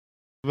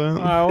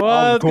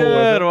What's cool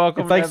good?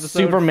 Welcome It's to like episode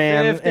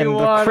Superman and the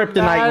 51 kryptonite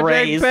Magic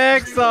rays.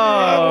 Pixel.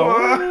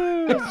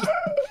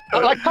 I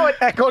like how it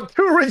echoed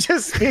through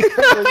Ridge's speakers.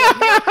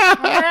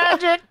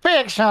 Magic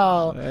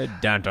Pixel.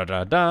 Dun, dun,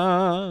 dun,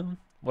 dun.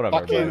 What up,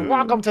 Fucking everybody?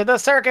 welcome to the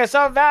circus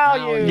of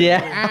value.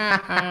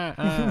 Yeah.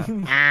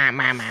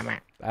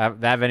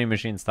 That vending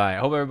machine's tight.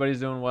 Hope everybody's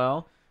doing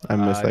well. I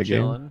missed that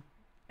game. Chilling,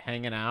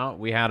 hanging out.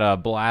 We had a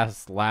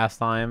blast last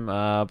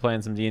time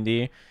playing some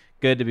D&D.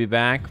 Good to be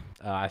back.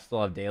 I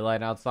still have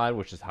daylight outside,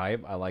 which is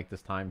hype. I like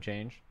this time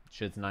change.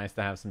 Shit's nice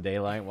to have some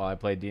daylight while I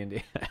play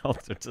D&D.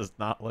 Elder does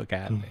not look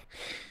at me.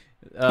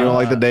 You don't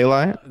like the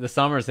daylight? The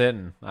summer's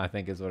hitting, I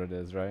think is what it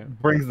is, right?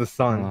 Brings the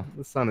sun.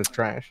 The sun is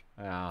trash.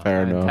 Yeah.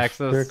 Fair in enough.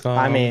 Texas,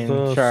 I mean,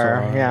 sure.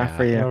 Yeah,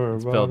 for you.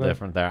 it's built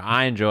different there.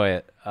 I enjoy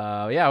it.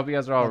 Yeah, I hope you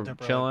guys are all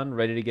Different. chilling,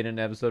 ready to get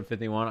into episode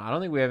 51. I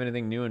don't think we have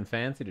anything new and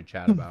fancy to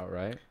chat about,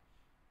 right?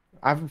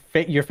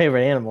 Your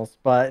favorite animals,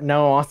 but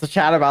no one wants to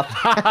chat about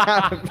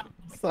that.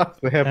 So,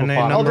 The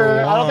hippopotamus. Elder,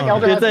 I don't think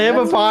Elder it's a has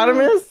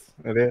hippopotamus?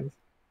 It is.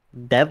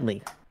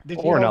 Deadly. Did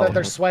you Or an know that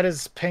their elephant. sweat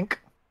is pink?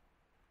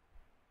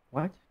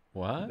 What?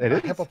 What? A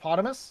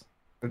hippopotamus?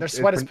 Their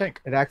sweat is pink.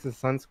 It acts as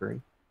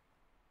sunscreen.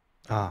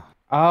 Ah,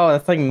 Oh,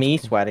 that's like me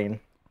sweating.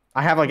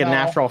 I have like a No.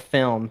 natural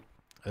film.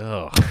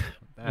 Ugh.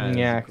 That is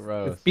Yeah,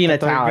 gross. it's being I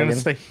thought you were Italian.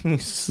 gonna say Being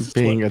sweat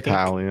pink.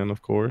 Italian,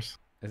 of course.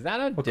 Is that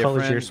a What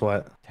color's your different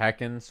sweat?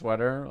 Tekken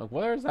sweater? Like,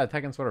 where is that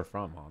Tekken sweater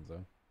from,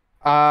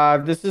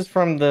 Hanzo? This is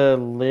from the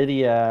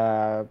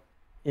Lydia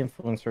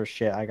influencer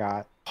shit I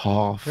got.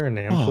 Oh, You're an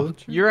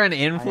influencer. You're an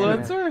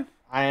influencer?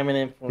 I am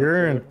an influencer.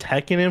 You're a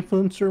Tekken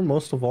influencer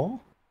most of all.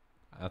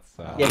 That's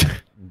Yeah.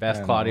 best I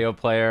know. Claudio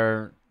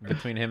player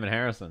between him and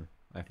Harrison,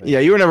 I think. yeah,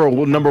 you were never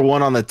number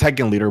one on the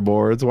Tekken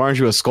leaderboards. Why aren't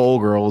you a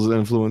Skullgirls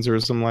influencer or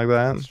something like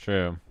that? That's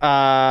true.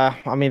 I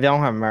mean, they don't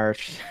have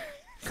merch.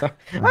 So,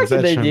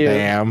 actually, they do.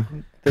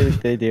 Damn.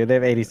 They do. They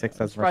have 86.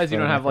 I'm surprised you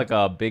don't have like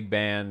a big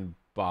band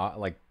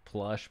like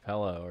plush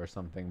pillow or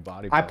something.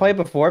 Body. I pillow. played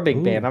before Big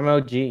Ooh. Band. I'm an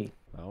OG.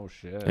 Oh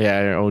shit.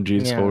 Yeah, you're OG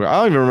Yeah. Skullgirl. I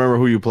don't even remember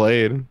who you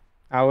played.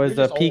 I was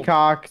You're a just old.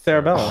 Peacock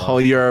Cerebellum. Oh,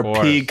 you're Of a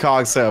course.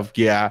 peacock self.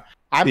 Yeah.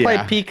 I yeah.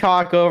 played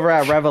Peacock over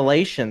at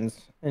Revelations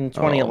in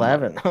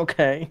 2011.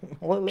 Okay.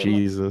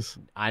 Jesus.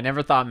 I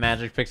never thought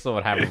Magic Pixel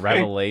would have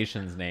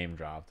Revelations name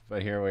dropped,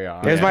 but here we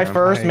are. It was my Yeah,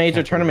 first I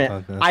major can't believe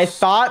tournament. this. I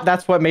thought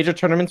that's what major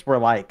tournaments were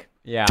like.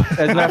 Yeah.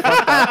 Isn't that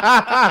fucked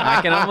up? I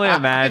can only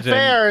imagine.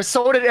 Fair.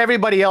 So did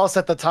everybody else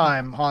at the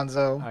time,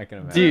 Hanzo. I can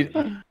imagine.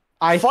 Dude,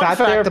 I Fun sat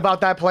fact there.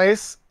 about that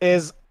place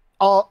is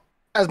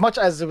as much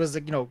as it was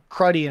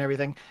cruddy and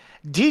everything,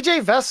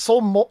 DJ Vest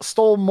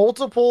stole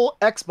multiple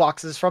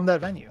Xboxes from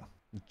that venue.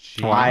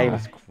 Jesus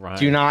Christ.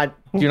 Do not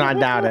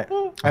doubt it.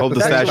 I hope the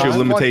That's statute of fine.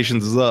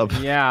 limitations is up.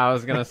 Yeah, I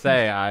was gonna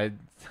say I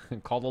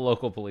call the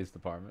local police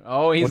department.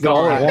 Oh, he's Was it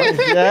all gone. at once?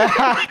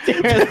 Yeah.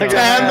 Dude, it's like,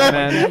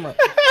 Damn man.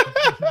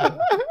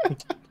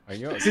 Are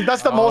you? See,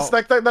 that's the most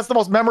that's the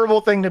most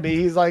memorable thing to me.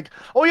 He's like,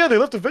 "Oh yeah, they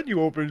left the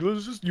venue open.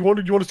 Let's just you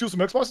want to steal some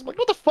Xboxes?" I'm like,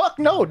 "What the fuck?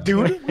 No,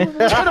 dude.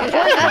 We're trying to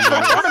play the rest of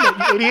the tournament,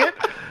 you idiot.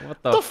 What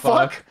What the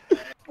fuck?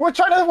 We're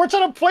trying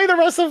to play the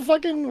rest of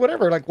fucking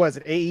whatever. Like, was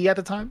it AE at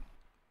the time?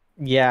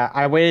 Yeah,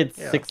 I waited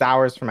Yeah. 6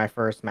 hours for my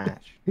first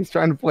match. He's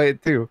trying to play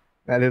it too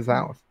at his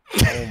house.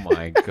 Oh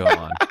my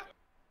god.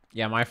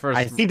 Yeah, my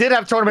first. He did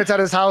have tournaments at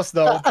his house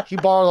though. He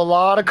borrowed a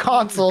lot of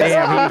consoles.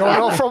 Damn, I don't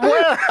know from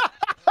where.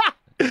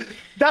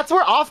 That's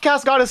where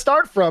Offcast got his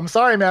start from.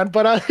 Sorry, man,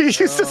 but he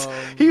used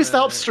to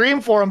help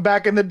stream for him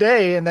back in the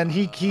day, and then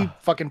he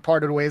fucking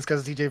parted ways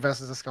because DJ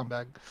Vest is a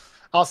scumbag.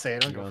 I'll say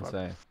it. I don't Go give a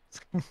and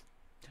fuck. say.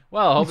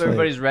 Well, I hope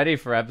everybody's ready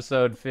for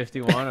episode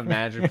 51 of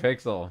Magic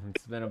Pixel.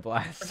 It's been a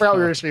blast. I forgot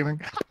we were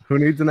streaming. Who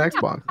needs an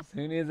Xbox?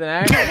 Who needs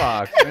an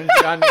Xbox? Haven't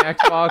you got any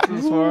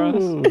Xboxes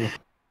for us?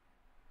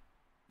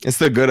 It's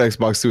the good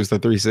Xbox too. It's the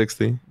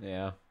 360.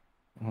 Yeah.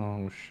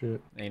 Oh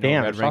shit! Ain't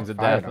Damn, no red shots rings of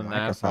fired death on in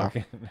that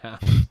Microsoft.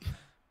 fucking.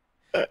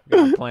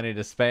 Got plenty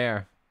to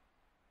spare.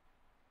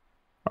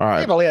 All I right.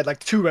 think I only had like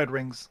 2 red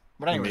rings.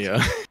 But anyways,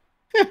 Yeah.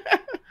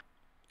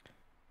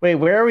 Wait,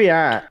 where are we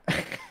at?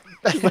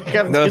 Like,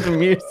 I'm No. some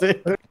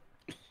music.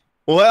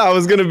 Well, I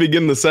was gonna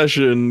begin the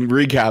session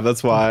recap.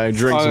 That's why I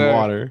drank some Okay.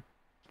 water.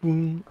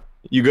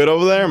 You good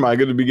over there? Am I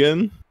good to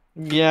begin?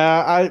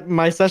 Yeah,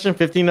 my session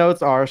 50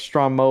 notes are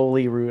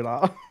Stromboli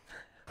Rudolph.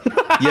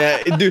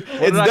 Yeah, dude. It's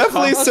did I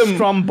definitely call it? some.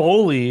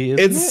 Stromboli.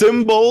 It's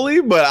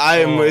Symboli, but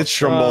it's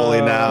Stromboli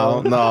Oh.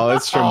 now. No,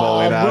 it's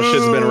Stromboli now.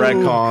 Shit's been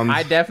retconned.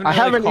 I definitely. I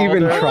haven't called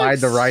even her, tried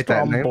to write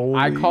that name.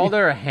 I called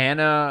her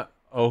Hannah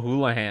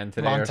O'Houlihan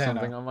today or Montana.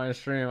 something on my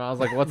stream. I was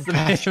like, "What's the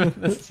name of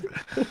this?"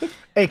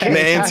 AKA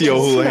Nancy Patches.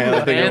 O'Houlihan, I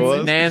think it Nancy,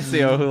 was.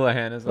 Nancy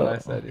O'Houlihan is what I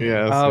said.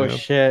 Yes, Oh, yeah.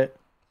 shit.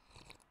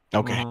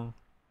 Okay. Mhm.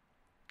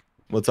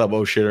 What's up,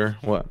 oh shitter?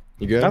 What?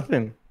 You good?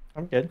 Nothing.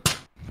 I'm good.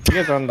 You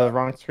guys are on the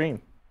wrong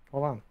screen.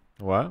 Hold on.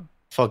 What?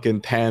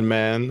 Fucking Tan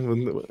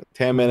Man.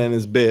 Tan Man and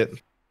his bit.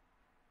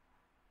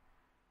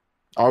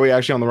 Are we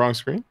actually on the wrong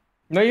screen?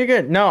 No, you're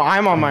good. No,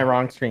 I'm on my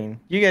wrong screen.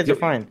 You guys are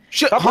fine.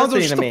 Shut, Stop Hanzo,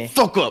 listening shut to the me.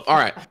 fuck up. All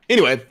right.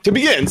 Anyway, to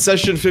begin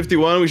session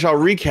 51, we shall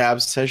recap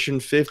session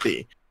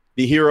 50.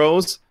 The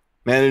heroes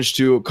managed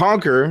to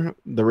conquer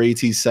the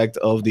Rati sect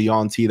of the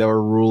Yuan-Ti that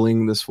were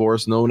ruling this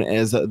forest, known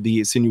as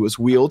the Sinuous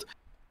Weald,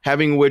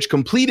 having which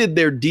completed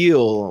their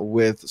deal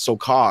with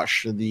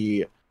Sokash,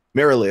 the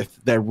Merilith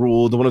that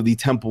ruled one of the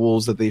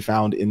temples that they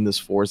found in this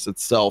forest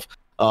itself.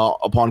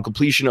 Upon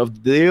completion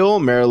of the deal,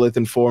 Merilith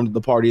informed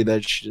the party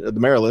that the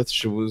Merilith,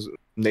 she was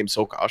named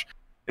Sokash,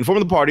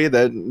 informed the party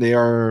that they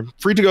are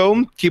free to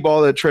go, keep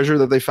all the treasure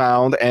that they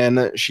found,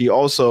 and she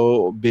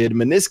also bid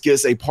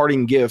Meniscus a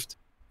parting gift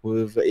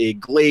with a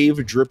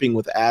glaive dripping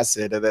with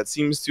acid that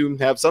seems to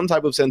have some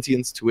type of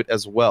sentience to it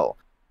as well.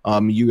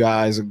 You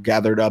guys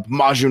gathered up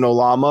Majun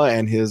Olama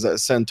and his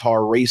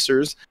centaur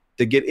racers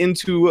to get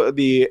into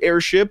the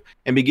airship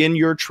and begin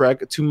your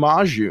trek to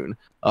Majun,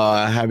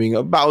 having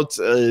about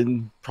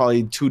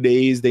probably 2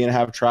 days, day and a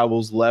half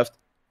travels left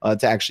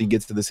to actually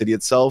get to the city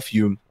itself.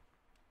 You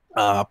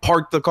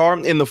parked the car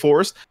in the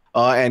forest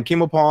and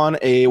came upon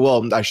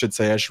I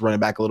should run it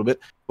back a little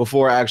bit.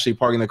 Before actually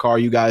parking the car,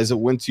 you guys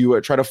went to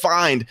try to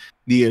find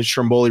the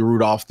Stromboli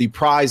Rudolph, the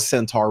prize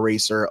centaur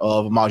racer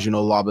of Majun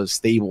Olama's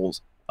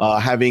stables.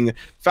 Having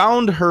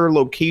found her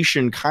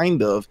location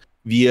kind of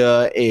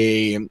via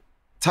a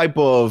type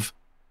of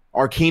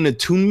arcane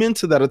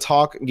attunement that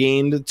Atak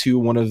gained to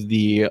one of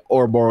the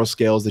Ouroboros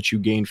scales that you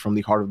gained from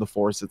the heart of the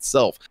forest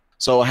itself.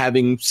 So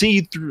having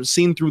seen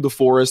through the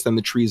forest and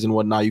the trees and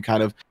whatnot, you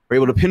kind of were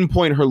able to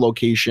pinpoint her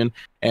location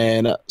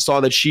and saw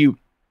that she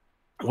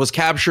was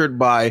captured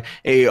by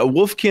a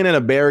wolfkin and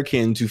a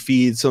bearkin to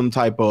feed some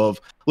type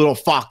of little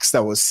fox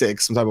that was sick,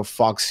 some type of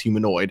fox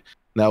humanoid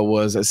that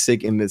was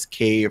sick in this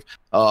cave.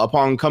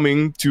 Upon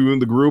coming to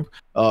the group,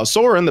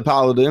 Soren, the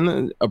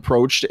paladin,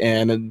 approached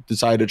and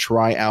decided to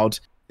try out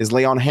his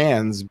lay on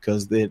hands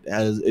because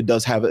it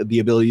does have the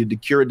ability to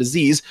cure a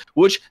disease,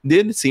 which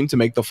did seem to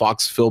make the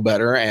fox feel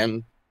better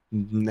and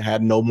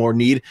had no more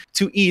need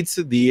to eat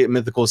the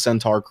mythical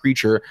centaur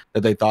creature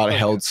that they thought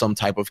held some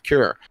type of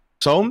cure.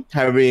 So,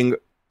 having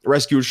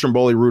rescued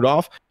Stromboli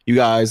Rudolph, you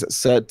guys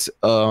set,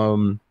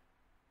 I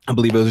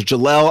believe it was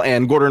Jalel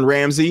and Gordon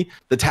Ramsay,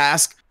 the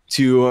task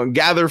to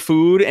gather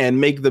food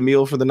and make the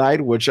meal for the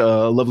night, which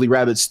a lovely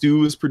rabbit stew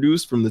was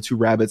produced from the 2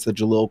 rabbits that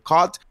Jalil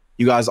caught.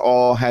 You guys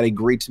all had a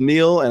great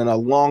meal and a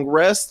long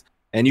rest.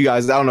 And you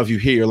guys, I don't know if you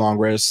hear your long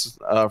rest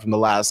from the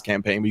last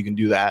campaign, but you can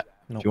do that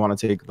if you want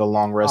to take the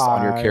long rest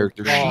on your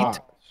character sheet.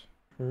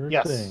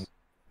 Yes. Thing.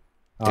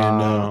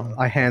 And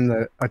I hand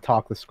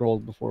Atak the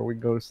scrolls before we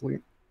go to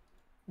sleep.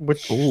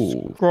 Which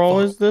scroll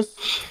is this?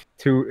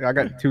 I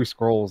got 2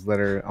 scrolls that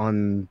are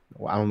on.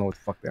 I don't know what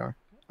the fuck they are.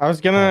 I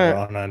was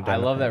gonna. I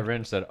love that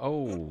Rin said,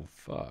 "Oh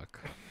fuck."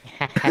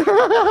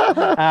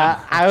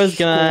 I was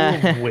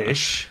gonna.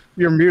 Wish.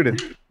 You're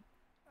muted.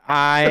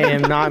 I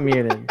am not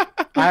muted.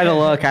 I had to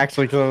look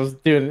actually because I was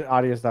doing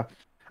audio stuff.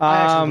 I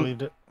actually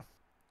believed it.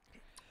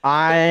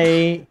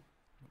 I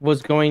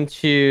was going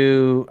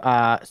to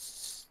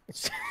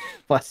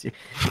bless you.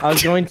 I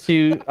was going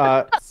to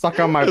suck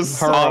on my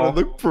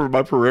pearl. For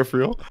my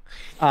peripheral.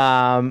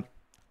 And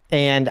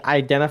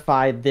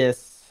identify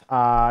this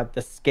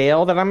the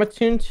scale that I'm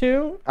attuned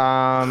to.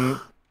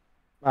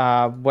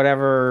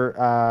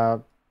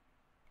 Whatever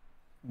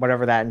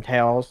that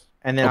entails.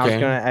 And then I was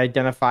going to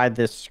identify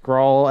this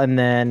scroll, and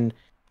then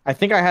I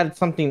think I had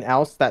something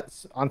else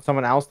that's on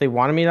someone else they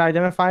wanted me to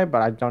identify,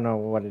 but I don't know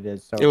what it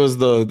is. So It was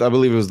I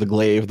believe it was the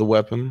glaive, the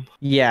weapon.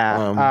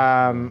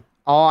 yeah,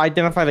 I'll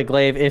identify the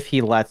glaive if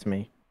he lets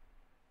me.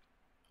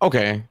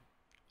 Okay.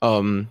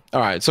 All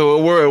right.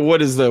 So where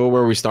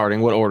are we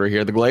starting? What order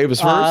here? The glaive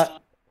is first?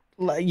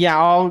 Yeah,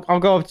 I'll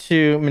go up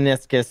to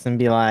Meniscus and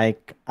be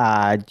like,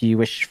 do you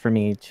wish for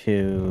me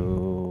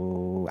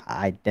to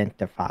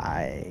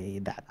identify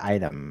that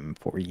item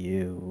for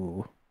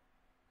you?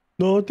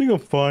 No, I think I'm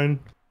fine.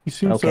 He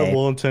seems to have Okay.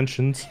 well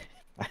intentions.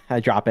 I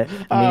drop it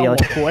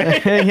immediately. Walk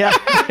away. Yeah.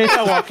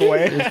 I walk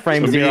away. Just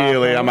frame zero.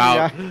 Immediately, I'm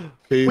out. Yeah.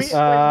 Peace.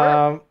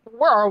 Where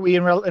are we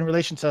in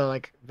relation to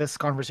like this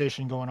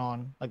conversation going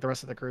on, like the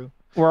rest of the crew?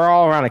 We're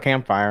all around a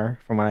campfire,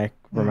 from what I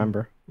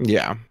remember.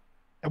 Yeah.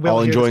 And we all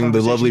All hear this enjoying the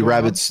conversation lovely going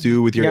rabbit on?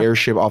 stew with your Yeah.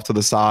 airship off to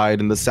the side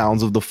and the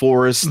sounds of the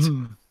forest,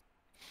 Mhm.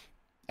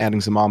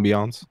 adding some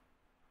ambiance.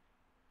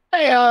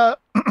 Hey,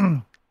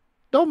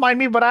 don't mind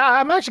me, but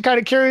I'm actually kind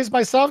of curious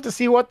myself to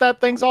see what that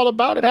thing's all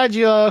about. It had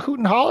you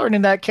hooting hollering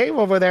in that cave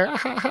over there.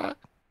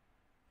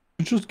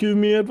 You just give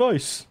me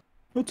advice.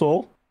 That's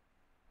all.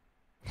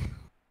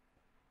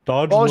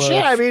 Dodge Well, left,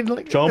 shit. I mean,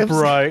 like, jump if-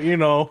 right. You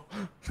know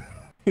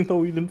we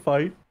didn't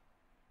fight.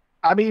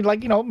 I mean,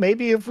 like,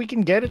 maybe if we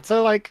can get it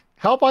to like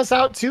help us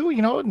out too,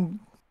 and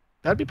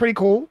that'd be pretty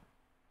cool.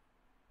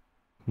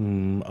 I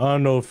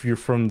don't know if you're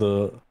from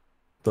the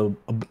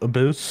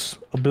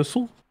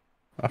abyssal.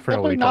 I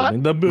forgot what Definitely you called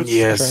me. The abyss.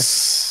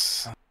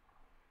 Yes.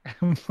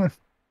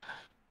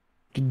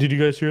 Did you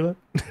guys hear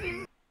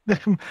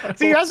that?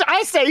 See,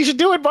 I say you should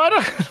do it, bud.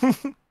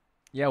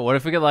 Yeah, what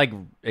if we could like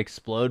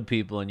explode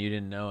people and you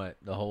didn't know it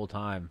the whole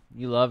time?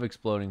 You love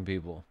exploding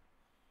people.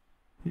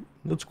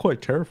 That's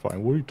quite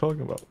terrifying. What are you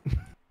talking about?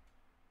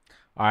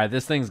 All right,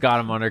 this thing's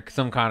got him under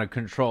some kind of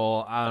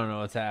control. I don't know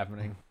what's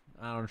happening.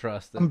 I don't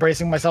trust I'm it.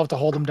 bracing myself to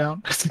hold him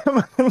down.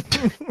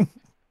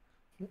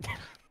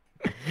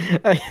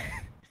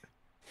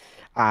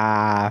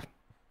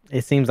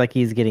 It seems like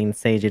he's getting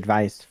sage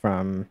advice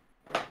from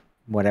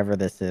whatever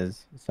this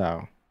is.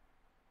 So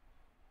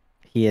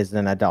he is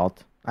an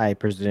adult, I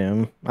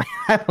presume.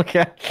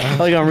 Okay,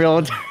 like I'm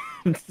real,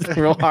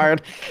 real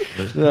hard.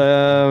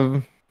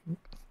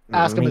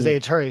 Ask him his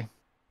age. Hurry.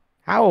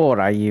 How old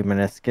are you,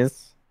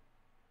 Meniscus?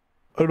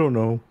 I don't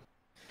know.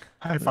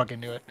 I fucking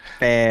knew it.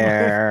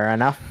 Fair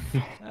enough.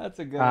 That's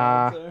a good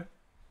answer.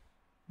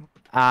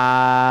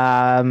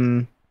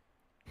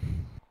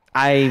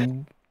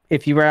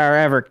 If you were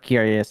ever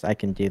curious, I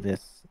can do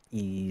this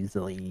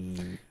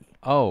easily.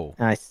 Oh,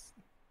 Nice.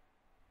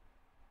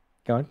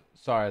 Go on.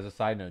 sorry. As a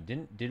side note,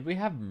 did we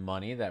have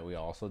money that we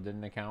also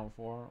didn't account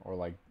for, or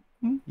like?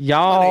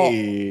 Y'all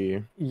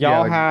Hey.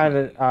 y'all like- had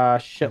a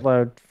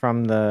shitload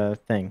from the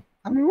thing.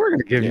 I mean, we're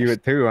gonna give you Yes.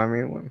 it too. I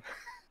mean,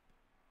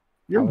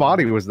 your Oh.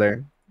 body was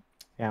there.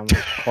 Yeah, I'm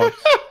a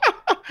corpse.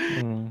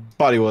 Mm.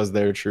 Body was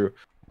there, true.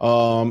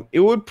 It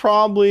would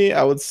probably,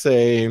 I would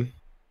say,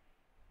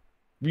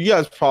 you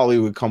guys probably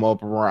would come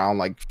up around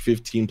like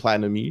 15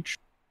 platinum each.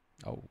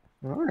 Oh,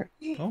 All right.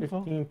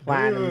 15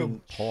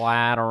 platinum.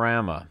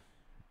 Platorama.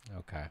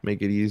 Okay,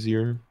 Make it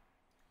easier.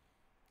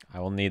 I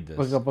will need this.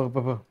 Wait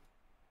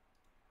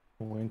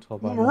until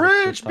about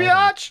Rich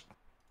 2,000.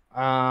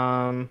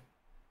 biatch.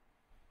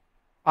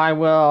 I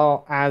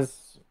will,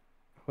 as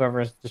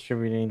whoever is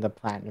distributing the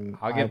platinum.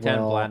 I'll give 10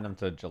 platinum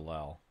to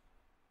Jalel.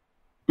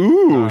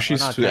 Ooh, Or she's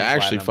not 10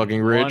 actually platinum,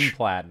 fucking 1 rich.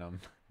 platinum.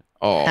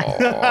 Oh,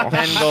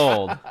 10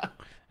 gold.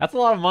 That's a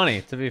lot of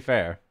money, to be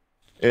fair.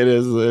 it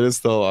is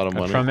still a lot of A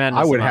money.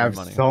 tremendous I would amount have of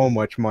money. so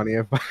much money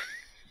if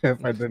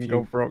I didn't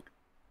go broke.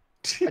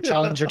 I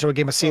challenge her to a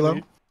game of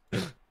CeeLo.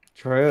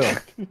 True.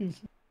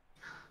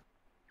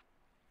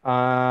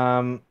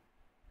 I'm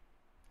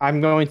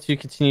going to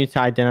continue to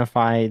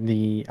identify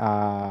the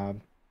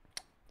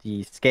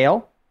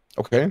scale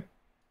Okay.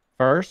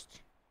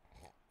 first.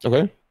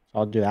 Okay.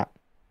 I'll do that.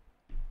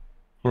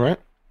 All right.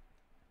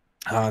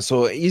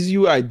 So as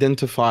you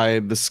identify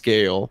the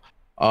scale,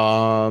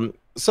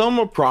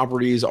 some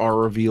properties are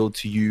revealed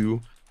to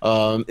you.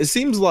 It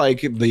seems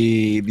like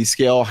the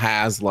scale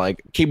has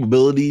like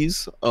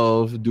capabilities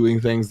of doing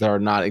things that are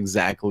not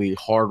exactly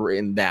hard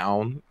written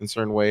down in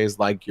certain ways,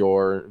 like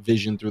your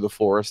vision through the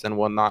forest and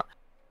whatnot.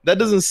 That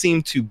doesn't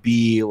seem to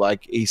be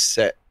like a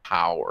set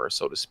power,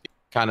 so to speak.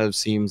 Kind of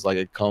seems like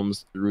it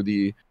comes through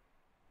the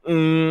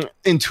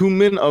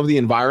entombment of the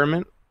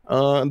environment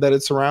that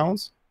it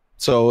surrounds.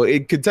 So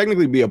it could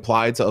technically be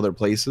applied to other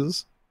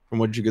places, from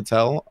what you could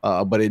tell,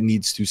 but it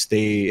needs to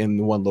stay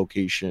in one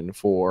location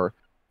for,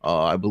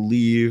 I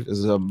believe,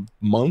 is a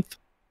month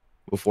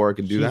before it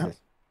could do that. Jesus.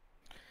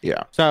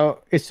 Yeah.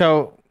 So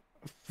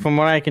from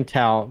what I can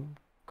tell,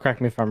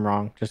 correct me if I'm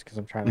wrong, just because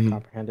I'm trying to Mhm.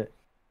 comprehend it,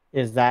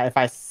 is that if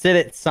I sit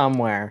it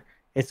somewhere,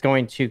 it's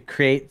going to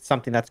create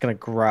something that's going to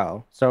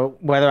grow. So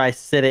whether I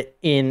sit it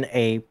in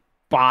a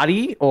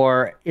body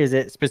or is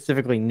it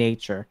specifically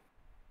nature,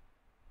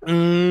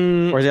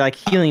 or is it like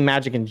healing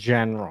magic in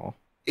general?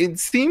 It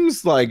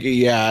seems like,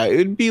 yeah,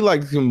 it'd be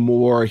like some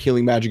more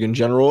healing magic in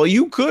general.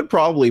 You could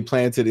probably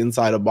plant it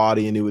inside a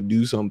body and it would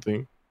do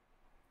something.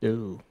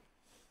 Ooh.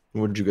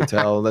 What you could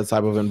tell, that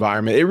type of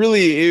environment. It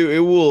really, it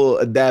will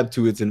adapt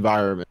to its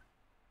environment.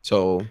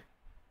 So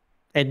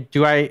And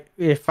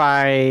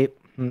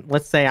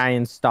let's say I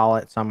install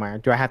it somewhere,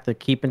 do I have to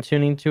keep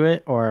attuning to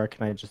it or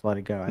can I just let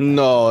it go? at that?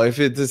 no, if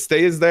it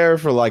stays there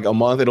for like a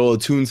month, it'll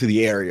attune to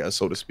the area,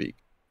 so to speak.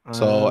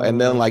 So, and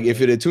then like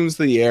if it attunes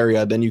to the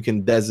area, then you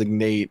can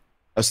designate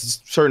a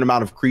certain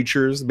amount of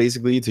creatures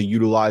basically to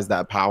utilize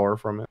that power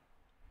from it.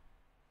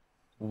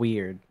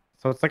 Weird.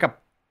 So it's like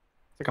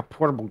a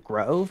portable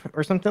grove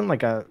or something,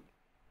 like a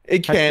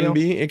It Type can deal?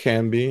 be, it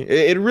can be.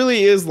 It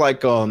really is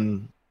like I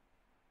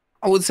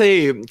would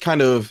say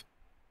kind of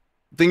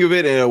think of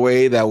it in a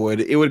way that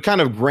would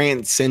kind of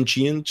grant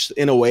sentience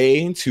in a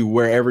way to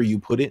wherever you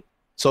put it.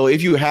 So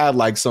if you had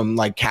like some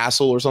like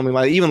castle or something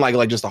like even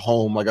like just a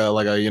home, like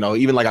a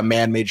even like a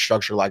man-made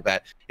structure like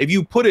that, if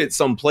you put it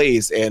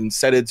someplace and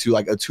set it to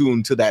like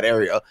attune to that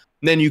area,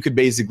 then you could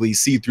basically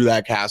see through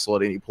that castle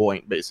at any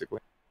point, basically.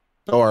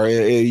 Or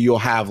you'll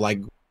have like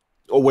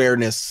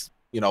awareness,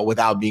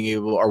 without being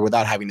able or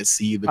without having to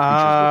see the creatures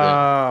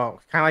within.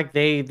 kind of like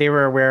they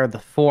were aware of the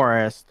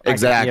forest. I could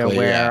Exactly, be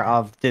aware yeah.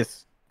 of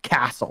this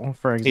castle,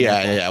 for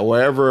example. Yeah,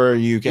 wherever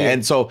you can. Yeah.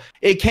 And so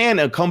it can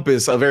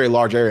encompass a very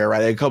large area,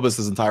 right? It encompasses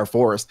this entire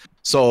forest.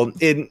 So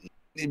it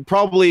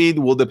probably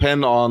will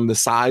depend on the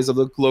size of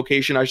the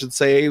location, I should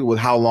say, with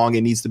how long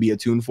it needs to be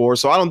attuned for.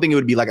 So I don't think it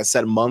would be like a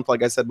set month,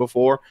 like I said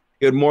before.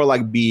 It would more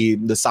like be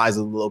the size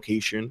of the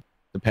location,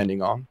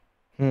 depending on.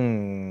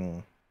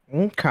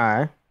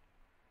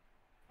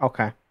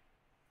 Okay.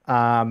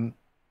 And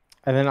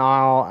then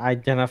I'll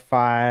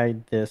identify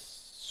this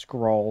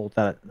scroll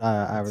that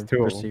I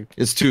received.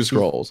 It's 2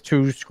 scrolls.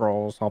 2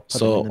 scrolls. I'll put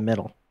them in the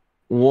middle.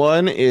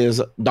 One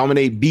is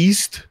Dominate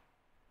Beast.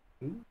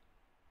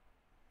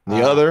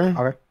 The other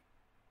Okay.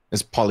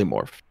 is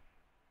Polymorph.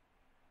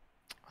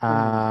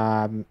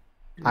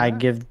 I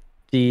give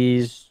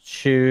these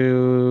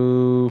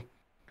to.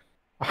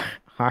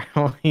 I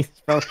only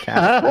spell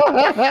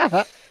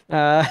cast.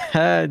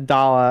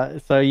 Dala.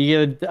 So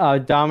you get a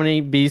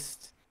Dominate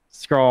Beast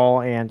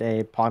scroll and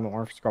a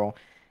Polymorph scroll.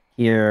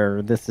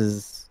 Here, this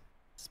is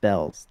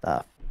spell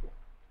stuff.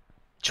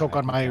 Choke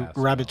on my Cast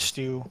rabbit spells.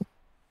 stew.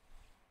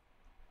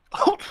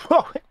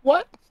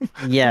 What?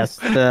 Yes,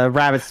 the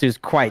rabbit stew is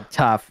quite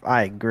tough.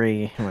 I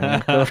agree.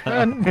 Like a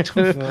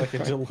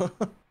Jilla.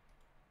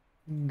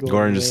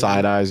 Gordon just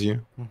side eyes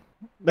you.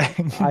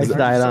 I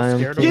died on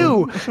him.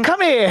 You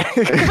come here.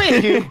 Come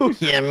here. You.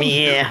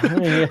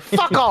 Yeah.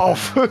 Fuck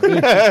off.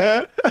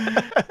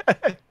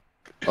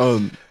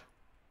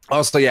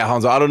 Also, yeah,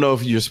 Hanzo, I don't know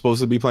if you're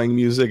supposed to be playing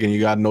music and you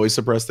got noise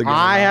suppressed again.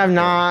 I have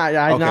not.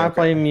 I'm Okay, not okay.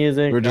 playing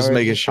music. We're just I was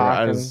making sure. I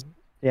talking. just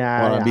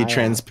Yeah. want to be yeah.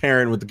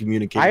 transparent with the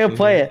communication. I can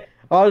play it.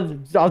 I'll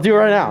do it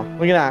right now.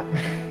 Look at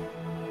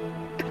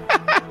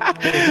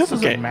This is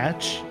Okay. a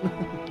match.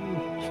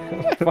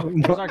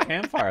 Where's our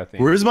campfire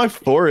theme? Where's my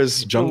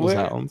forest jungle Where-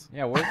 sounds?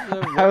 Yeah, where's the?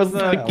 I was where's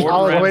the like- Gordon I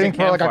was Ramsay waiting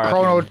for like a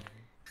campfire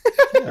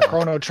theme?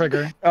 chrono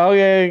trigger. that.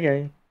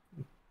 Okay.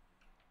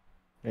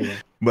 There you go.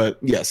 But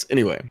yes,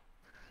 anyway.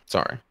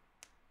 Sorry.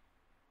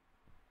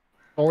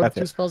 What were That's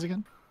the two it. spells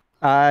again?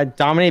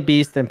 Dominate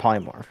Beast and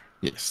Polymorph.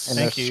 Yes. And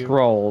Thank the you.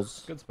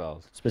 scrolls Good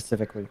spells.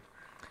 specifically.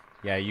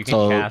 Yeah, you can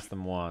So- cast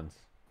them once.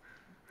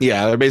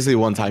 Yeah, they're basically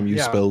one-time use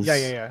Yeah. spells.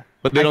 Yeah.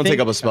 But they I don't take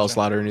think- up a spell Gotcha.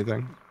 slot or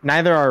anything.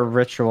 Neither are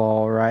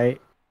ritual, right?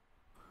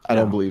 I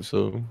don't No. believe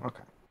so.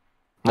 Okay.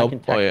 I Nope.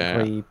 can Oh yeah.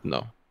 technically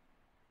No.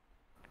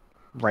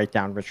 write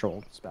down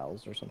ritual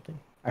spells or something.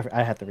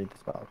 I have to read the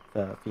spell.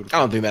 The feed. I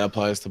don't think that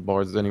applies to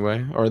bards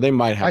anyway. Or they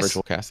might have I s-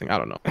 ritual casting. I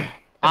don't know. Am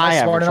I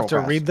have smart enough ritual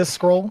to cast. read this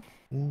scroll?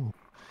 Hmm?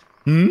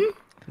 Am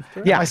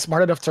Yeah. I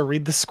smart enough to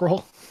read this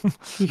scroll?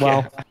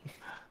 Well, What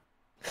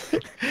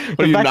the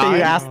are you, fact that you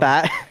 9? asked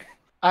that.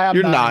 I am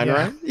You're not, 9, yeah.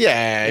 right?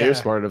 Yeah, Yeah. you're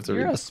smart enough to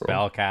You're read a the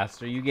scroll.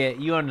 spellcaster.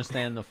 You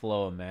understand the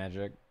flow of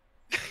magic.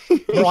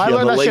 Bro, I Yeah,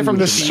 learned the that shit from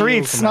the language.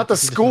 streets, not the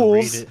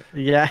schools.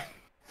 Yeah.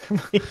 You're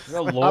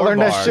a I lore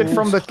learned that bard. shit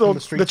from the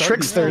streets the are You're a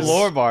tricksters.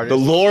 lore bard. The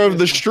lore of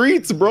the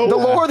streets, bro. The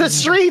lore of the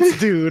streets,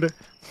 dude.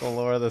 The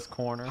lore of this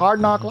corner.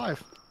 Hard knock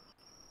life.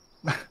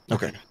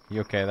 Okay.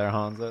 You okay there,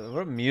 Hanzo?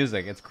 What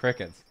music? It's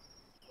crickets.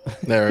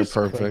 There,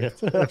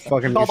 perfect. That's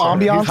fucking Called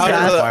ambiance. How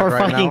does That's that- for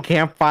right fucking now?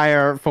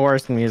 campfire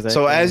forest music.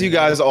 So as you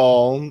guys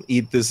all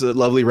eat this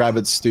lovely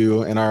rabbit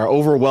stew and are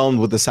overwhelmed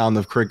with the sound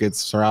of crickets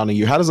surrounding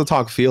you, how does the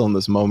talk feel in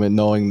this moment,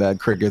 knowing that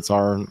crickets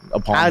are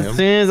upon As him?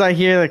 soon as I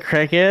hear the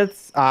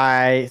crickets,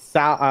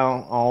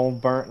 I'll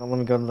burn. Let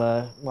me go to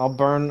the. I'll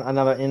burn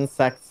another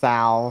insect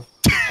salve,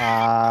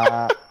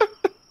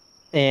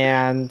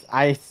 and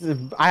I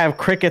have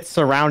crickets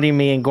surrounding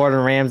me and Gordon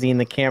Ramsay in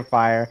the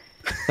campfire,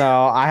 so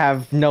I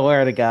have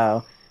nowhere to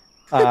go.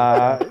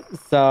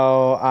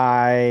 So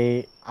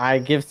I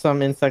give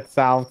some insect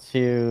salve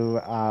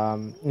to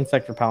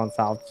insect repellent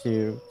salve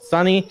to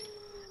Sunny,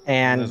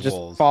 and Those just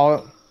wolves.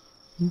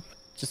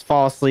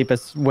 fall asleep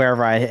as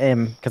wherever I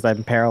am because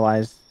I'm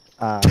paralyzed.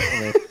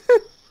 With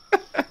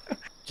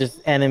just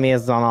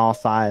enemies on all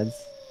sides.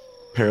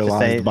 Paralyzed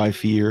say- by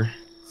fear.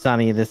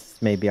 Sonny,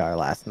 this may be our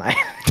last night.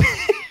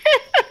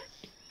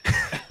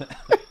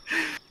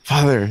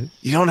 Father,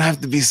 you don't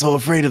have to be so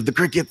afraid of the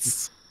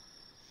crickets.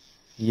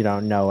 You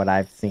don't know what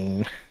I've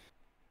seen.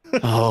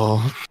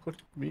 Oh,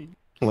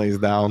 lays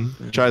down.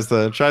 Tries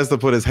to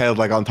put his head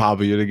like on top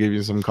of you to give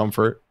you some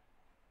comfort.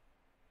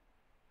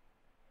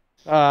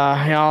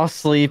 I'll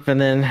sleep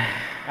and then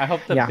I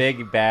hope the Yeah.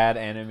 big bad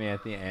enemy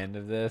at the end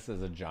of this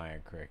is a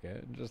giant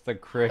cricket. Just a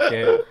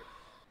cricket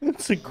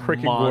It's a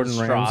cricket Gordon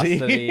Ramsay.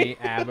 monstrosity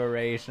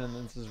aberration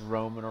that's just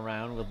roaming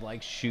around with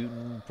like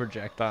shooting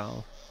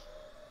projectiles.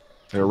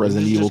 A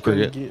Resident Evil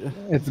cricket.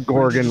 It's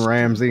Gorgon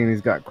Ramsay and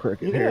he's got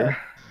cricket hair.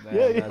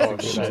 Yeah,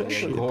 That's a good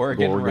idea.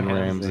 Gorgon, Gorgon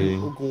Ramsay.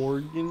 Ramsay.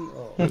 Gorgon.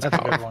 Oh. That's a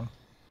good one.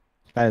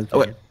 that is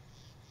Okay.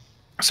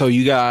 So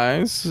you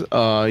guys,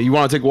 you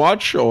want to take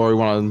watch or you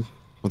want to?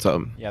 What's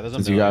up? Yeah, there's a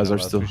Since you million guys of are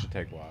us, still. We should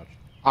take watch.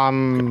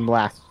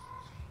 last.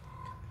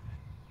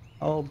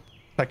 I'll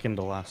check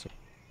into last.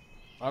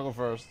 I'll go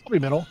first. I'll be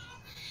middle.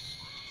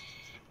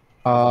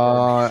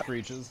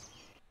 Screeches.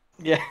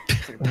 Yeah,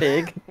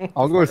 pig.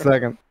 I'll go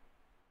second.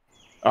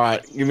 All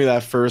right, give me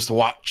that first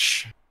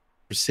watch.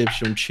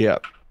 Perception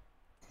check.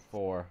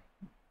 4.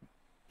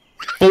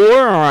 4.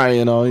 All right,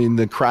 you know, in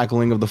the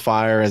crackling of the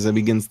fire as it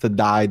begins to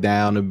die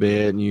down a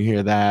bit, and you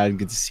hear that, you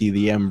get to see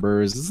the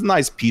embers. It's a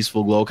nice,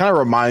 peaceful glow. Kind of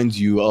reminds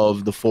you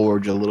of the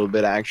forge a little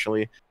bit,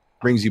 actually.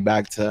 Brings you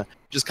back to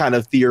just kind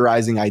of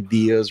theorizing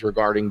ideas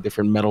regarding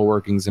different metal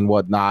workings and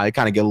whatnot. I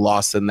kind of get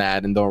lost in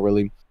that and don't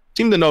really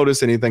seem to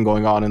notice anything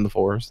going on in the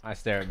forest. I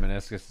stare at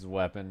Meniscus's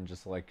weapon,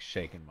 just like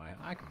shaking my.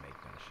 I can make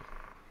that shit.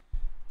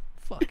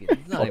 Fuck it.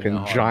 It's not even Fucking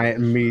hard. giant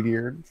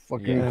meteor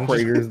fucking Yeah.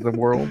 craters the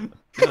world.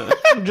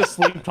 I'm just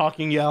sleep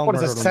talking. Yeah, I'll What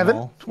is murder it,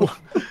 them 7? all.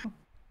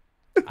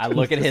 I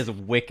look at his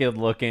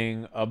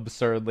wicked-looking,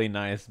 absurdly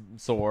nice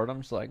sword.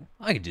 I'm just like,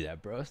 I could do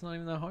that, bro. It's not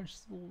even that hard.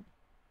 Just a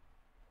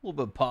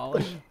little bit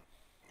polished.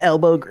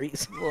 elbow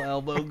grease. Little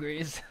elbow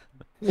grease.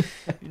 You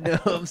know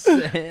what I'm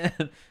saying?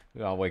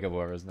 I'll wake up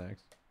whoever's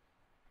next.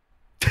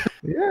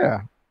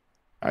 Yeah.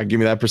 All right, give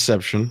me that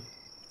perception.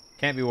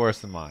 Can't be worse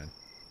than mine.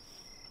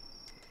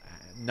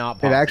 Not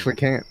It possible. actually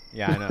can't.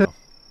 Yeah, I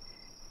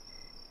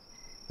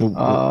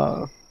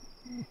know.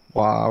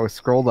 Wow, I was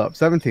scrolled up.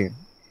 17.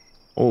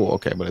 Oh,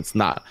 okay, but it's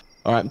not.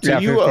 All right, so Yeah,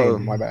 you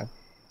 15. My bad.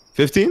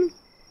 15?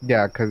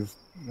 Yeah, because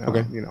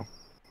Okay. you know. Do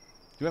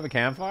you have a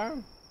campfire?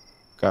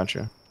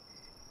 Gotcha.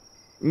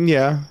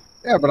 Yeah.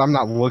 Yeah, but I'm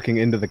not looking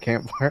into the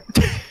campfire.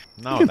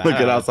 No, You that look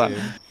at outside.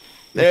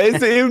 Yeah,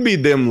 it would be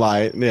dim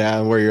light.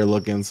 Yeah, where you're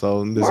looking.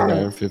 So this is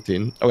Alright.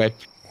 15. Okay.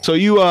 So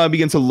you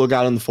begin to look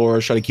out in the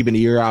forest, try to keep an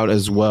ear out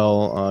as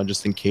well,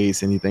 just in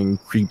case anything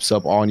creeps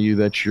up on you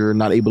that you're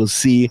not able to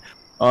see.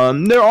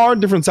 There are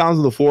different sounds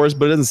of the forest,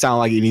 but it doesn't sound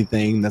like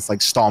anything that's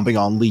like stomping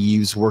on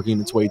leaves, working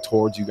its way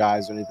towards you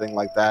guys or anything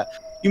like that.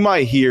 You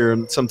might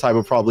hear some type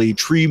of probably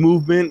tree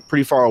movement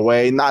pretty far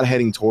away, not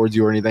heading towards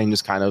you or anything,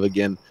 just kind of,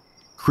 again,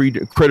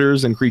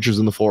 critters and creatures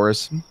in the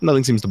forest.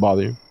 Nothing seems to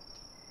bother you.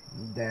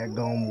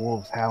 Daggone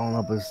wolves howling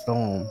up a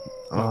storm.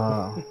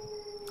 All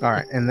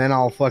right, and then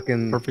I'll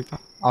Perfect.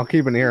 I'll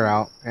keep an ear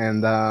out,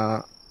 and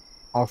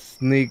I'll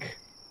sneak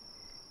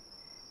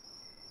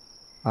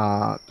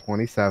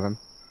 27,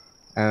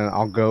 and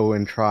I'll go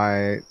and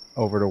try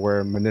over to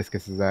where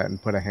Meniscus is at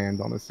and put a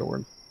hand on his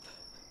sword.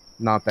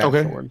 Not that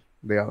Okay. sword,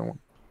 the other one.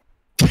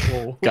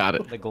 Whoa. Got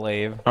it. The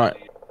glaive. All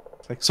right.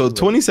 It's like So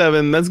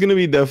 27, that's going to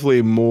be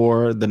definitely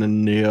more than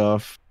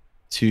enough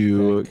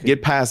to Okay.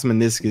 get past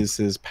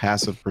Meniscus's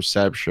passive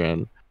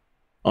perception.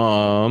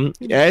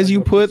 As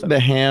you put the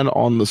hand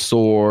on the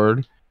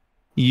sword,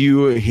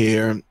 you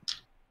hear,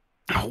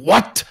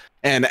 "What?"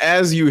 And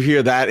as you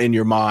hear that in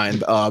your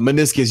mind,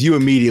 Meniscus, you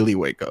immediately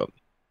wake up.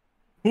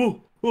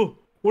 Whoa, whoa,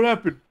 what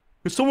happened?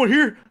 Is someone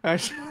here? I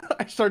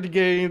started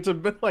getting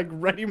into like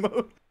ready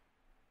mode.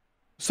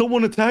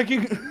 Someone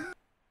attacking?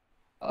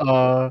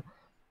 I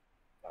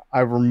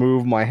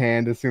remove my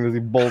hand as soon as he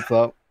bolts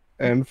up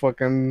and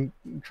fucking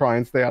try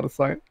and stay out of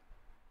sight.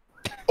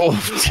 Oh,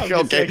 I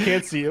okay.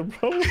 can't see him,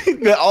 bro.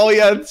 Oh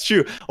yeah, that's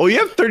true. Oh, you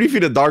have 30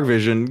 feet of dark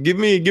vision. Give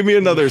me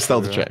another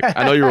stealth check.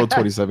 I know you rolled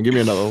 27. Give me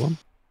another one.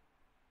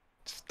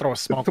 Just throw a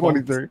smoke bomb.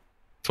 23.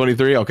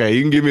 23. Okay,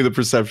 you can give me the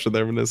perception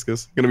there,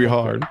 Meniscus. Gonna be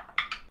hard.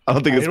 I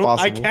don't think it's possible.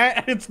 I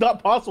can't. It's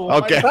not possible.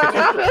 Okay.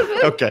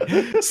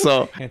 Okay.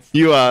 So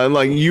you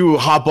you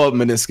hop up,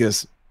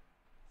 Meniscus,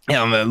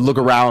 and then look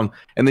around,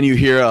 and then you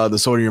hear the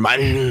sword in your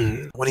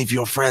mind. One of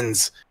your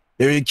friends,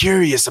 very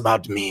curious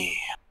about me.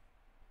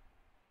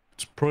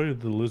 It's probably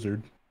the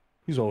lizard.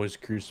 He's always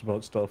curious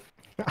about stuff.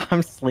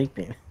 I'm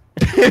sleeping.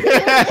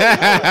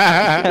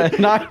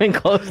 Not even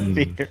close to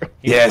you.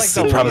 He Yes,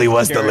 the it probably least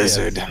was the curious.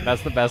 lizard.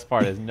 That's the best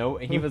part. Is no,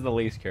 he was the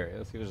least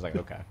curious. He was just like,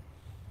 okay.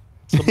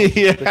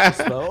 Yeah.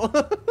 Spell.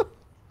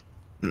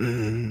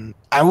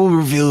 I will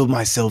reveal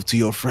myself to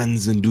your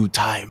friends in due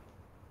time.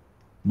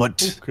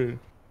 But Okay.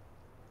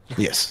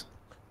 yes,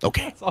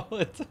 okay. That's all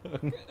it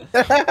took.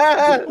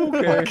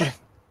 Okay.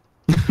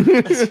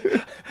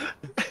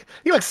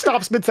 He like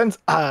stops mid sentence.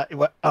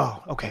 What?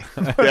 Oh, okay.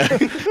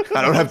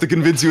 I don't have to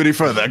convince you any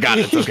further. I got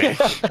it. Okay.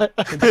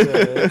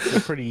 It's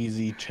a pretty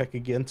easy check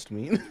against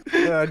me.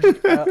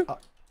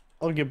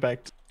 I'll get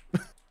back to.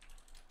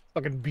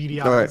 Fucking beady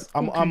All right. eyes.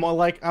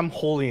 I'm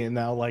holding it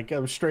now. Like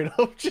I'm straight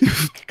up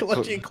just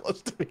clutching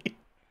close to me.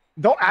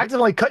 Don't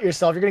accidentally cut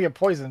yourself. You're gonna get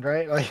poisoned,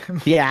 right? Like,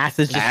 The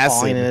acid's just Acid.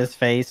 falling in his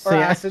face. or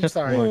Yeah. acid.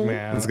 Sorry. Look,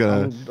 man. It's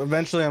gonna-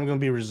 Eventually, I'm gonna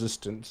be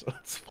resistant. So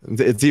it's fine.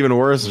 It's even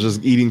worse. It's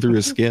just eating through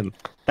his skin.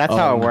 That's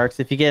how it Um, works.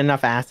 If you get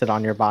enough acid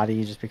on your body,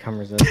 you just become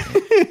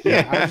resistant.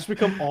 Yeah, I just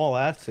become all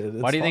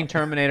acid. Why do you think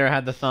Terminator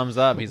had the thumbs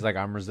up? He's like,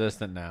 I'm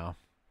resistant now.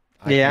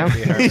 Yeah.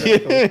 can't be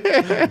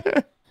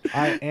hurt.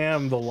 I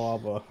am the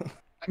lava.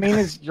 I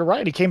mean, you're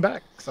right. He came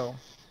back. So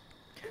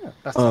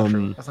that's not true.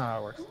 Um, That's not how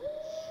it works.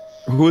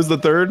 Who is the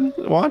third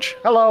watch?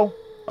 Hello.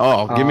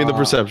 Oh, give me the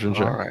perception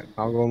check. All right,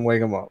 I'll go and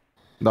wake him up.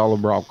 Dollar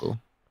Bronco.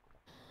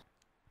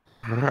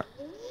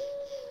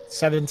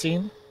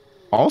 17.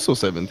 Also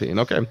 17.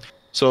 Okay.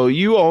 So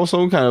you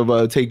also kind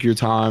of take your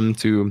time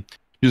to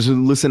just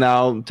listen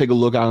out, take a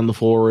look out in the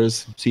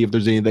forest, see if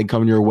there's anything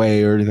coming your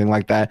way or anything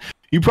like that.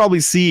 You probably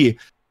see,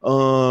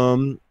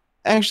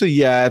 actually,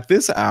 yeah, at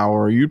this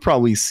hour, you'd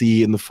probably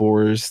see in the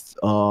forest,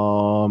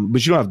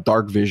 but you don't have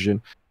dark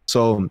vision.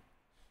 So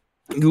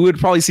you would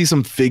probably see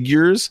some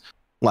figures,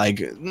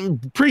 like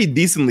pretty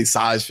decently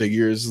sized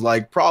figures,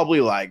 like probably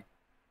like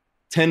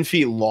 10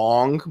 feet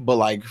long, but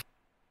like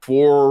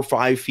 4 or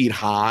 5 feet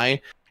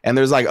high. And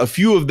there's like a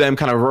few of them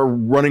kind of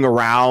running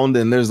around,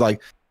 and there's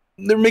like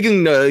they're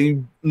making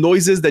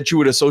noises that you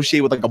would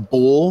associate with like a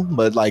bull,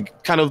 but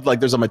like kind of like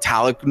there's a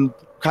metallic kind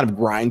of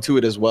grind to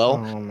it as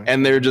well. Oh,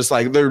 And they're just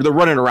like they're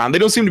running around. They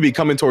don't seem to be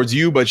coming towards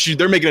you, but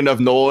they're making enough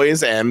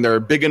noise and they're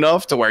big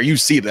enough to where you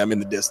see them in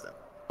the distance.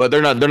 But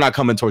they're not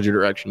coming towards your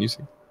direction. You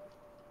see.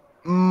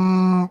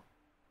 I'm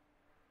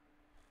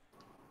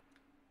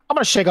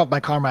gonna shake up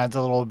my comrades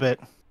a little bit.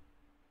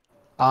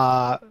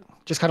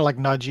 Just kind of like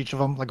nudge each of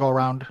them, like go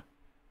around.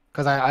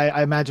 Because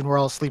I imagine we're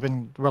all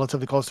sleeping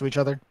relatively close to each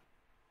other.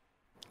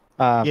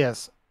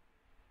 Yes.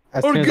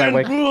 As soon as I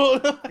wake,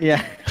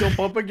 yeah, jump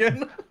up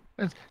again.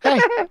 Hey,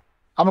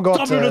 I'm gonna go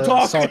up Tell me to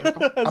talk. Soren.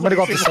 I'm gonna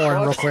go up to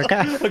Soren real quick.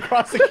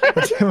 Across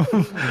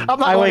the I'm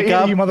not I wake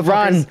up, you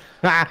run.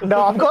 motherfuckers.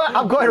 No,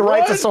 I'm going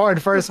right to Soren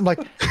first. I'm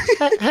like,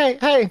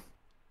 hey,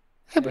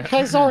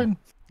 Soren.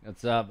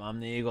 What's up? I'm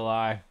the Eagle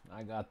Eye.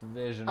 I got the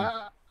vision.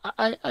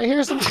 I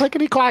hear some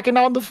clickety clacking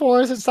out in the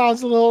forest. It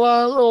sounds a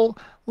little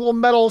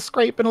metal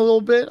scraping a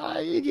little bit.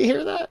 You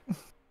hear that?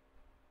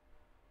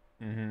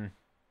 Mm-hmm.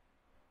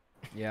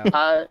 Yeah.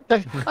 I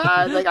think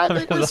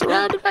we're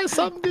surrounded by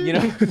something, dude. You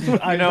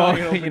know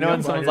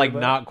when someone's like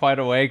not quite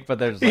awake, but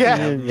there's like,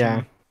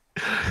 Yeah.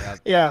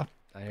 Yeah.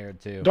 I hear it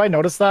too. Do I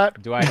notice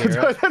that? Do I hear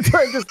it?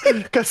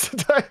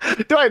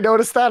 Do I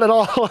notice that at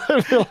all?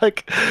 I feel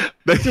like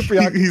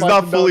he's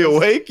not fully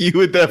awake. You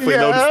would definitely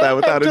notice that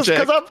without a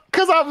check.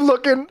 Because I'm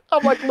looking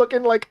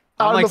like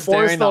out in the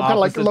forest. So I'm kind of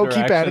like low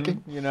key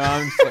panicking. You know,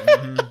 I'm just like,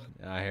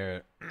 yeah, I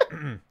hear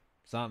it.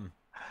 Something.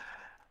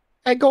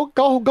 Hey, go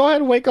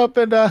ahead and wake up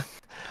and I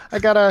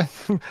gotta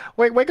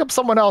wake up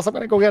someone else. I'm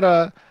gonna go get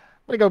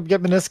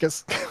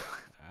Meniscus.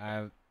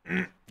 I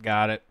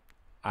got it.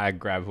 I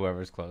grab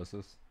whoever's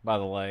closest by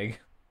the leg.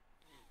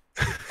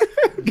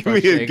 give me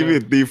a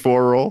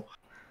D4 roll.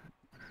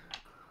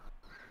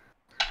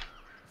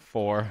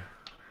 4.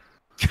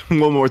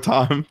 One more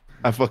time.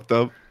 I fucked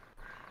up.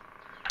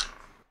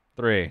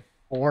 3.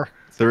 4.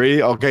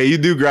 3. Okay, you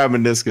do grab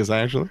Meniscus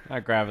actually. I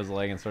grab his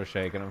leg and start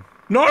shaking him.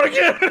 Not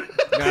again!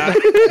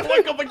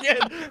 Wake up again!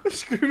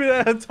 Screaming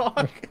at a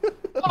talk.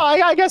 Oh,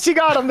 I guess you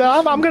got him now.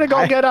 I'm gonna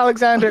go get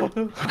Alexander.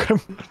 Do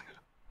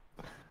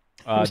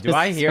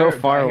I hear, so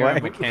far a away.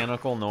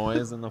 mechanical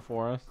noise in the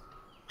forest?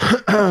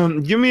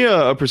 Give me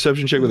a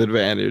perception check with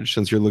advantage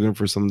since you're looking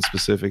for something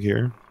specific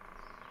here.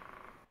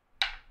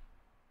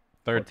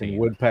 13.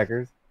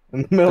 Woodpeckers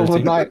in the middle of the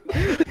night.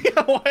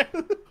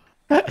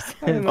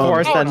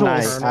 forest at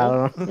night. I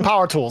don't know.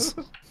 Power tools.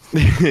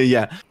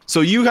 Yeah.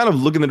 So you kind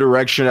of look in the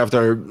direction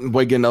after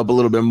waking up a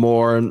little bit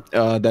more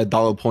that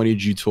Dollar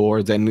pointed you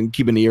towards and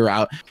keep an ear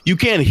out. You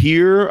can't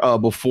hear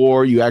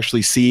before you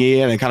actually see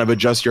it and kind of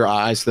adjust your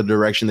eyes to the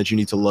direction that you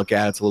need to look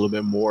at. It's a little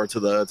bit more to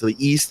the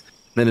east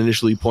than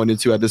initially pointed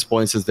to at this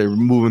point since they're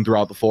moving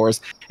throughout the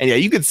forest. And yeah,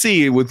 you could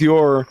see with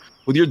your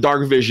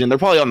dark vision, they're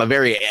probably on the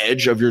very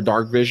edge of your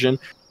dark vision.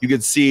 You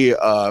could see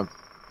a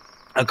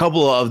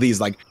couple of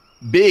these like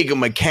big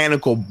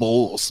mechanical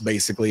bulls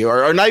basically,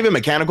 or not even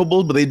mechanical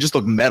bulls, but they just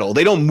look metal.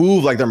 They don't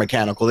move like they're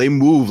mechanical. They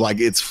move like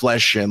it's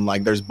flesh and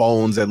like there's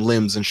bones and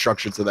limbs and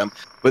structure to them,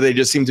 but they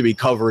just seem to be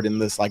covered in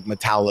this like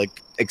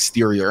metallic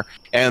exterior,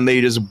 and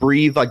they just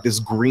breathe like this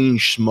green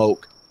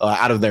smoke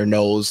out of their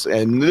nose.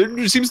 And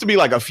there seems to be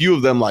like a few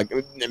of them like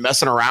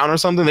messing around or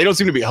something. They don't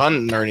seem to be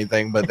hunting or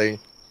anything, but they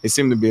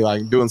seem to be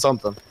like doing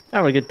something.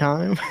 Have a good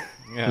time.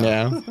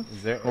 Yeah.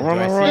 Is there, do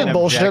I see an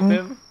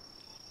objective?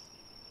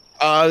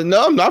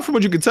 No, not from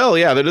what you could tell.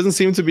 Yeah, there doesn't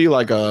seem to be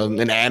like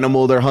an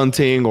animal they're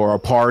hunting or a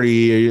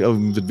party of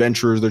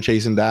adventurers they're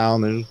chasing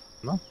down. And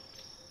no,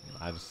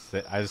 I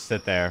just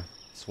sit there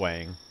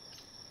swaying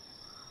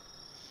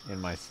in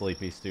my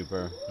sleepy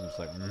stupor. I'm just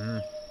like,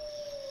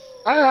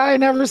 I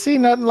never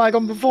seen nothing like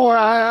them before.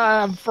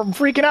 I'm from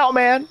freaking out,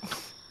 man.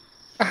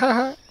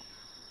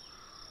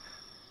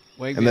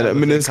 Wake and me then up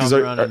if they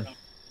come running.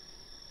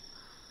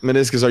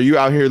 Meniscus, are you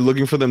out here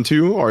looking for them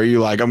too, or are you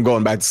like, I'm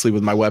going back to sleep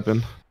with my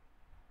weapon?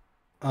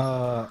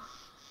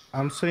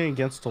 I'm sitting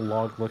against a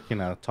log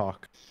looking at a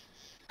talk.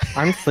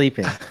 I'm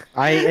sleeping.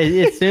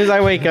 As soon as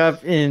I wake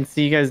up and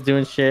see you guys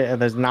doing shit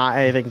and there's not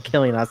anything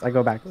killing us, I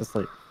go back to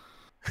sleep.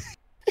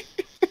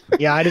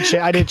 Yeah, I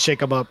did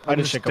shake him up. I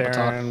did shake him up.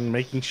 And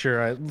making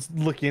sure I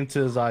look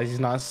into his eyes. He's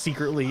not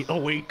secretly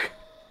awake.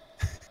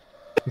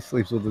 He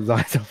sleeps with his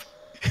eyes open.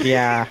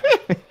 Yeah.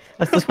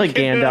 That's just like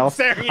Gandalf.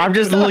 I'm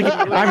just looking.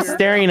 I'm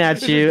staring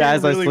at you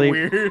as I sleep.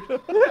 Weird.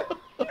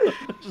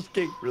 Just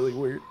getting really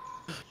weird.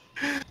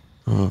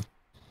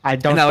 I don't.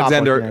 And stop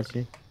Alexander, looking at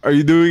you. are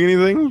you doing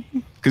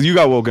anything? Because you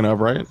got woken up,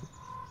 right?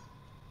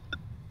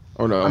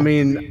 Or no? I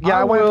mean, Yeah,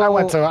 I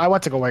went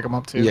to go wake him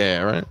up too.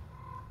 yeah, right.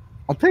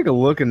 I'll take a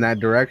look in that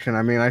direction.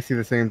 I mean, I see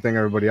the same thing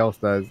everybody else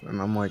does,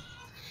 and I'm like,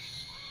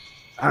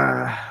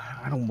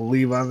 I don't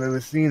believe I've ever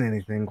seen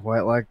anything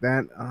quite like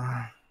that.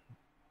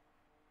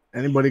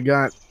 Anybody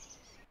got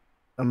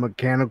a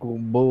mechanical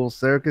bull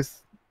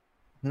circus?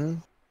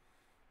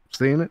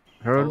 Seen it?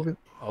 Heard of it?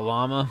 A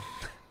llama.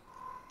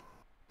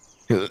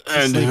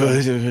 And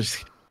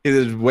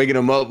is waking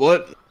him up.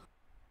 What?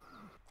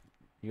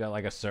 You got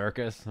like a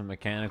circus, a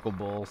mechanical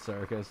bull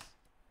circus.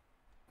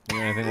 You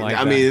got anything like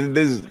that? I mean,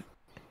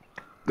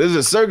 there's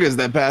a circus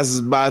that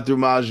passes by through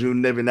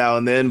Majun every now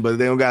and then, but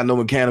they don't got no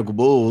mechanical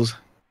bulls.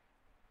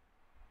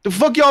 The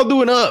fuck y'all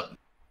doing up?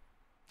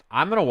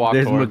 I'm gonna walk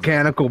There's towards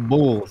mechanical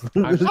bulls.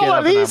 I'm just Oh, getting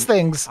up and these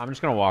things. I'm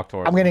just gonna walk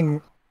towards I'm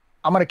them.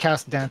 gonna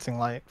cast dancing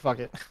light. Fuck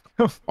it.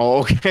 Oh,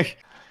 okay.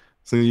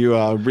 So you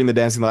bring the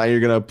dancing light.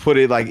 You're gonna put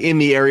it like in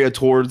the area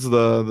towards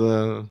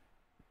the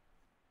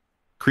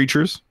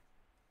creatures.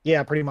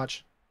 Yeah, pretty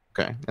much.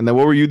 Okay. And then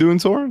what were you doing,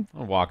 Soren?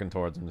 I'm walking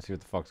towards them to see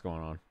what the fuck's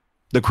going on.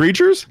 The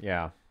creatures?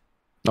 Yeah.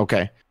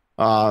 Okay.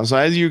 So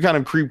as you kind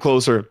of creep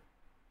closer,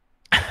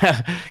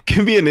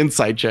 give me an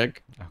insight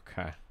check.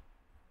 Okay.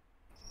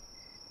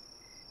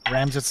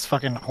 Rams its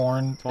fucking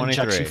horn,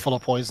 injects you 23. full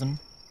of poison.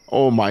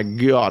 Oh my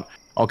god.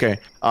 Okay.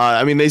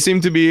 I mean, they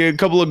seem to be a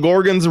couple of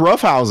Gorgons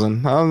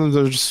roughhousing.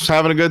 They're just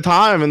having a good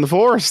time in the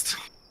forest.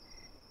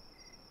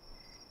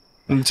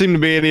 Doesn't seem to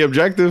be any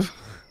objective.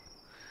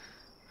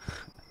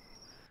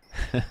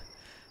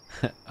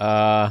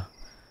 All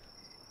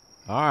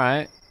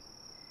right.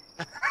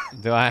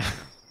 Do I?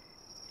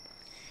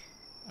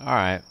 All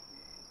right.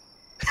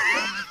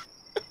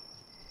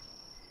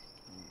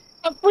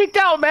 I freaked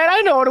out, man.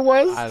 I know what it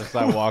was.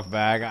 I walk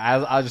back.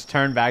 I just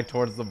turn back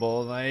towards the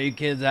bulls. Like, hey, you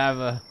kids, have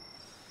a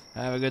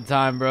good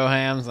time, bro,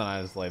 hams, and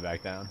I just lay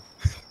back down.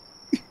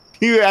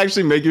 You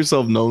actually make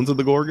yourself known to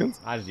the Gorgons?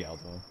 I just yelled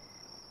to them.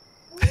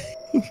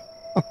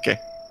 Okay.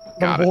 The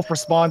Got it. wolf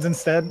responds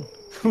instead.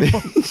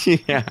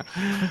 Yeah.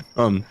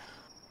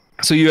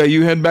 So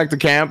you head back to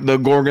camp. The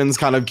Gorgons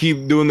kind of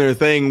keep doing their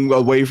thing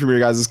away from your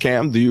guys'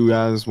 camp. Do you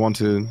guys want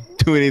to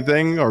do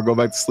anything or go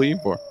back to sleep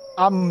or?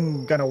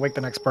 I'm gonna wake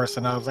the next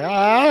person. I was like,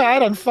 I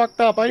done fucked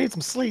up. I need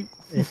some sleep.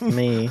 It's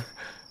me.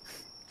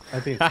 I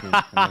think it's me.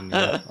 And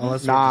then, yeah,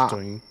 unless we're Nah. just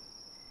doing.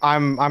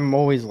 I'm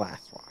always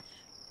last watch.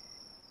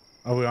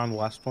 Are we on the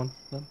last one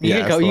then? You Yeah,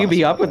 can it's go. the You can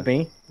be last up with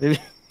me.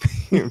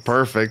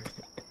 Perfect.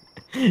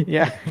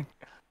 Yeah.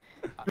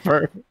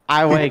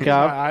 I wake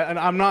up.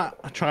 I'm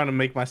not trying to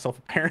make myself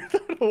apparent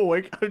that I'm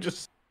awake. I'm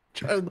just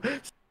trying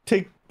to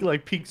take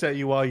like peeks at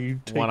you while you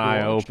take One your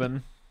eye lunch.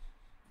 open.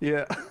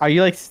 Yeah. Are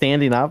you like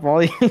standing up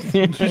while you?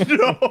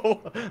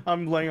 No,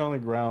 I'm laying on the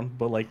ground,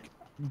 but like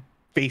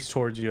face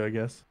towards you, I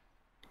guess.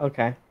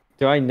 Okay.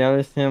 Do I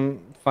notice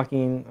him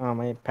fucking? Oh,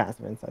 my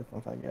passive insight's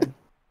not that good.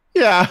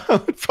 Yeah, I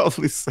would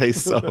probably say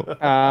so.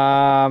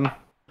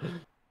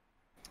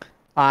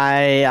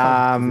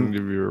 I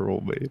Give you a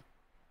roll, babe.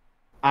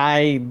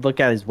 I look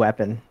at his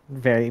weapon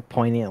very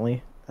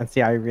poignantly and see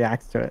how he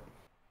reacts to it.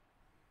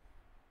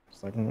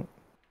 Just like, what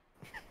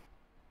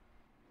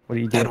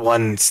do you do? That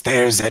one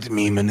stares at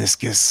me,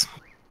 Meniscus.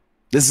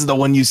 This is the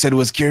one you said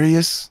was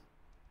curious?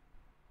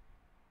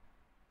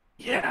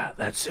 Yeah,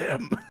 that's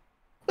him.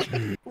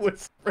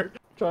 Whisper,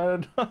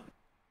 trying to not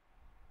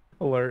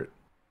alert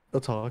the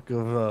talk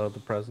of the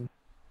present.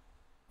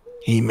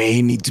 He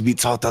may need to be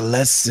taught a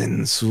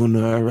lesson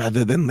sooner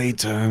rather than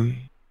later.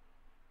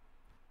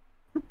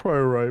 You're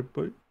probably right,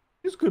 but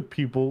he's good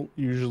people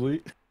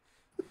usually.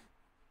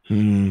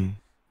 Tell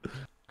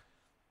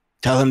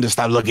him to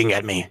stop looking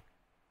at me.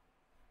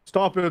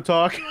 Stop and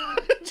talk.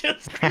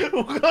 Just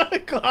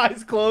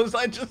eyes closed.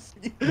 I just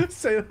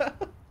say that.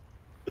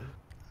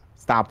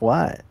 Stop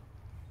what?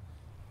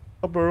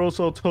 But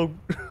also told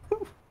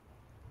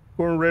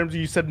Gordon Ramsay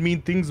you said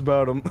mean things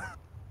about him.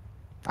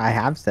 I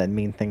have said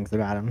mean things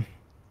about him.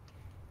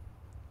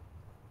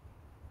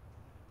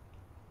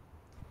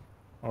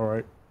 All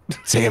right.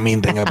 Say a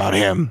mean thing about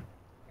him.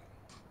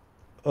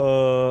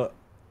 You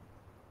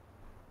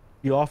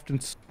often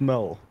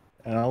smell,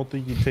 and I don't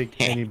think you take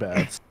any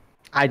baths.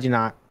 I do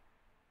not.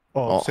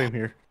 Oh, same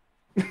here.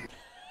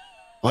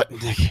 What?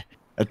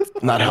 That's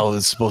not how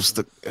it's supposed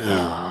to.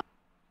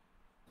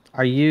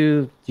 Do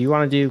you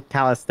want to do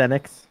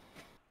calisthenics?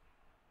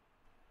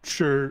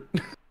 Sure.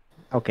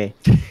 Okay.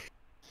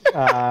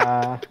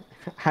 I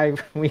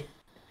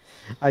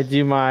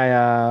do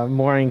my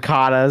morning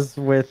katas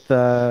with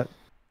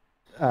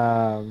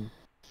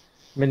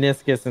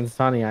Meniscus and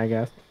Sunny, I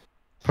guess.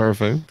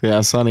 Perfect. Yeah,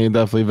 Sonny,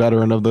 definitely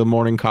veteran of the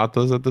morning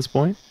katas at this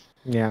point.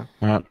 Yeah.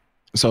 All right.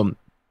 So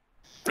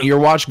your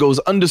watch goes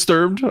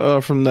undisturbed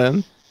from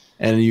then,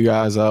 and you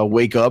guys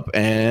wake up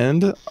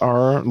and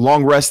are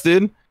long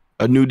rested.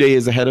 A new day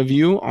is ahead of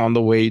you on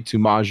the way to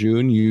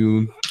Majun.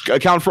 You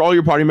account for all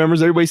your party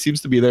members. Everybody seems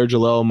to be there.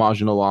 Jalel,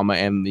 Majun, Alama,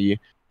 and the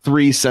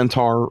 3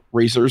 Centaur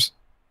racers.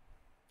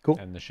 Cool.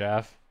 And the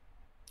chef.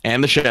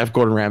 And the chef,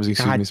 Gordon Ramsay.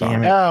 Excuse God me, sorry.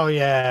 damn it. Oh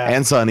yeah.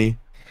 And Sonny.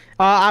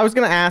 I was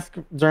gonna ask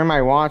during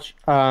my watch,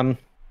 at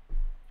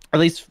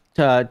least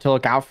to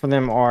look out for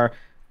them, or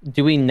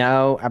do we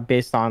know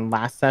based on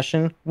last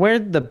session where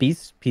the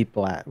beast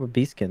people at with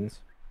beastkins?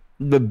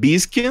 The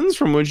Beastkins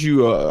from which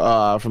you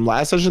from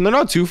last session, they're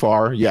not too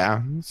far.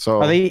 Yeah.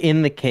 So Are they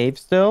in the cave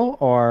still,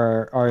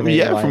 or are they?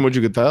 yeah, like... from what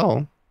you could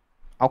tell.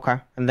 Okay,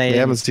 and they They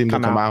haven't didn't seen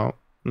them come out.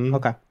 Mhm.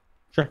 Okay,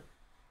 sure.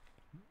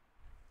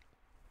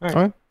 All right.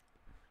 All right.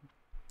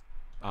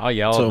 I'll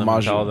yell So at them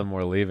and tell Majin. them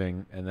we're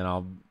leaving, and then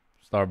I'll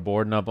start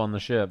boarding up on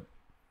the ship.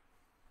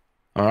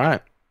 All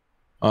right.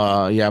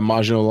 Yeah,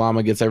 Majin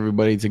Lama gets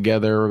everybody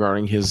together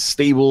regarding his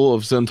stable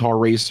of Centaur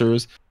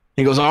racers.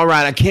 He goes, all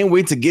right, I can't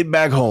wait to get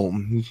back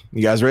home.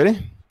 You guys ready?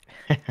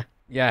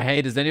 Yeah,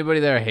 hey, does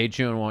anybody there hate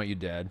you and want you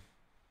dead?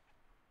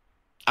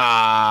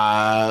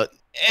 Empress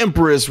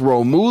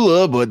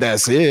Romula, but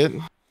that's it.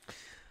 All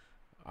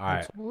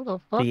right. Who the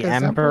fuck The is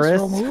Empress?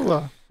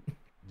 Romula?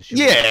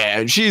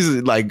 Yeah,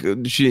 she's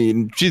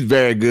she's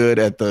very good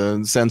at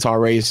the Centaur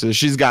races.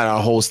 She's got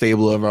a whole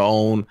stable of her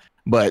own.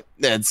 But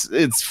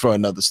it's for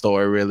another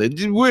story, really.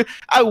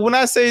 When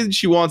I say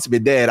she wants me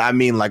dead, I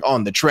mean like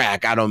on the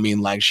track. I don't mean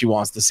like she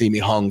wants to see me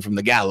hung from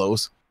the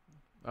gallows.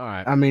 All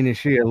right. I mean, is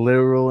she a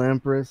literal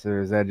empress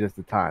or is that just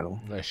a title?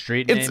 A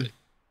street name?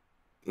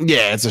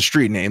 Yeah, it's a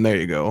street name. There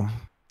you go.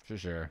 For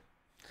sure.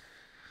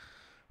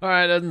 All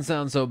right, doesn't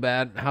sound so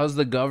bad. How's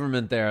the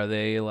government there? Are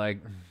they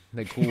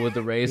cool with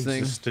the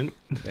racing?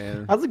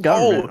 And How's the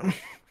government?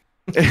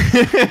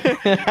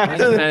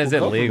 Is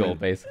it legal,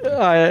 basically?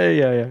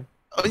 Yeah.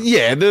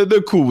 Yeah,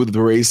 they're cool with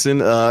the racing.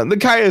 The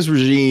Caius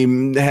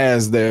regime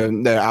has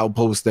their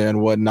outposts there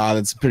and whatnot.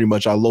 It's pretty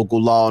much our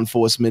local law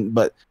enforcement.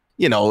 But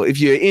you know, if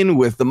you're in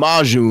with the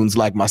Majuns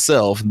like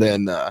myself,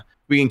 then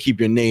we can keep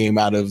your name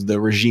out of the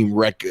regime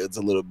records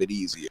a little bit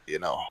easier. You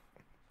know.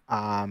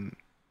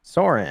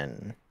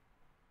 Soren,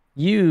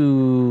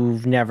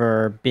 you've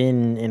never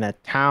been in a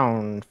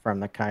town from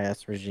the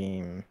Caius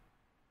regime.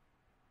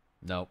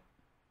 Nope.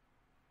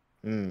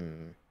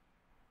 Meniscus,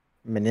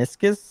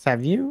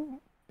 have you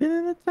been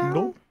in a town?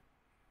 Nope.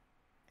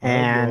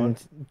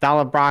 And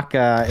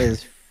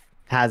Dalabraca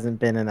hasn't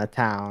been in a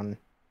town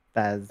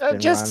that's been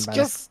just run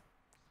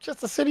by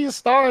the city of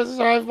stars is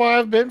where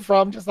I've been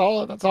from. That's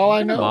all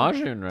I know.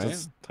 Majun,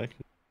 right?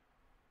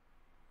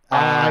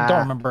 I don't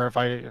remember if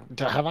I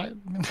have I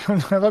been to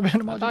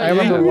Majun? I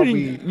remember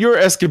your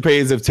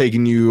escapades have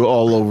taken you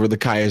all over the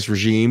Caius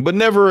regime, but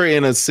never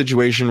in a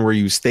situation where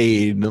you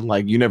stayed.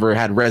 Like you never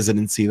had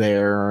residency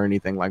there or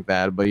anything like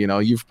that. But you know,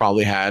 you've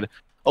probably had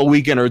a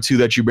weekend or two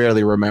that you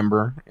barely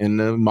remember in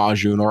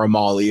Majun or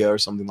Amalia or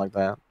something like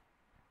that.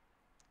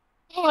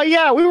 Oh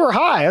yeah, we were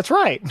high. That's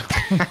right.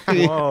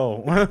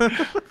 Whoa.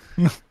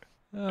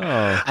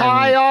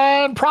 High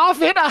on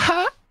profit.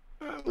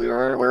 We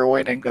were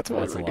winning. That's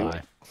what That's a we were lie.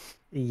 doing.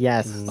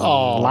 Yes.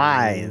 Oh.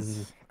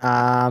 Lies.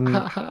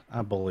 I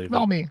believe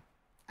Smell it. me.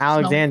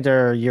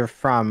 Alexander, you're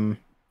from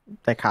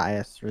the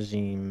Caius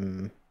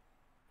regime,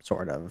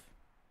 sort of.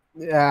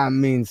 Yeah, I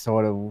mean,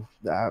 sort of.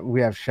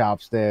 We have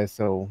shops there,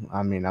 so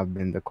I mean, I've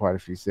been to quite a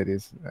few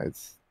cities.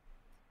 It's,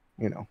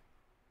 you know,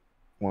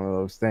 one of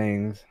those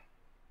things.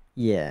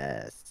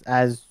 Yes,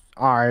 as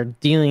our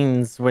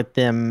dealings with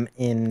them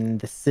in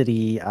the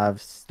city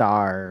of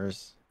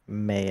stars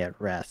may at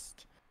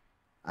rest.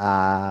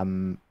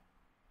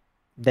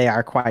 They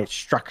are quite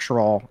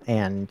structural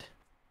and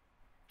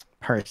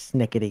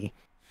persnickety.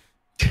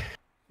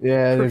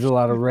 Yeah, there's a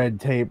lot of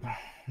red tape,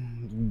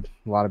 a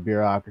lot of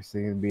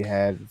bureaucracy to be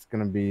had. It's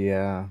gonna be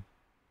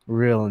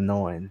real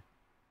annoying.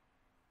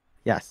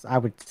 Yes, I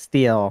would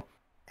steal,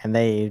 and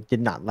they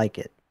did not like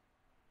it.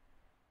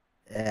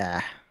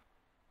 Yeah.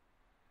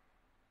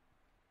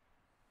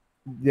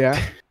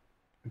 Yeah,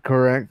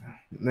 correct.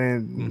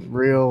 Man,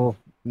 real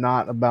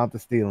not about the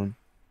stealing.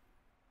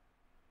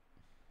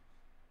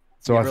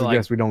 So You I ever,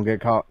 suggest we don't get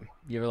caught.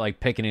 You ever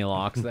pick any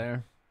locks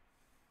there?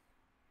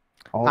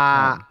 All the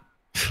time.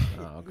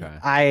 Oh, okay.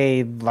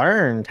 I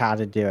learned how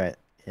to do it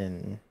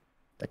in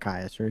the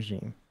Caius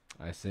regime.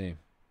 I see.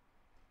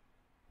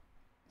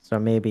 So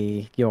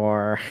maybe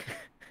your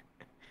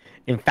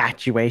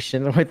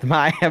infatuation with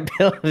my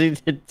ability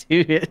to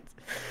do it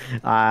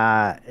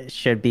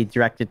should be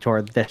directed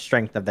toward the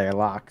strength of their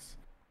locks.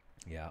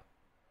 Yeah.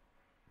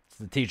 It's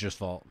the teacher's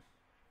fault.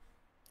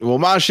 Well,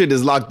 my shit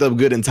is locked up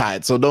good and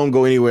tight, so don't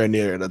go anywhere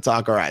near it.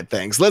 Talk. All right,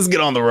 thanks. Let's get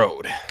on the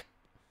road.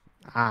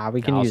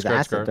 We can I'll use skirt,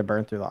 acid skirt. to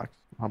burn through locks.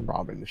 I'm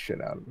robbing the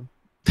shit out of them.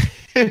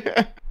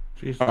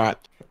 All right.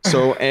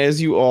 So as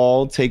you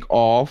all take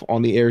off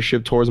on the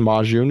airship towards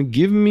Majun,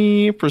 give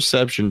me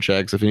perception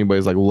checks if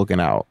anybody's looking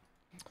out.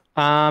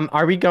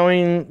 Are we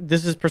going?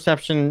 This is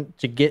perception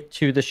to get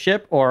to the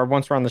ship, or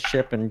once we're on the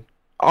ship and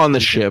On the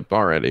ship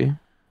already,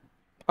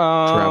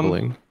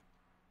 traveling.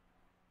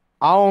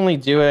 I'll only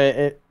do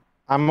it.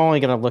 I'm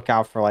only gonna look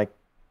out for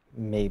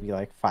maybe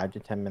 5 to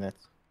 10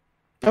 minutes.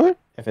 Okay.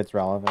 If it's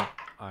relevant.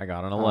 I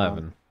got an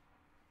 11.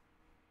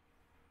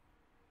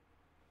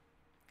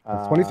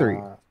 23.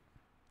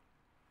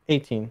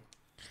 18.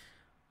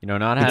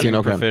 Not 18, having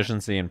okay.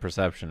 proficiency in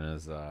perception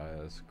is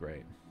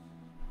great.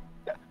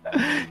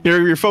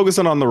 You're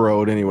focusing on the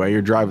road anyway.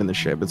 You're driving the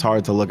ship. It's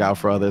hard to look out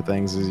for other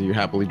things as you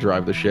happily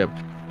drive the ship.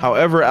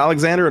 However,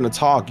 Alexander and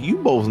Atak, you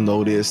both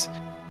notice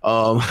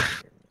it's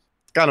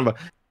kind of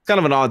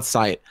an odd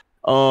sight.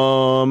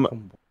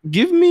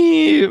 Give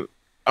me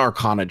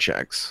Arcana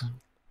checks.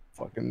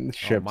 Fucking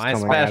ships my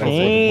coming at us special.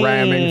 with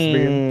ramming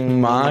speed.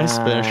 My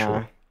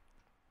special.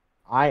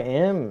 I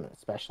am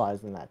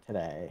specialized in that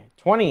today.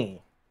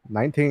 20.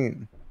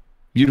 19.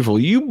 Beautiful.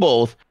 You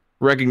both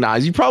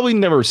recognize, you've probably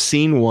never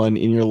seen one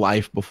in your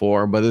life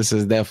before, but this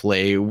is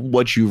definitely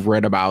what you've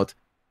read about.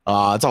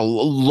 It's a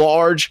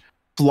large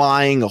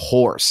flying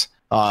horse.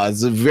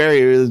 It's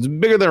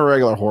bigger than a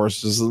regular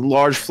horse. It's a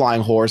large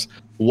flying horse,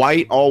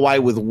 all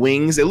white with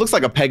wings. It looks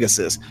like a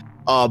Pegasus,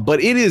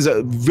 but it is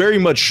very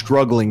much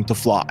struggling to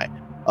fly.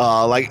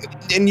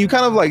 And you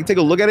kind of take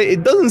a look at it.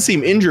 It doesn't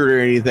seem injured or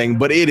anything,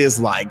 but it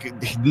is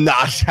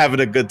not having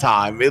a good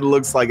time. It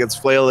looks like it's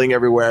flailing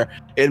everywhere.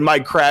 It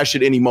might crash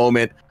at any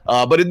moment.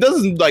 But it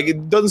doesn't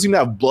seem to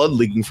have blood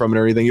leaking from it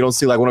or anything. You don't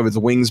see like one of its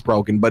wings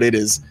broken, but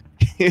it's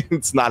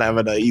not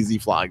having an easy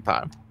flying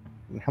time.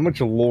 How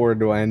much lore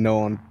do I know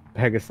on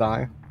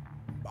Pegasi?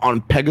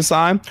 On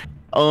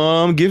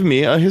Pegasi, give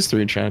me a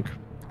history check.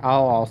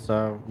 I'll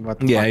also. What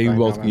the Yeah, fuck you do I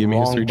both know can give me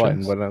Wrong history button,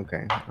 checks. but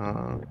okay.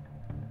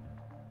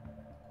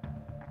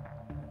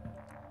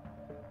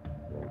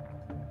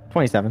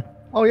 27.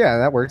 Oh yeah,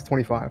 that works.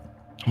 25.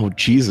 Oh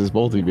Jesus,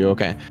 both of you.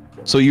 Okay,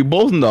 so you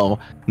both know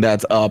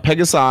that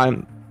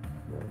Pegasi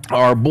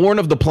are born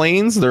of the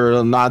planes.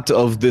 They're not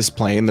of this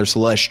plane. They're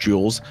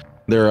celestials.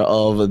 They're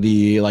of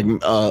the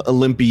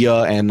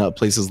Olympia and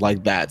places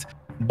like that.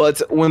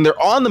 But when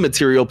they're on the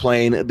material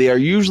plane, they are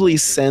usually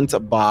sent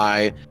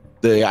by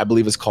I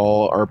believe it's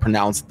called or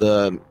pronounced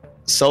the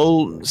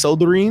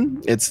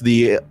Seldarine. It's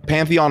the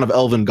pantheon of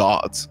elven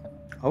gods.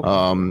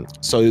 Okay.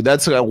 So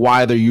that's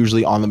why they're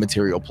usually on the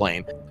material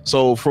plane.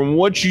 So from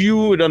what you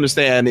would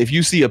understand, if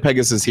you see a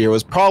Pegasus here, it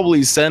was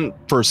probably sent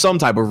for some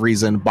type of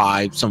reason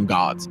by some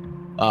gods.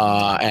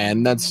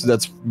 And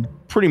that's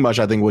pretty much,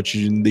 I think,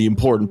 the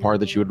important part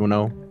that you would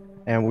know.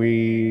 And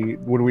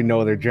would we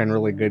know they're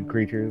generally good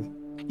creatures?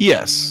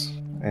 Yes.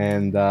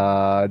 And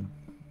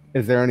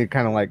is there any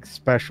kind of like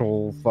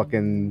special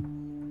fucking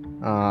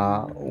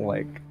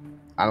like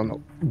I don't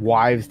know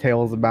wives'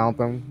 tales about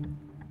them?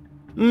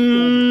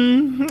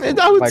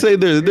 I would say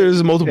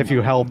there's multiple. If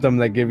you help them,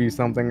 they give you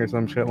something or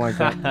some shit like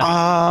that.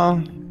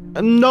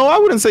 No, I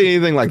wouldn't say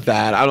anything like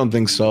that. I don't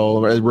think so.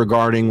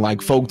 Regarding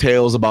like folk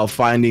tales about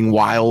finding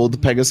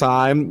wild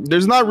Pegasi,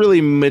 there's not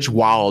really much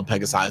wild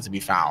Pegasi to be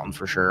found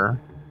for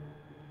sure.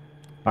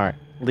 All right.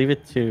 Leave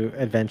it to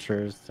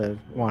adventurers to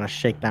want to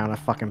shake down a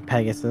fucking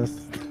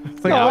Pegasus.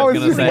 It's like, Yeah, I oh, was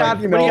it's gonna just say, got,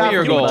 you what do you know, got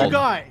for Give me what you gold?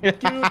 got.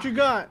 Give me what you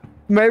got.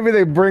 maybe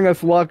they bring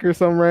us luck or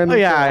some random.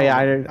 Yeah,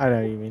 shit. I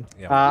know what you mean.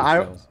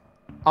 Yeah,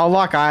 I'll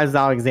lock eyes with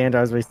Alexander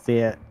as we see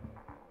it.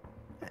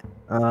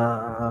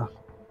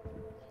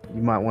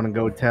 You might want to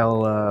go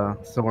tell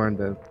Soren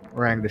to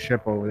rang the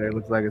ship over there.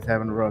 Looks like it's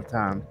having a rough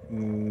time.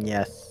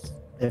 Yes.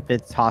 If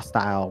it's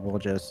hostile, we'll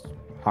just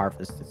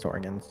harvest its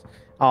organs.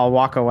 I'll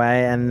walk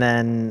away and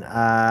then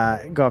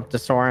go up to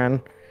Soren.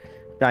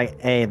 Be like,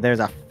 hey, there's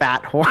a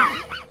fat horse.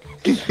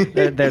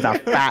 There's a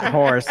fat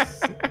horse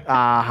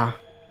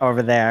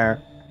over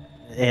there.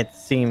 It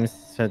seems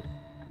to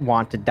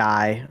want to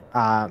die.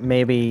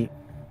 Maybe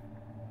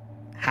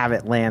have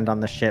it land on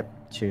the ship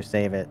to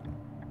save it.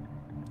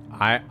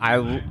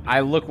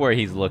 I look where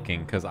he's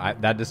looking because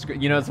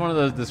it's one of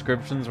those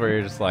descriptions where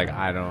you're just like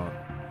I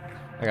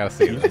gotta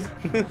see this.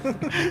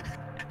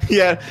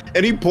 Yeah,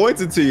 and he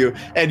points it to you,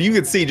 and you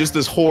can see just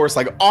this horse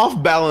like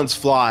off balance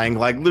flying,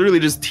 like literally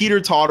just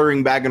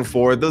teeter-tottering back and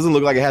forth. Doesn't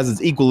look like it has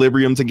its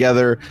equilibrium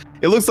together.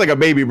 It looks like a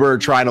baby bird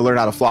trying to learn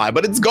how to fly,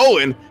 but it's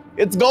going.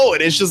 It's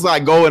going. It's just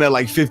like going at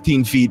like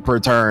 15 feet per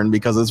turn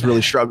because it's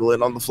really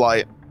struggling on the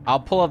flight. I'll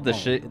pull up the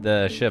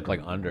ship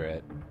like under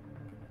it,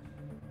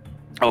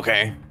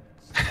 Okay.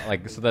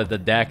 like so that the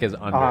deck is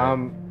under.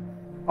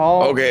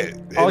 it.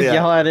 I'll Yeah.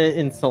 yell at it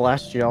in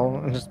Celestial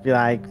and just be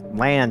like,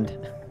 land.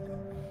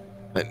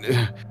 And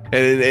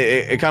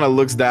it kind of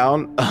looks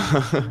down.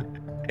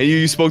 And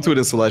you spoke to it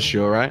in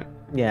Celestial, right?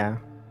 Yeah.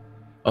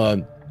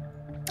 And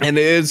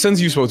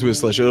since you spoke to it in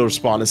Celestial, it'll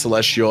respond in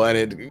Celestial, and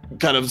it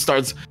kind of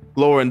starts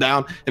lowering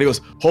down, and it goes,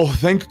 "Oh,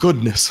 thank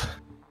goodness.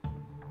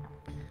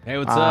 Hey,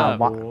 what's up?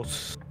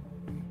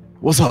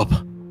 What's up?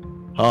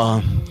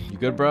 You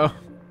good, bro?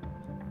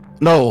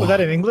 No. Was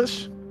that in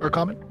English or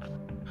common?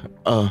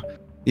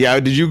 Yeah.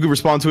 Did you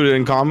respond to it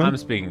in common? I'm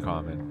speaking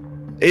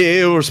common.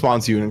 It'll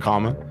respond to you in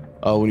common.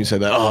 When you say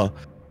that.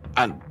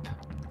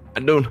 I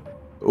don't.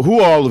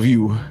 Who are all of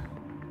you?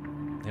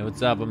 Hey,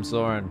 what's up? I'm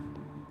Soren.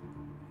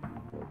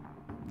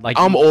 Like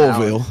I'm you-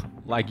 Orville.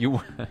 Like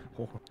you.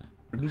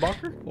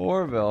 Rickenbacker?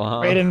 Orville,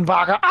 huh? Raiden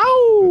Vaga.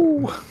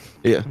 Ow!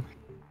 Yeah.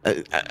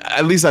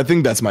 At least I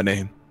think that's my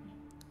name.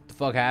 What the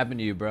fuck happened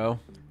to you, bro?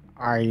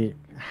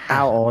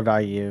 How old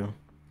are you?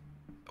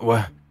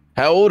 What?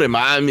 How old am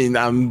I? I mean,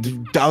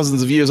 I'm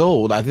thousands of years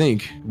old, I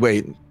think.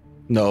 Wait,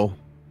 no.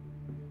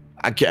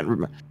 I can't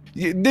remember.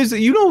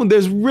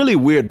 There's really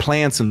weird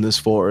plants in this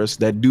forest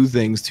that do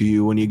things to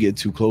you when you get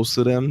too close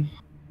to them.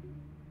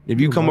 Have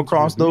you come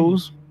across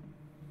those?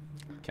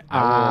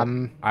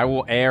 I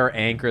will air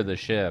anchor the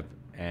ship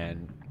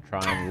and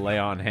try and lay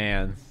on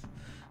hands.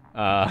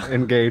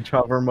 Engage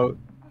hover mode.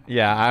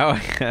 Yeah,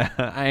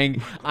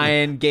 I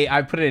engage.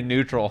 I put it in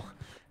neutral,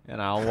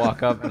 and I'll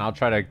walk up and I'll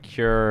try to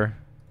cure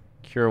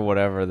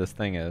whatever this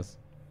thing is.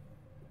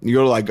 You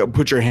go to like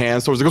put your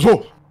hands towards it. Goes, whoa!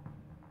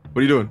 What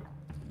are you doing?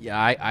 Yeah,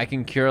 I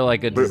can cure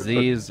like a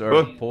disease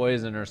or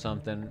poison or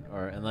something,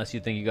 or unless you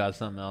think you got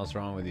something else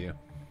wrong with you.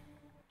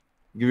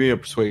 Give me a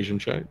persuasion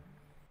check.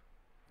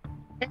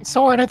 Hey,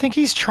 Soren, I think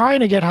he's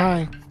trying to get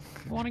high.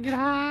 Want to get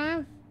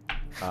high?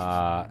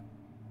 I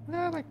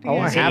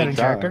Is he have in it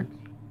character?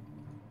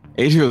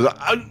 He goes,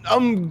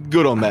 I'm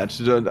good on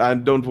that. I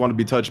don't want to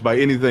be touched by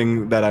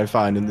anything that I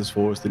find in this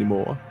forest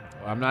anymore.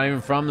 I'm not even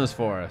from this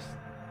forest.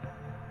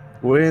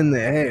 We're in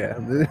the air.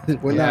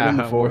 We're not in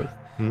the Yeah, forest.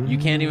 You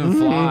can't even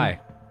fly.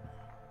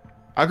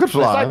 I could It's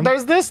fly. like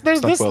there's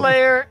this well.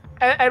 layer,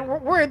 and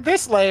we're in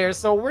this layer,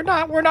 so we're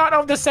not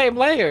of the same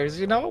layers.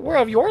 You know, we're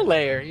of your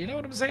layer. You know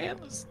what I'm saying?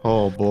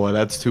 Oh boy,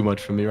 that's too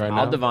much for me right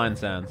I'll now. divine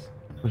sense.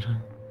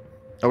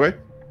 Okay.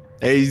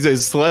 Hey, he's a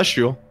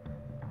celestial.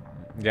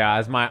 Yeah,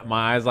 as my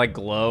eyes like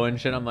glow and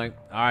shit, I'm like,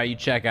 all right, you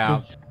check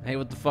out. Hey,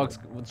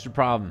 what's your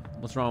problem?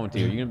 What's wrong with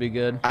you? You gonna be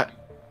good?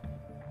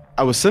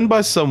 I was sent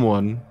by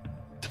someone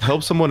to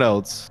help someone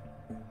else,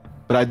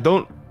 but I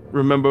don't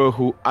remember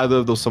who either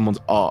of those someones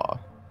are.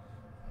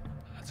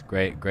 That's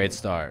great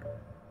start.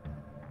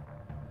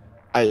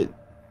 Where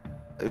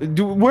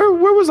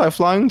was I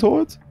flying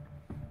towards?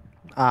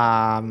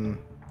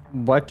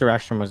 What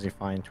direction was he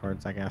flying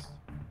towards? I guess.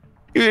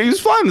 He was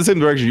flying the same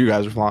direction you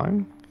guys were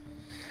flying.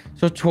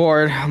 So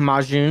toward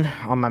Majun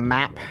on my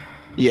map.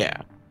 Yeah.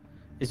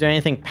 Is there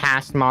anything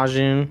past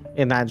Majun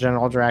in that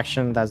general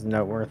direction that's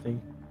noteworthy?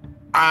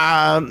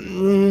 Not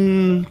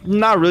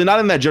really. Not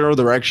in that general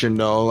direction,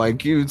 no.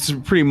 Like, it's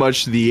pretty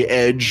much the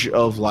edge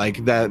of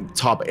like that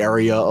top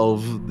area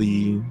of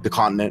the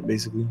continent,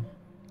 basically.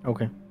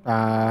 Okay.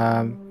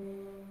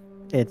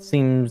 It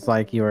seems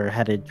like you're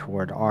headed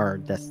toward our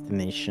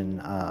destination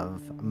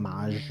of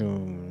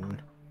Majun.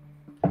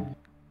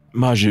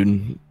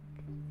 Majun.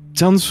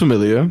 Sounds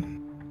familiar.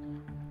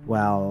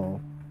 Well,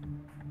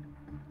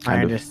 I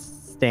Kind of.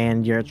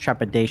 understand your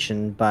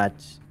trepidation, but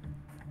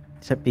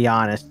to be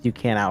honest, you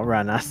can't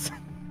outrun us.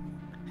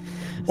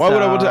 Why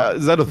would I So, want to?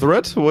 Is that a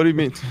threat? What do you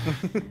mean?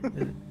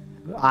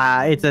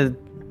 It's a.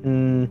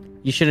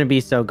 You shouldn't be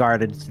so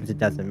guarded since it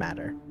doesn't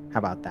matter. How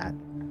about that?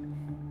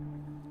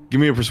 Give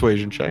me a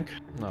persuasion check.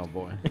 Oh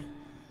boy.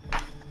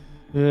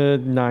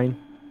 9.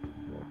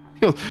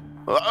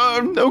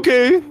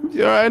 Okay. All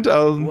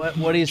right.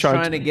 What he's Try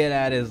trying to- to get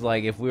at is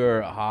like if we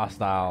were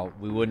hostile,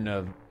 we wouldn't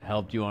have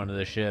helped you onto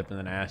the ship and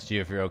then asked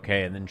you if you're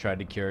okay and then tried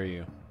to cure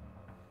you.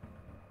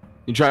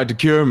 You tried to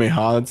cure me,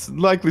 huh? It's a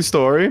likely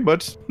story,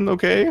 but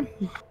okay.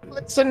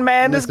 Listen,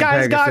 man, this Mr.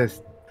 guy's got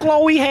Pegasus,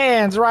 glowy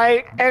hands,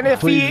 right? And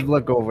if please he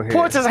look over here.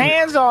 puts his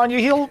hands on you,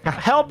 he'll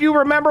help you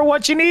remember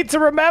what you need to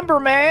remember,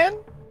 man.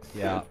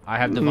 Yeah, I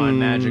have divine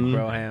magic,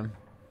 Broham.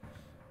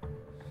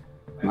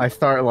 I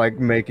start like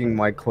making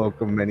my cloak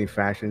of many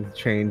fashions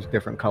change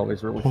different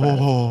colors really fast.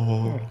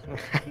 Oh.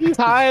 He's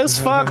high as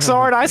fuck,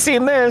 Sword. I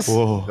seen this.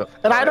 Whoa.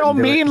 And I don't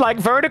Do it. mean like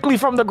vertically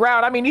from the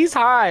ground. I mean he's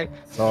high.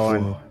 So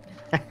and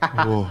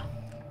Whoa.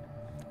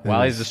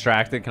 While he's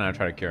distracted, can I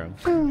try to cure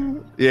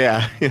him?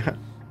 Yeah. Yeah.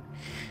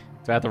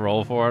 Do I have to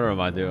roll for it or am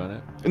I doing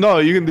it? No,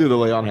 you can do the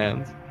lay on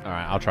hands. All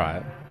right, I'll try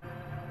it.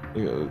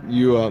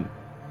 You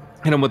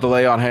hit him with the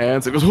lay on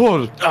hands. It goes,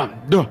 whoa,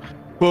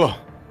 whoa.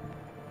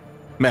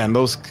 Man,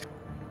 those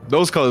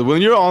colors.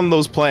 When you're on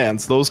those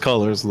plants, those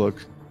colors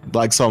look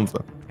like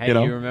something. Hey, you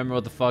know? you remember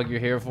what the fuck you're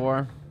here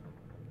for?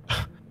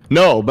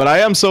 No, but I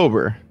am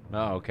sober.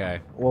 Oh, okay.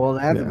 well,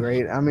 that's Yeah.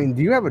 great. I mean,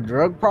 do you have a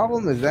drug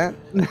problem? Is that?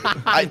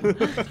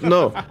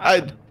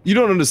 You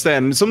don't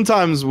understand.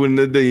 Sometimes when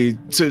they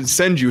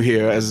send you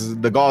here, as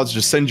the gods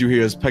just send you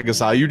here as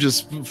Pegasi, you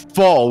just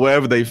fall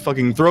wherever they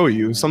fucking throw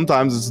you.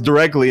 Sometimes it's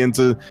directly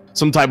into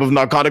some type of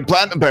narcotic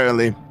plant,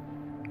 apparently.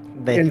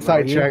 They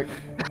Insight throw you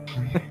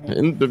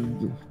check.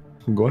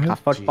 Go A ahead.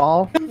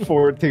 football?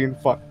 14.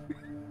 Fuck.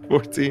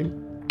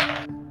 14.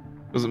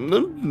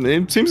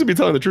 It seems to be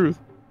telling the truth.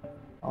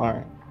 All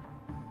right.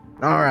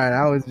 All right.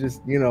 I was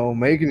just,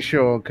 making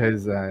sure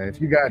because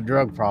if you got a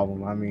drug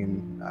problem, I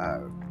mean,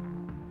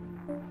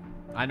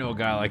 I know a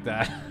guy like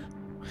that.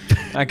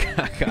 I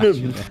got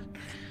you.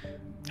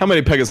 How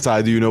many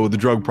Pegasi do you know with the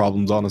drug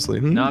problems, honestly?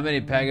 Not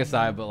many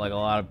Pegasi, but like a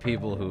lot of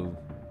people who.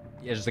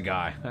 Yeah, just a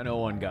guy. I know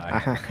one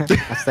guy.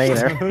 I stay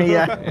there.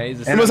 Yeah. Yeah,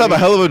 he's a You must have a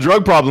hell of a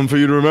drug problem for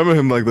you to remember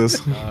him like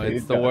this. Oh,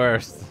 it's the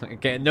worst.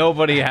 Okay,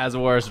 nobody has a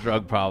worse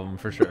drug problem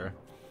for sure.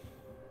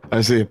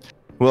 I see.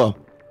 Well,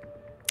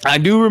 I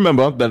do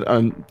remember that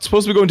I'm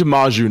supposed to be going to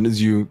Majun,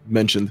 as you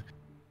mentioned.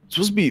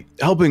 Supposed to be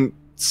helping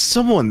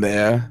someone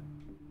there.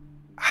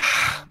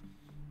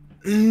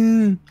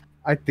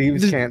 I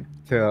thieves can't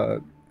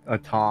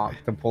talk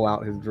to pull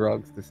out his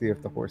drugs to see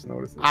if the horse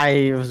notices.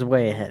 I was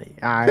way ahead of you.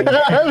 I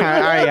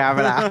already have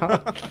it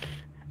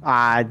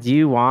out. Do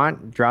you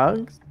want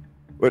drugs?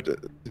 But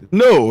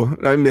no,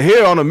 I'm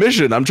here on a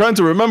mission. I'm trying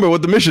to remember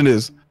what the mission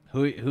is.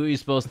 Who are you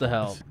supposed to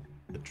help?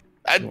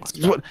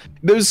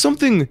 There was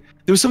something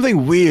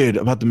weird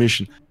about the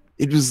mission.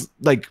 It was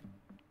like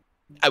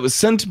I was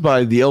sent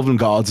by the elven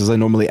gods as I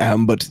normally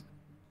am, but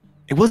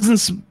it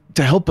wasn't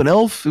to help an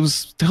elf. It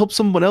was to help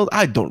someone else.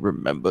 I don't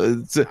remember.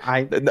 It's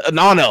a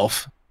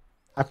non-elf.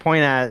 I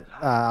point at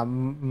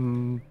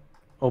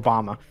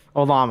Obama.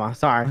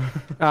 Sorry.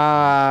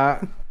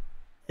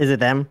 Is it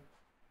them?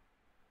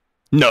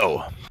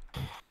 No.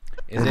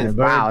 Is it?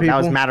 Wow, that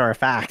was people? matter of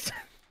fact.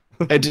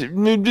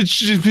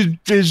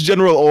 His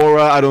general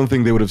aura. I don't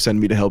think they would have sent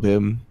me to help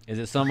him. Is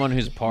it someone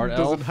who's part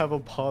Doesn't elf? have a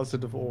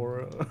positive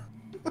aura.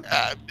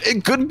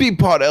 It could be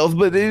part elf,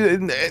 but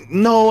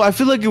no, I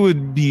feel like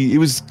it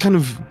was kind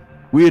of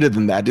weirder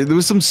than that. There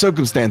was some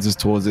circumstances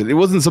towards it. It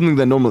wasn't something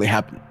that normally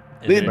happened.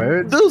 Is it-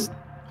 Birds? Those,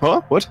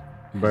 huh? What?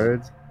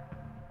 Birds.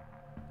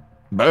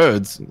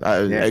 Birds.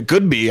 Yeah. It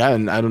could be. I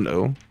don't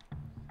know.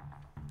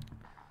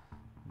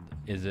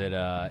 Is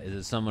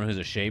it someone who's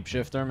a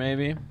shapeshifter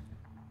maybe?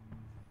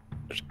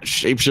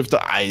 Shapeshifter.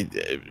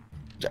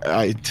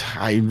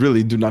 I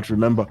really do not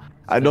remember.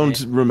 I don't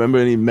remember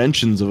any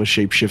mentions of a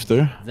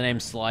shapeshifter. Does the name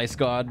Slice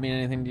God mean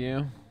anything to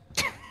you?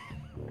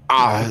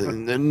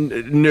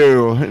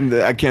 No,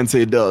 I can't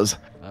say it does.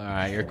 All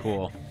right, you're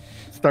cool.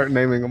 Start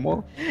naming them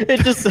all. It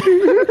just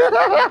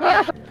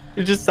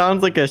it just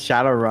sounds like a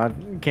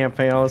Shadowrun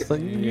campaign. I was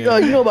like, Yeah.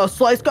 you know about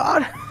Slice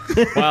God?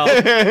 Well,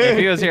 if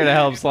he was here to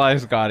help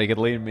Slice God, he could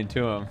lead me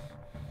to him.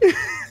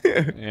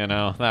 You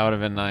know, that would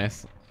have been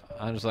nice.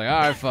 I'm just like, all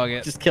right, fuck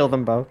it. Just kill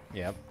them both.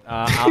 Yep.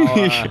 I'll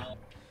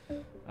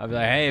be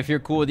like, hey, if you're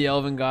cool with the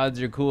elven gods,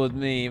 you're cool with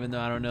me, even though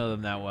I don't know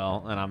them that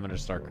well, and I'm gonna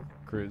start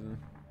cruising.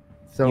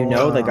 So You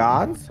know the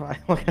gods? I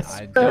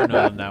don't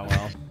know them that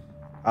well.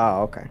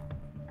 Oh, okay.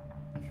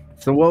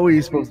 So what were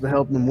you supposed to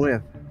help them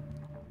with?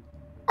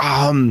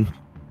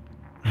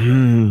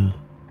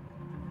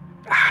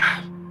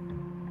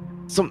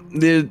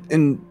 They're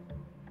in.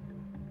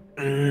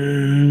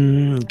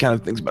 Kind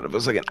of thinks about it for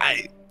a second.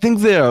 I think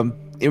they're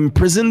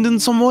imprisoned in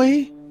some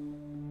way.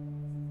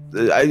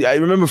 I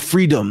remember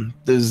freedom.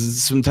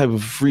 There's some type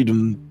of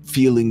freedom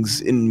feelings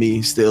in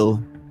me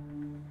still.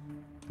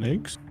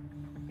 Snakes?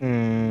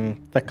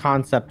 The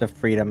concept of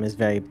freedom is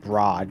very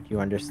broad. You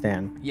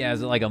understand? Yeah,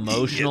 is it like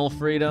emotional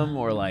freedom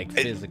or like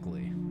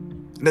physically?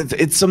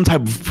 It's some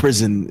type of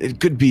prison. It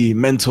could be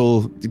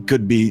mental. It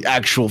could be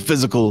actual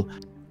physical.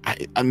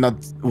 I'm not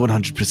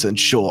 100%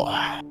 sure.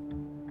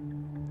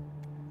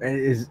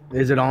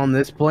 Is it on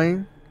this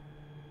plane?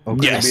 Or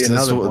could Yes, it be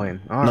that's another what- plane?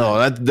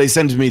 No, they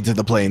sent me to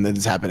the plane that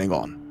it's happening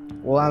on.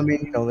 Well, I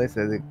mean, they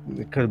said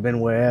it could have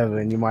been wherever,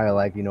 and you might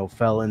have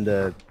fell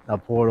into a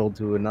portal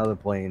to another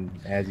plane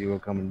as you were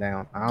coming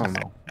down. I don't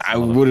know. I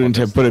wouldn't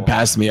have put it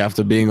past me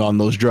after being on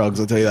those drugs.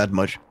 I'll tell you that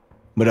much.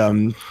 But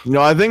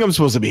I think I'm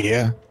supposed to be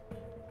here.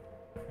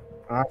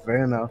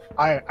 Fair enough.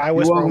 I You're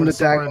whisper welcome over to to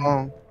tag Soren.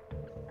 along.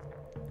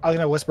 I was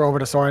gonna whisper over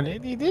to Soren.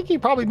 Do you think he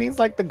probably means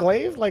like the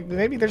glaive? Like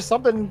maybe there's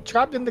something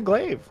trapped in the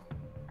glaive.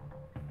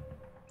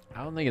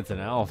 I don't think it's an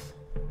elf.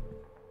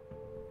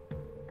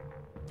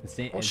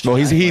 Well,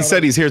 he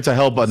said he's here to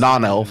help a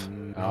non-elf.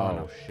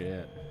 Oh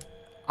shit.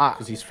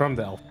 Because he's from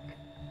the elf.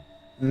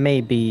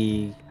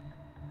 Maybe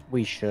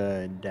we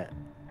should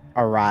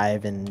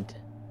arrive and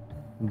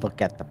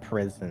look at the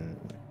prison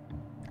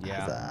as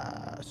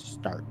Yeah. a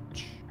start.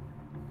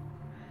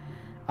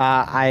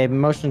 I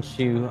motioned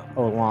to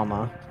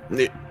Olama.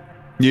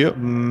 Yep.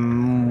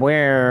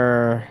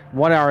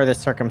 What are the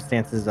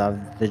circumstances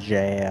of the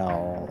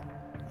jail,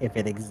 if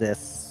it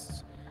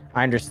exists?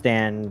 I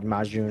understand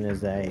Majun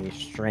is a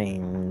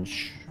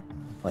strange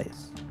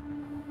place.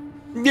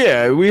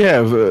 Yeah, we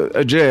have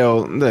a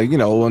jail,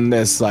 one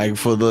that's like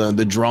for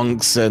the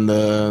drunks and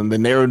the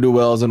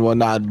ne'er-do-wells and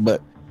whatnot.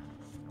 But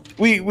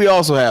we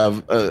also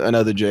have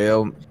another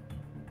jail.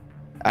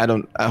 I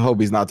hope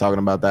he's not talking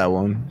about that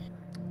one.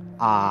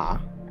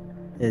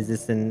 Is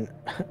this an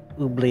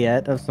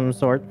oubliette of some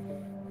sort?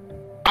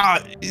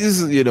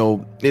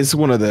 It's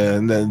one of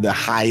the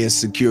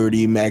highest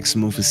security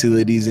maximum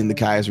facilities in the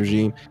Caius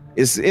regime.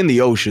 It's in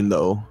the ocean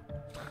though.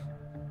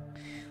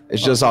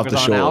 It's just off the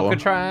On shore.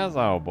 Alcatraz?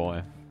 Oh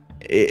boy.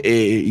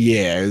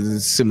 Yeah,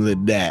 it's similar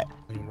to that.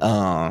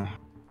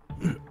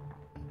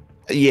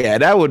 Yeah,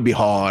 that would be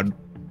hard.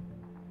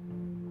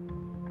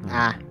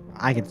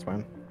 I can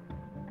swim.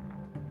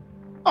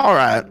 All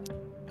right.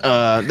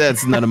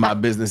 That's none of my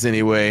business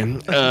anyway.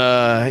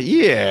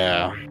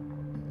 Yeah.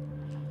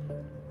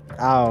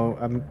 Oh,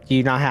 do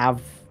you not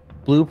have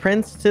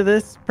blueprints to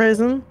this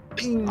prison?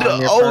 your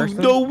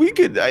person? No, we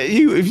could.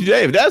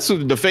 If that's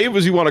the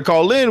favors you want to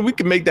call in, we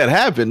can make that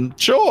happen.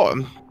 Sure.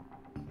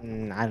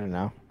 I don't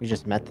know. We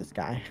just met this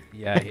guy.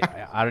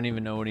 Yeah, I don't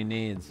even know what he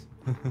needs.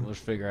 We'll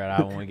just figure it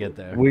out when we get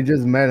there. We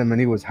just met him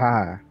and he was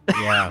high.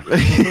 Yeah.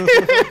 That's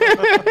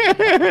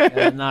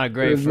not a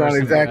great It's first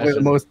not exactly the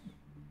impression.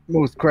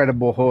 most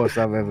credible horse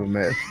I've ever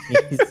met.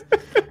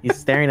 He's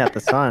staring at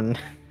the sun.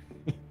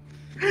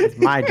 It's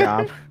my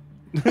job.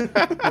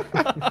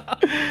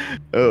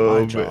 Oh, My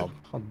man. job.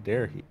 How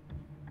dare he?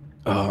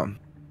 All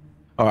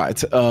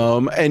right.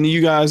 And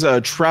you guys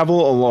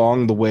travel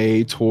along the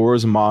way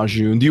towards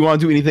Majun. Do you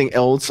want to do anything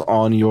else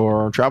on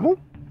your travel?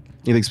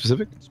 Anything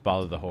specific? Just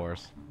follow the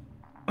horse.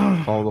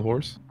 Follow the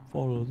horse.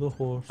 Follow the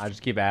horse. I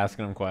just keep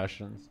asking him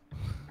questions.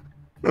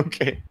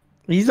 Okay.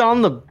 He's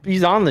on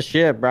the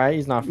ship, right?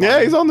 He's not. Yeah,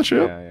 flying. he's on the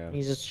ship. Yeah.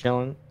 He's just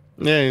chilling.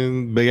 Yeah,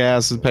 big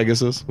ass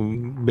Pegasus,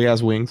 big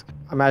ass wings.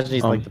 I imagine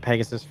he's Um, like the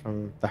Pegasus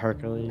from the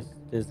Hercules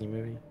Disney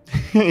movie.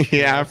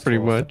 Yeah, pretty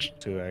much.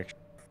 Too actually.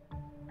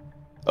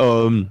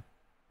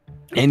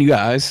 And you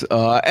guys,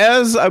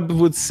 as I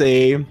would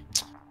say,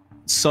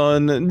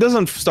 sun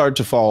doesn't start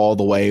to fall all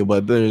the way,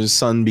 but the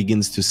sun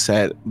begins to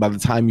set by the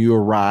time you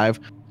arrive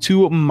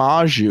to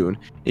Majun. And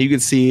you can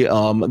see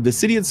the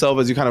city itself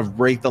as you kind of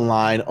break the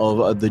line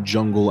of the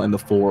jungle and the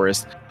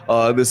forest.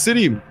 The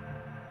city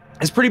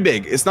is pretty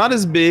big. It's not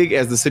as big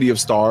as the City of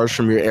Stars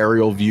from your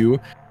aerial view,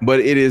 but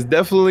it is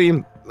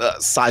definitely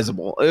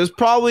sizable. It was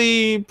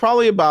probably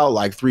about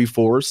like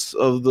 3/4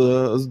 of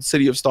the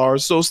city of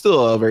Stars, so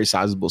still a very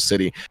sizable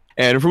city.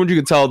 And from what you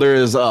can tell, there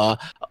is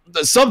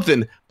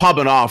something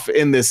popping off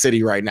in this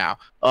city right now.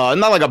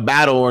 Not like a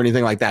battle or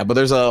anything like that, but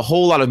there's a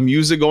whole lot of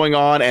music going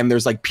on, and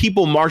there's like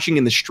people marching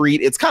in the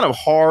street. It's kind of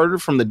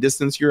hard from the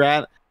distance you're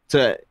at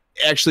to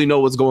actually know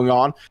what's going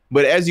on,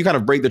 but as you kind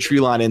of break the tree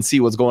line and see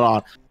what's going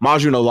on,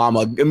 Majun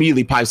Olama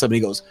immediately pipes up and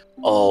he goes,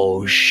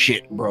 "Oh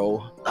shit,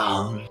 bro.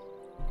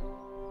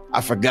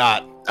 I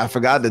forgot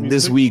that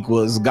this week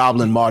was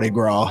Goblin Mardi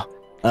Gras.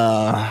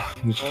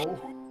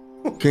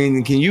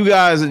 Can you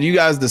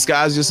guys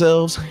disguise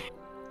yourselves?"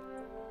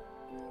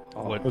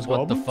 What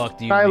the fuck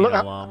do you I mean, look-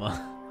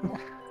 Olama?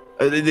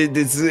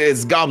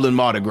 It's Goblin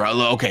Mardi Gras.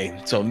 Okay,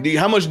 so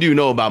how much do you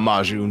know about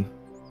Majun?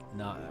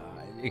 No,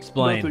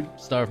 explain. Nothing.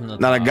 Start from the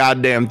Not a top.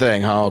 goddamn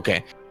thing, huh?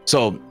 Okay.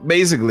 So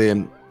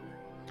basically,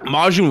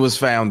 Majun was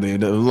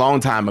founded a long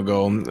time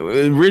ago.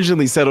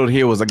 Originally settled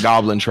here was a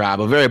goblin tribe,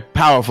 a very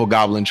powerful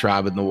goblin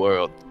tribe in the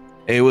world.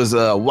 It was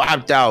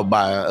wiped out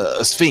by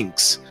a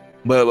sphinx.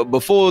 But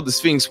before the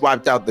sphinx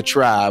wiped out the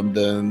tribe,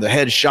 the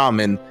head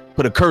shaman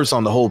put a curse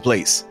on the whole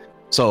place.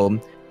 So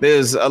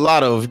there's a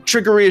lot of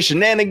trickery,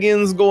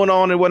 shenanigans going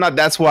on and whatnot.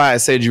 That's why I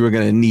said you were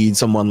going to need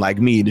someone like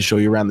me to show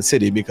you around the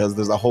city, because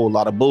there's a whole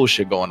lot of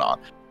bullshit going on.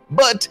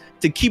 But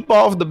to keep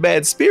off the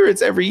bad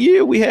spirits, every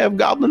year we have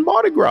Goblin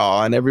Mardi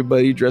Gras and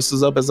everybody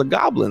dresses up as a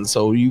goblin.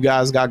 So you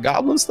guys got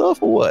goblin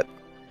stuff or what?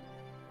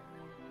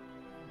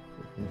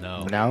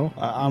 No. No.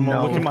 I'm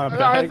No. looking at my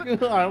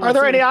bag. Are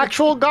there any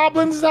actual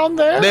goblins down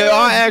there? There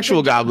are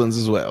actual goblins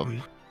as well.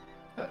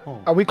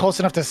 Are we close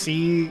enough to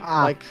see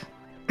like?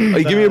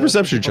 Hey, give me a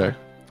perception check.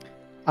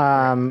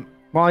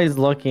 While he's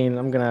looking,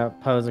 I'm gonna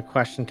pose a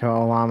question to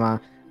Olama.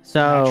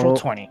 Natural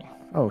So, 20.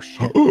 oh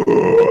shit.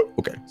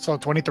 Okay. So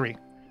 23.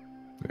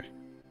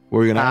 What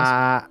were you going to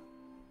ask?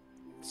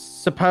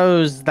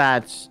 Suppose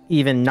that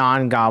even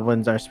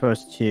non-goblins are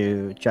supposed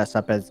to dress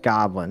up as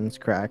goblins,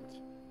 correct?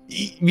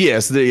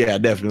 Yes, yeah,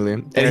 definitely.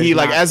 And There's he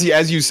like not-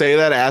 as you say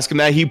that, ask him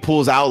that, he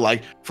pulls out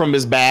like from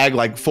his bag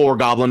like 4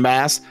 goblin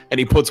masks and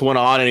he puts one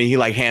on and he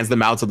like hands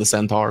them out to the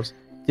centaurs.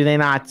 Do they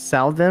not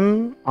sell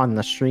them on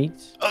the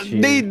streets?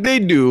 to- They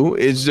do.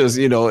 It's just,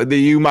 you know,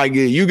 you're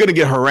gonna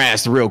get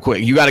harassed real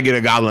quick. You got to get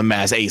a goblin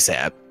mask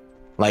ASAP.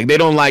 Like they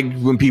don't like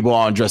when people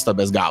aren't dressed up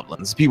as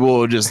goblins. People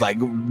will just like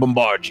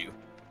bombard you.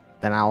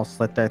 Then I'll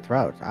slit their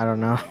throat. I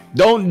don't know.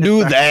 Don't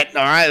do that.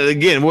 All right.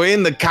 Again, we're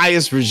in the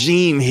Caius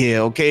regime here.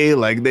 Okay.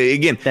 Like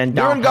during Then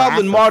don't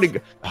Goblin harass Mardi us.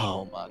 Gras.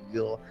 Oh my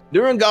god.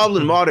 During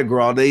Goblin Mardi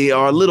Gras, they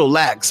are a little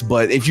lax.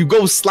 But if you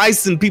go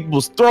slicing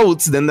people's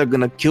throats, then they're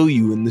gonna kill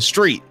you in the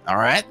street. All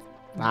right.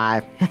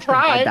 I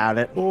Try. doubt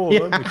it. Oh,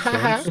 that makes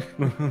sense.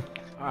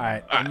 All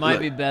right. It might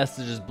be best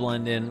to just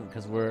blend in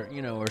because we're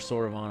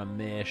sort of on a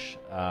mish.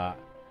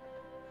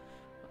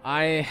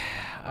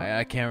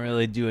 I can't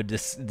really do a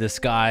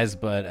disguise,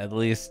 but at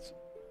least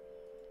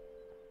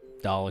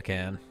Dala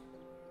can.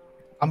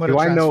 I'm gonna Do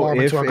I know transform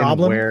if into a and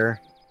goblin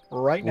where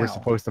right now. we're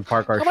supposed to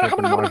park our Come on, ship come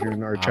in on, come on,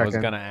 Majun or I check was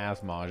in? gonna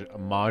ask Majin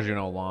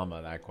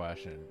Olama that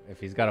question. If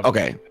he's got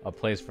a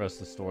place for us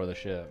to store the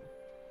ship.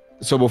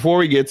 So before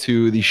we get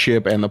to the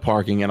ship and the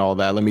parking and all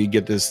that, let me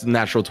get this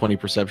natural 20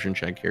 perception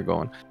check here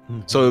going.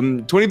 So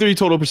 23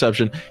 total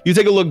perception. You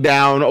take a look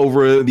down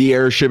over the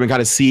airship and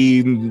kind of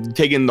see,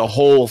 take in the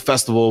whole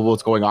festival of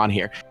what's going on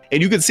here. And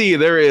you can see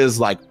there is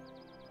like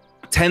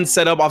tents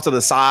set up off to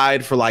the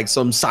side for like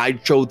some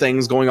sideshow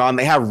things going on.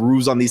 They have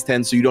roofs on these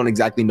tents, so you don't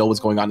exactly know what's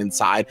going on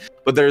inside.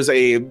 But there's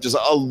just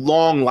a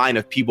long line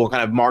of people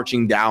kind of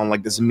marching down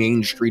like this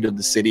main street of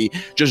the city,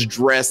 just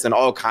dressed in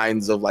all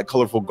kinds of like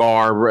colorful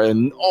garb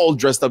and all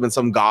dressed up in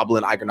some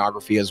goblin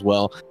iconography as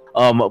well.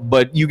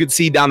 But you can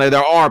see down there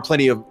are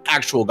plenty of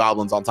actual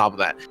goblins on top of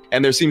that,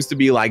 and there seems to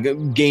be like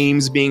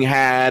games being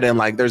had, and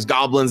like there's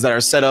goblins that are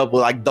set up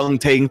with like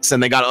dunk tanks,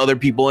 and they got other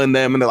people in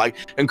them, and they're like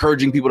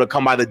encouraging people to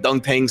come by the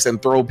dunk tanks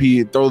and throw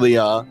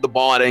the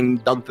ball at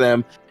and dunk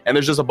them. And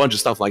there's just a bunch of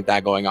stuff like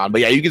that going on. But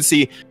yeah, you can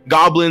see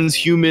goblins,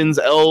 humans,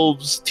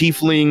 elves,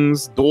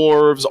 tieflings,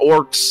 dwarves,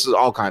 orcs,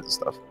 all kinds of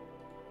stuff.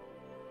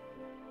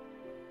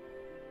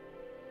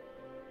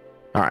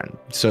 All right.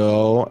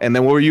 So, and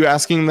then what were you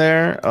asking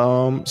there,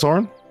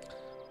 Soren?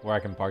 Where I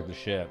can park the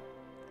ship.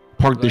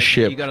 Park the Like,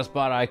 ship. You got a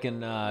spot I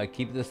can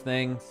keep this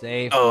thing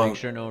safe, Oh. make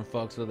sure no one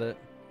fucks with it.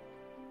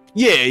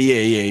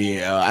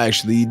 Yeah.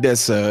 Actually,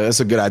 that's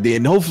a good idea.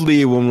 And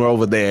hopefully, when we're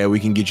over there, we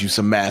can get you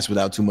some masks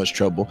without too much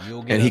trouble.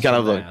 You'll get And he us kind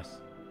some of like, masks.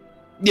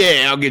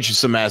 yeah, I'll get you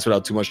some masks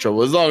without too much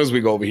trouble, as long as we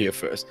go over here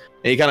first.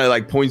 And he kind of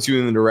like points you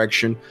in the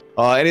direction.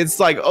 And it's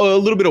like a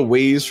little bit of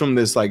ways from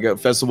this like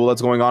festival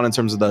that's going on in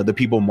terms of the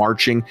people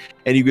marching.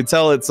 And you could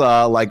tell it's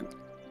like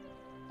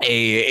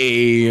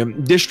a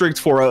district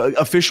for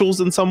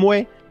officials in some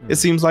way. It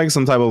seems like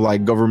some type of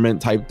like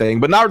government type thing,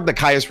 but not the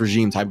Caius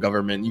regime type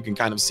government. You can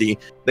kind of see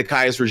the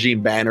Caius regime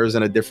banners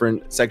in a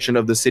different section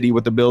of the city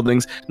with the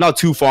buildings, not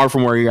too far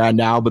from where you're at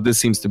now, but this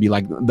seems to be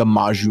like the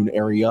Majun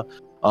area.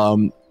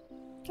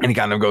 And he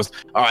kind of goes,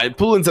 all right,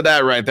 pull into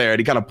that right there. And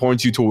he kind of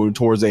points you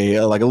towards a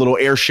like a little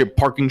airship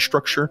parking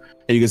structure.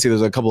 And you can see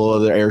there's a couple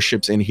of other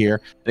airships in here.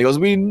 And he goes,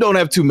 we don't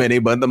have too many,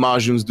 but the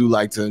Majuns do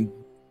like to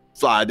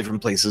fly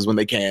different places when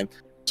they can.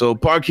 So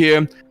park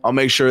here. I'll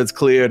make sure it's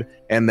cleared,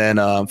 and then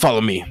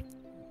follow me.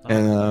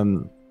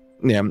 And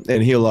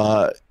and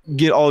he'll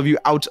get all of you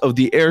out of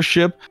the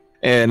airship.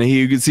 And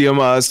you can see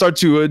him start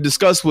to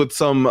discuss with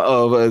some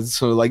of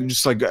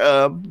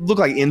look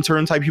like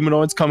intern type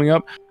humanoids coming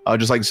up,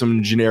 just like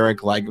some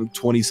generic like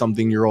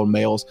 20-something-year-old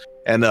males.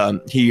 And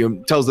he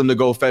tells them to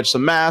go fetch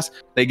some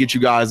masks. They get you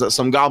guys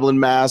some goblin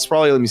masks.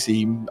 Probably, let me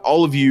see,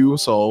 all of you,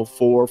 so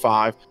 4 or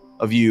 5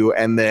 of you,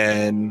 and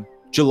then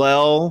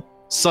Jalel,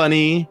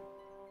 Sunny,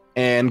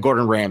 and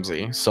Gordon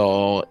Ramsay.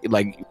 So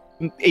like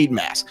 8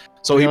 masks.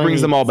 So he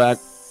brings them all back.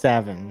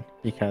 7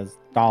 because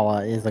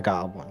Dala is a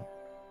goblin.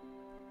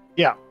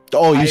 Yeah.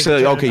 Oh, you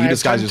said okay. You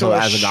disguise to yourself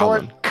as a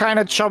goblin. Short, kind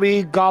of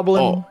chubby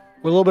goblin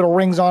with a little bit of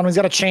rings on him. He's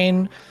got a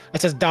chain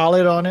that says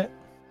Dalit on it.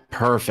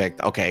 Perfect.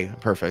 Okay.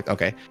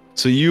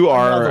 So you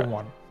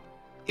are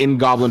in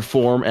goblin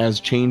form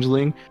as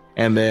changeling,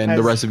 and then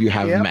the rest of you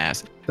have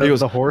masks. Does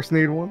the horse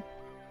need one?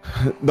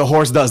 The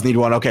horse does need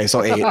one. Okay,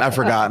 so 8. I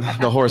forgot.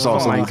 The horse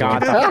also needs one. Oh my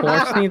god, the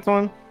horse needs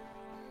one?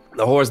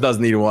 The horse does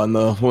need one.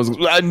 The horse,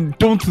 I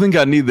don't think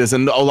I need this.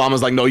 And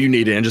Olama's like, no, you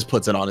need it, and just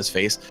puts it on his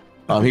face.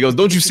 He goes,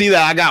 don't you see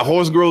that? I got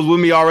horse girls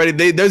with me already.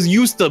 There's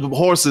used to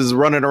horses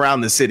running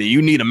around the city.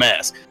 You need a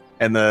mask.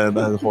 And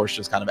the horse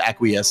just kind of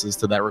acquiesces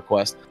to that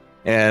request.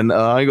 And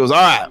he goes,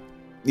 all right,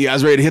 you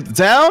guys ready to hit the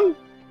town?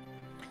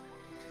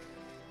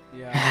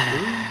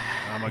 Yeah,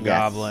 I'm a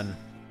goblin.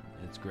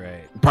 It's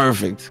great.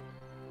 Perfect.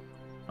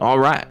 All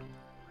right.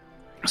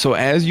 So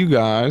as you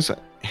guys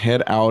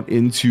head out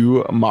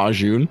into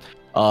Majun,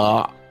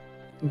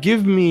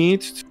 give me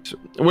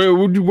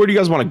where do you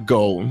guys want to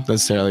go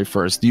necessarily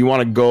first? Do you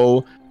want to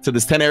go to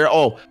this 10 area?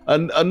 Oh,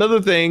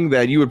 another thing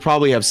that you would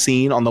probably have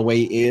seen on the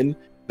way in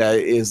that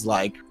is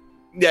like,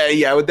 yeah,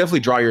 it would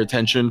definitely draw your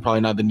attention.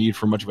 Probably not the need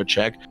for much of a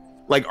check.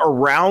 Like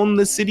around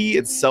the city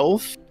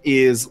itself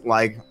is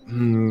like,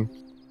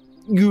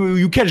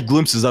 you catch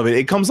glimpses of it.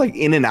 It comes like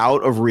in and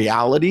out of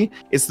reality.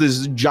 It's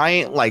this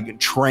giant like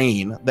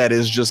train that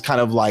is just kind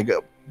of like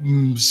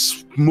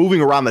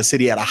moving around the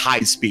city at a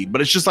high speed,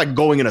 but it's just like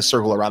going in a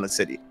circle around the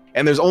city,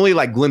 and there's only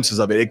like glimpses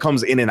of it. It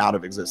comes in and out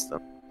of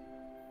existence.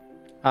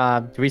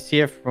 Do we see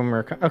it when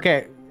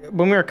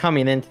when we were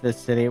coming into the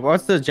city?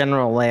 What's the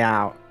general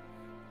layout?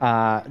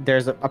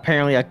 There's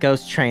apparently a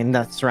ghost train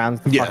that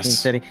surrounds the fucking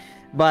city,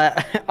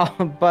 but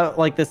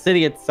like the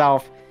city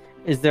itself,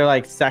 is there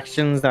like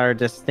sections that are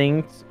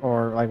distinct,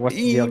 or like what's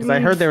the deal? Because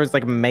I heard there was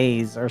like a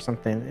maze or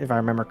something, if I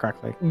remember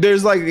correctly.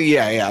 There's like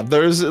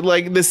there's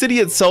like the city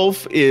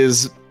itself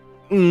is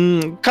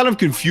kind of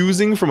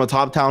confusing from a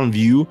top-down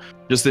view.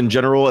 Just in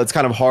general, it's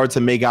kind of hard to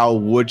make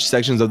out which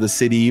sections of the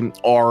city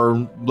are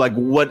like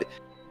what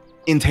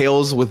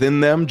entails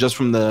within them just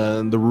from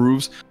the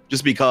roofs,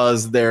 just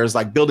because there's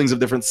like buildings of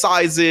different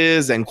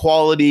sizes and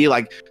quality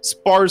like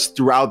sparse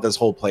throughout this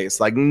whole place.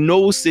 Like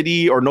no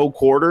city or no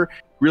quarter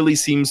really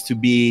seems to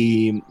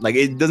be like,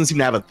 it doesn't seem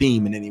to have a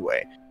theme in any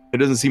way. There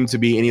doesn't seem to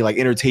be any like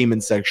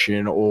entertainment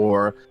section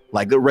or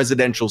like the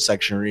residential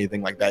section or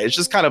anything like that. It's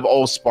just kind of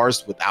all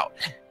sparse without.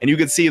 And you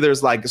can see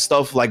there's like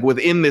stuff like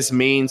within this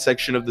main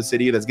section of the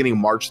city that's getting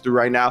marched through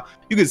right now.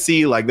 You can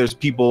see like there's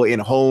people in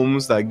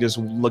homes like just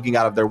looking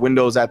out of their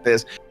windows at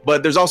this,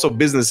 but there's also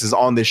businesses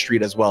on this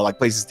street as well, like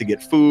places to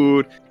get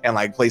food and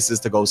like places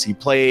to go see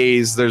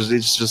plays.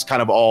 It's just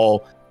kind of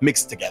all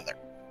mixed together.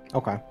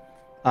 Okay.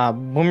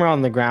 When we're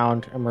on the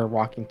ground and we're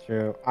walking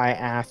through, I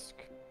ask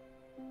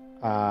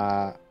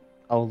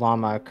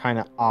Olama kind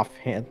of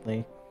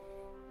offhandedly,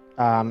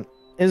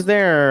 is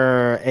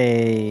there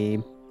a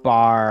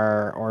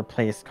bar or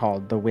place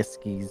called the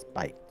Whiskey's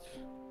Bite?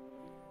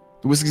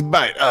 The Whiskey's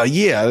Bite?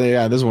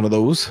 Yeah, there's one of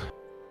those.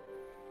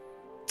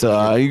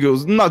 He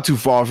goes, not too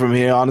far from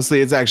here, honestly.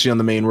 It's actually on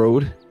the main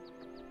road.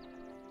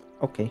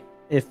 Okay.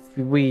 If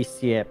we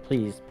see it,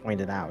 please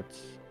point it out.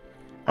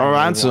 All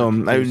right, so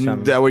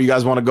that where you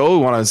guys want to go?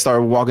 Want to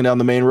start walking down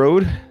the main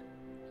road?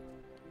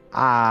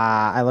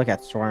 I look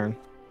at Soren.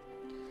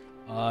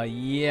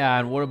 Yeah,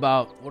 and what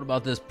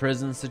about this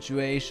prison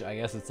situation? I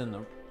guess it's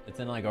in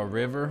like a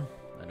river,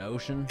 an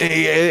ocean.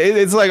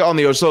 It's like on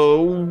the ocean.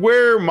 So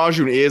where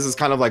Majun is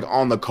kind of like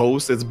on the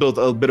coast. It's built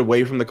a bit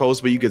away from the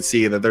coast, but you could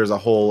see that there's a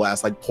whole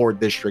ass like port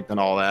district and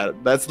all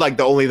that. That's like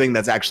the only thing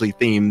that's actually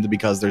themed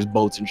because there's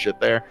boats and shit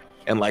there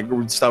and like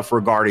stuff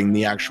regarding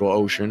the actual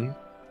ocean.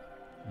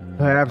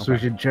 Perhaps we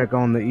should check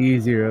on the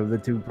easier of the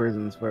 2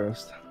 prisons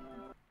first.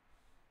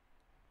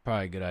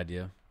 Probably a good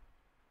idea.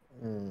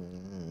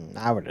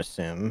 I would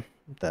assume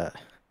that.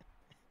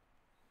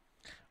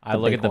 I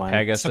look at the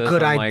Pegasus. It's a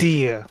good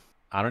idea.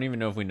 I don't even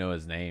know if we know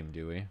his name,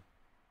 do we?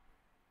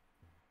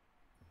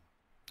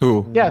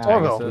 Who? Yeah, it's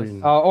Orville.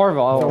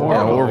 Orville.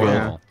 Yeah,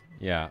 Orville.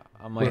 Yeah.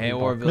 I'm like, hey,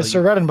 Orville.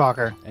 Mr.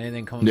 Redenbacher.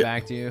 Anything coming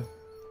back to you?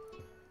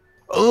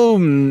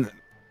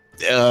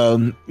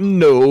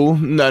 No,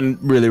 none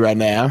really right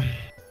now.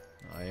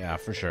 Oh, yeah,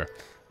 for sure.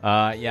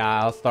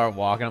 Yeah, I'll start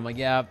walking. I'm like,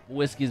 yeah,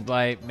 Whiskey's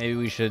Bite. Maybe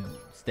we should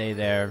stay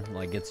there,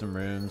 like get some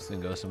rooms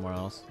and go somewhere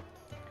else.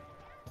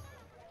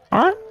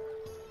 All right.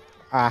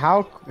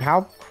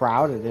 How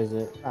crowded is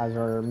it as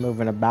we're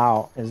moving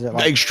about? Is it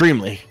like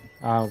Extremely,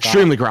 oh, God.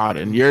 extremely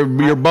crowded.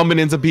 You're bumping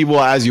into people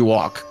as you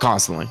walk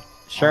constantly.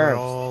 Sure. We're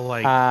all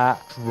like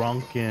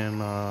drunk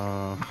and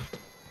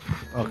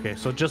okay,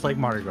 so just like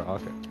Mardi Gras.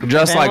 Okay.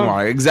 Just like anyone-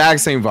 Mario, exact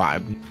same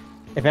vibe.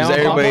 If Because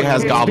anyone everybody bumps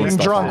has into goblin Being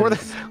stuff drunk. on.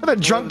 We're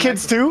the drunk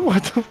kids too.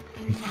 What the?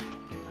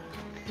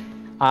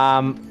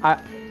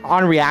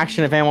 on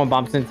reaction, if anyone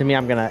bumps into me,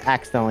 I'm gonna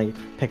accidentally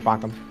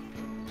pickpocket them.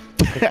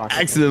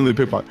 Accidentally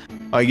pickpocket.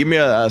 All right, give me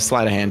a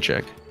sleight of hand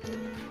check.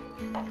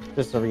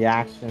 Just a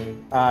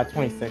reaction.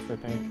 26, I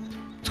think.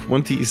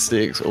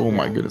 26. Oh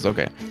my goodness.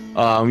 Okay.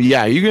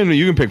 Yeah, you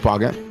can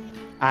pickpocket.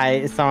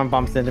 Someone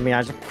bumps into me,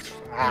 I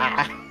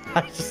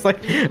just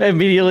like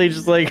immediately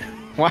just like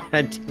why did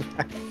I do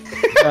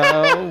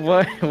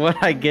that?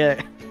 What I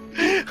get?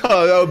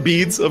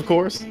 Beads, of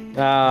course.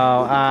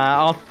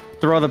 I'll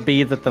throw the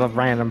beads at the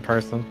random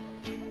person.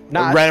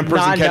 A random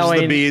person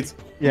catches the beads.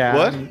 Yeah.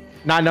 What?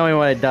 Not knowing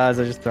what it does,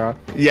 I just throw it.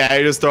 Yeah,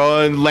 you just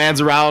throw it and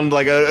lands around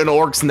like an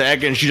orc's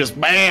neck, and she just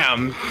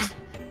bam,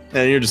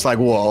 and you're just like,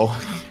 whoa.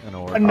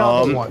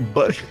 Another one.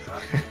 But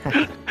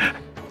Has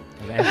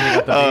Anthony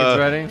got the beads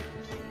ready?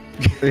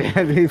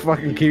 Yeah, he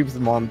fucking keeps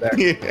them on deck.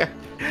 yeah.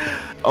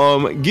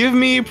 Give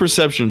me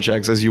perception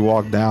checks as you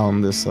walk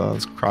down this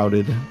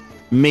crowded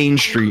main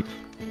street.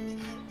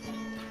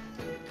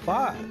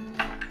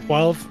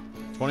 12.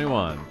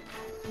 21.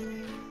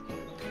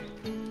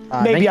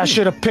 Maybe I 19.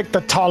 should have picked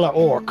the taller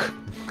orc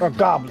or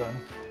goblin.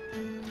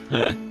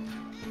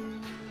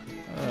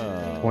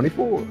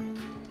 24.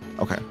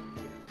 Okay.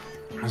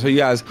 So you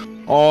guys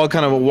all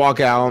kind of walk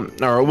down,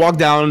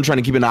 trying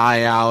to keep an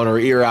eye out or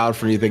ear out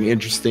for anything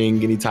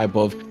interesting, any type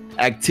of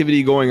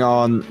activity going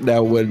on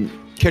that would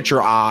catch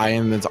your eye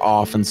and that's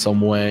off in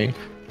some way.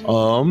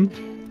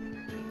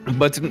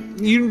 But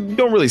you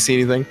don't really see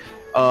anything.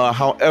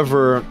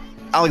 However,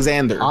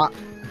 Alexander.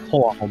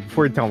 Hold on,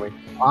 before you tell me.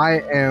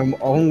 I am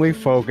only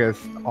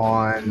focused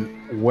on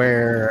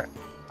where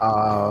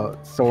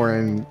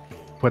Soren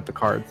put the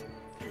cards.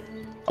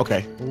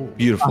 Okay,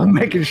 beautiful. I'm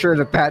making sure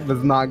that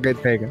does not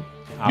get taken.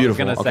 I was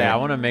Beautiful, gonna say okay. I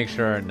want to make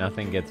sure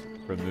nothing gets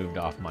removed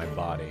off my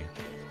body.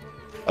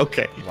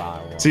 Okay.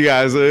 Wow. So you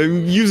guys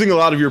using a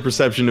lot of your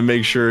perception to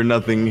make sure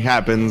nothing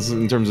happens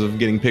in terms of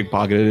getting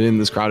pickpocketed in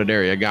this crowded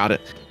area. Got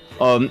it.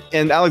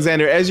 And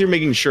Alexander, as you're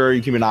making sure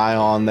you keep an eye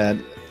on that,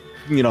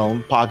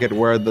 pocket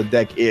where the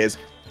deck is,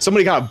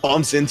 somebody kind of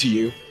bumps into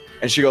you,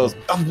 and she goes,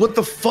 oh, "What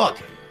the fuck?"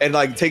 and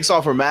like takes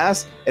off her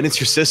mask, and it's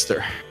your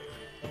sister.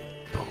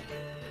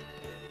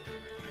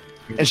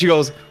 And she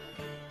goes,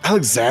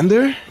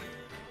 "Alexander?"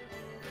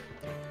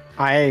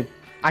 I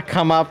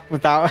come up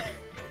without.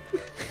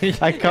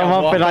 I come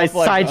up and I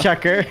side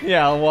check her.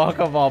 Yeah, I'll walk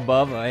up all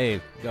bub. Hey,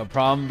 you got a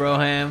problem,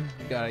 Broham?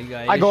 You got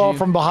I go issue? up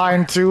from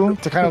behind too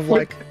to kind of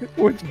like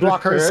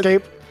block her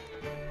escape.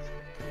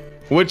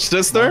 Which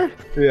sister?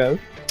 Yeah.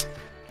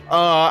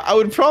 I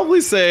would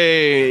probably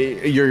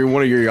say you're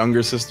one of your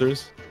younger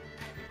sisters.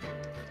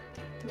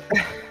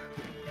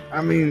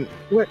 I mean,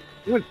 what?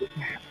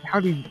 How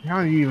do you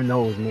even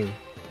know it was me?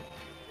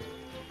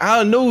 I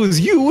don't know, it was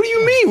you. What do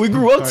you mean? We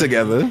grew up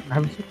together.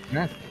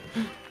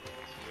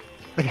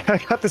 I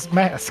got this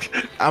mask.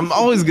 I'm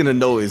always gonna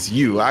know it's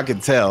you. I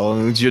could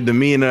tell. It's your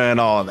demeanor and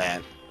all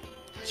that.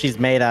 She's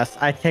made us.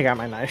 I take out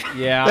my knife.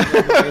 Yeah.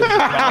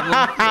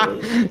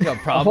 You got a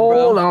problem,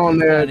 Hold bro? on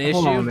there. Got an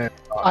Hold issue? on there.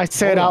 I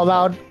said out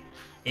loud,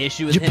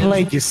 Issue with you him?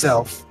 played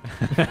yourself.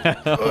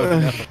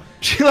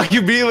 She like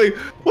you be like,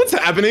 what's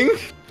happening?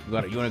 You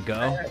wanna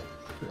go?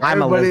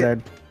 I'm a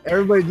lizard.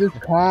 Everybody just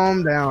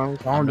calm down.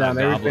 Calm I'm not down.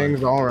 a goblin.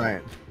 Everything's all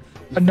right.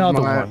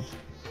 Another my- one.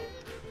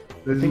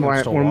 This is think I'm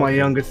still one of my walking.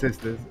 younger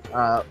sisters.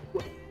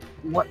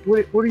 What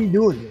are you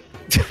doing here?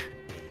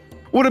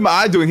 What am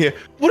I doing here?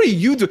 What are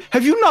you doing?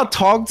 Have you not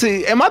talked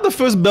to? Am I the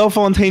first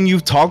Bellefontaine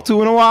you've talked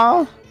to in a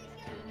while?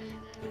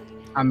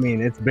 I mean,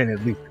 it's been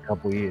at least a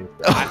couple years.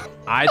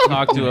 I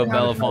talk to a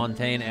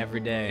Bellefontaine every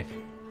day.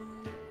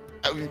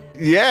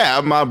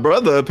 Yeah, my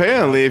brother.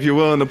 Apparently, if you're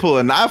willing to pull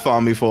a knife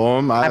on me for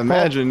him, I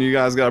imagine you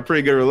guys got a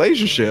pretty good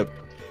relationship.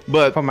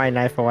 But Put my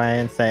knife away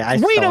and say, I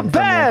We stole the it from you."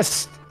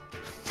 best.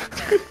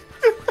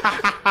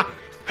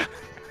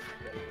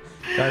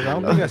 Guys, I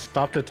don't think I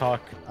stopped to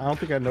talk. I don't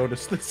think I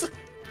noticed this.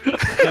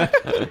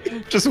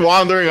 just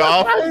wandering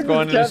off.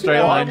 Going in a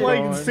straight line. I'm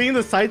like seeing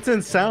the sights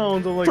and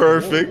sounds. I'm like,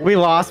 Perfect. We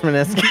lost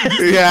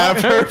meniscus. Yeah,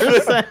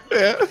 perfect.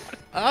 Yeah.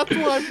 That's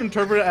what I've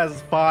interpreted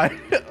as five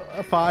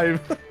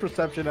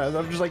perception as.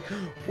 I'm just like,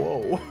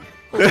 whoa.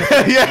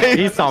 Yeah.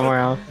 He's somewhere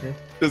else.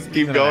 Just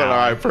keep going. All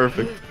right,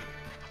 perfect.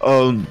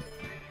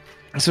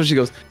 So she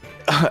goes,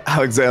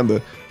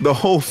 Alexander, the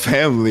whole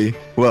family,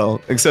 well,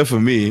 except for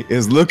me,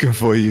 is looking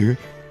for you.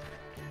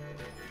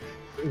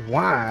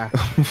 Why?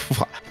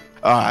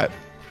 All right.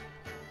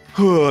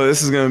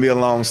 This is gonna be a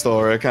long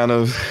story. Kind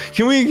of.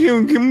 Can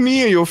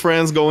me and your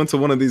friends go into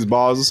one of these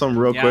bars or something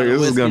real quick?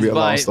 This is gonna be a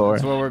long story.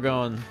 That's where we're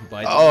going.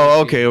 Bite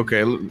Oh,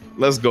 okay.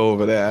 Let's go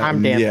over that.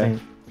 I'm dancing.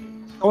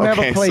 Don't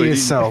Okay, ever play so you-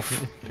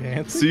 yourself.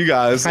 So you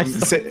guys, I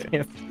still say,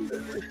 dance.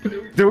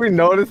 Do we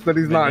notice that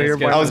he's not here?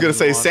 Meniscus. I was gonna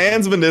say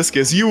Sans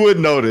meniscus. You would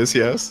notice,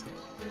 yes.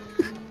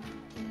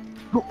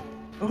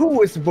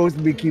 Who is supposed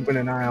to be keeping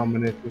an eye on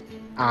Meniscus?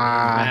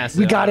 Massive.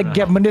 We gotta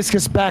get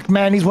Meniscus back,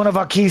 man. He's one of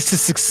our keys to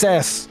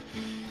success.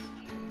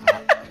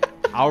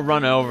 I'll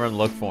run over and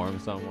look for him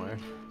somewhere.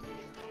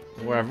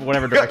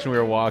 Whatever direction we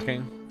were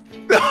walking.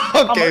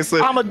 Okay,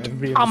 so I'm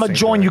gonna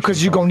join you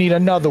because you're gonna need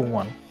another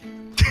one.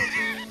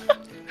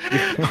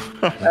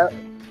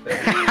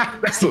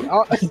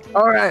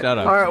 All right, Shut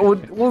up. all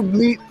right. We'll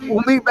meet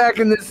back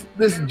in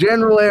this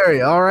general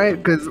area. All right,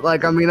 because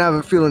like I have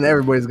a feeling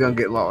everybody's gonna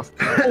get lost.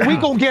 We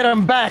gonna get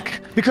him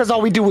back because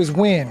all we do is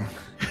win.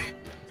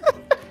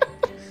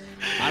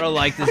 I don't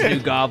like this new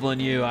goblin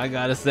you. I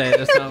gotta say,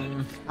 there's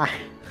something.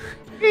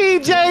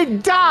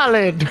 EJ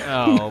Darling,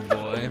 Oh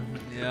boy.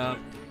 Yeah.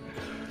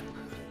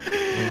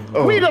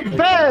 Oh. we the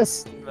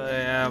best.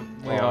 Yeah,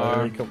 we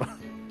are.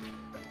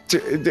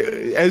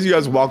 As you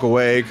guys walk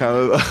away,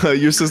 kind of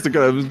your sister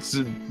kind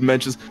of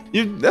mentions,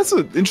 that's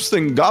an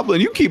interesting goblin.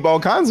 You keep all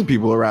kinds of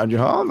people around you,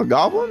 huh? The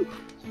goblin?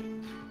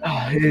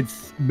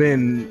 It's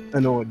been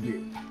an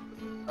ordeal.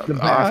 The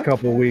past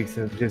couple of weeks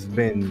have just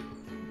been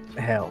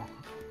hell.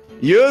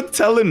 You're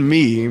telling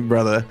me,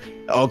 brother.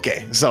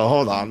 Okay, so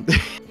hold on.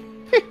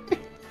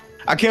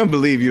 I can't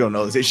believe you don't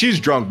know this. She's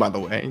drunk, by the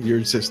way.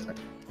 Your sister.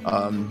 She's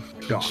I'm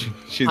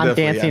definitely,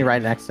 dancing yeah,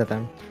 right next to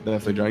them.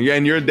 definitely drunk. Yeah,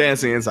 and you're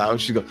dancing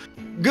inside. She goes,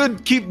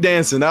 "Good, keep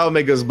dancing. That'll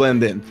make us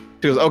blend in."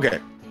 She goes, "Okay."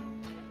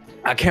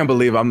 I can't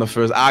believe I'm the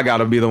first. I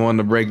gotta be the one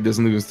to break this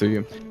news to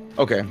you.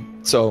 Okay,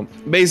 so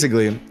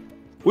basically,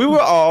 we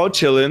were all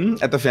chilling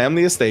at the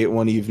family estate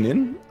one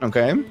evening.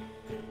 Okay,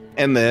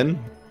 and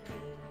then,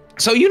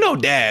 so you know,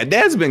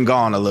 Dad's been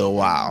gone a little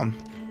while.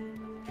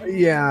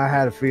 Yeah, I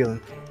had a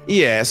feeling.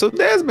 Yeah, so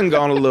Dad's been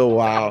gone a little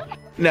while.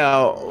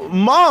 Now,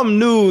 Mom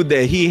knew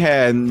that he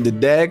had the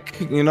deck,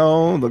 you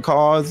know, the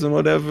cards and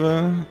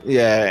whatever.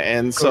 Yeah,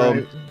 and so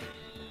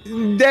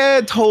Correct.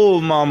 Dad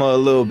told Mama a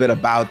little bit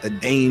about the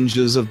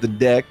dangers of the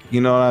deck, you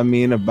know what I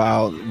mean,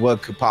 about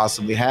what could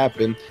possibly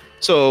happen.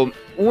 So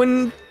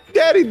when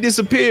Daddy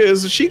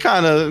disappears, she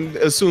kind of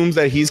assumes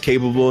that he's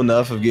capable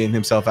enough of getting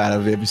himself out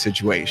of every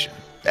situation.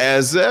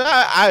 As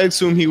I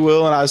assume he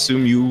will, and I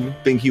assume you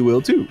think he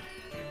will too.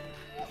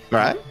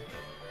 Right?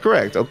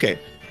 Correct. Okay.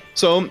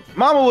 So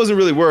Mama wasn't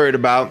really worried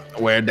about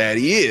where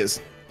Daddy is.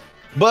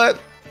 But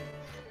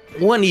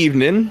one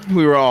evening,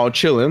 we were all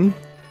chilling,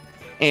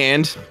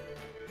 and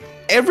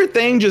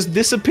everything just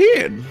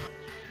disappeared.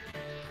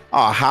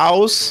 Our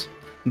house,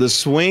 the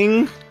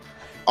swing,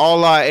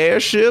 all our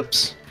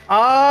airships,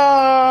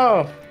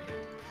 Oh,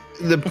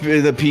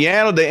 the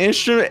piano, the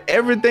instrument,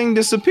 everything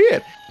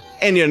disappeared.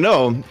 And you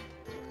know,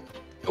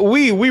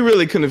 we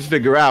really couldn't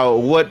figure out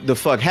what the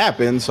fuck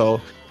happened, so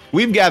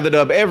we've gathered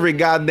up every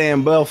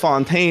goddamn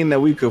Bellefontaine that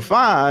we could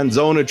find,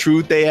 Zone of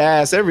Truth, they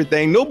ass,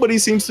 everything. Nobody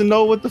seems to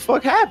know what the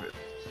fuck happened.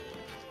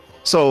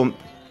 So,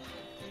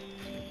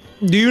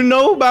 do you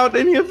know about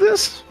any of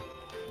this?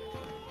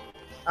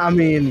 I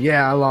mean,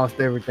 yeah, I lost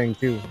everything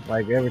too.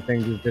 Like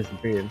everything just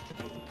disappeared.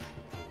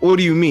 What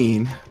do you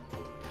mean?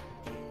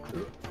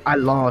 I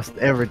lost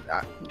everything.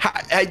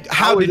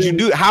 How did you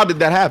do it? How did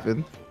that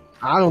happen?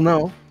 I don't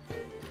know.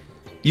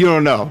 You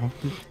don't know.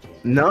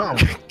 No.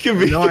 Give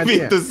me No a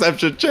idea.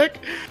 deception check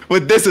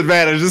with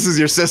disadvantage. This is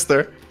your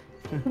sister.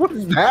 What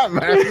is that,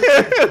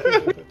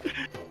 man?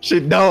 She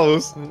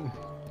knows.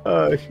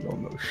 She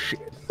don't know shit.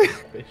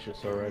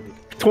 Vicious already.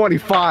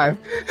 25.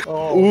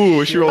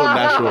 Ooh, she rolled a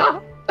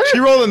natural. She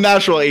rolled a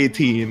natural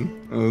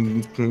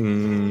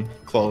 18.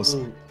 Close.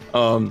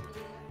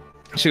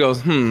 She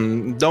goes,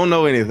 don't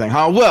know anything.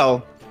 Huh?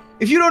 Well,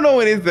 if you don't know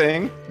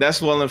anything,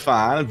 that's well and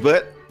fine,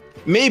 but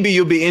maybe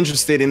you'll be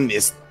interested in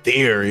this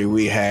theory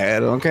we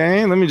had,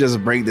 okay? Let me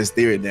just break this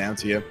theory down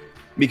to you.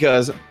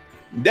 Because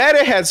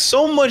Daddy had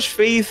so much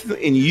faith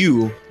in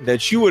you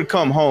that you would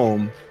come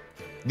home.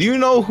 Do you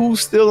know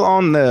who's still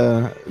on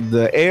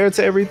the heir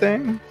to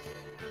everything?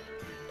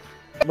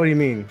 What do you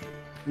mean?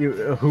 You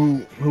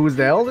who was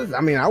the eldest? I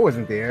mean, I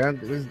wasn't there.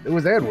 It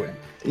was Edwin.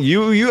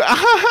 You you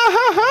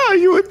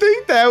would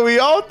think that. We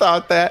all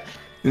thought that.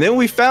 And then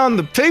we found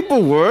the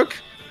paperwork,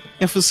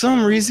 and for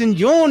some reason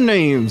your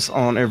name's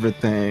on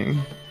everything.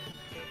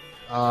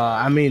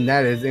 I mean,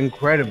 that is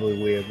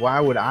incredibly weird. Why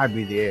would I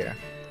be the heir?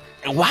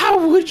 Why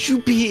would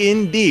you be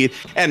indeed?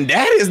 And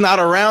Dad is not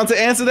around to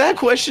answer that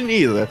question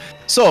either.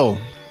 So,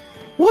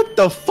 what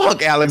the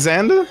fuck,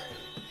 Alexander?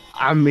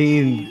 I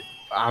mean,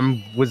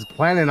 was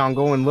planning on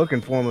going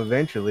looking for him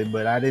eventually,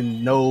 but I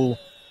didn't know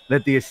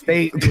that the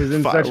estate was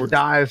in such Fireworks.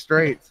 dire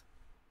straits.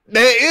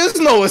 There is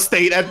no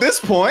estate at this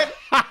point.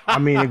 I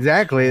mean,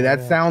 exactly.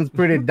 That sounds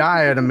pretty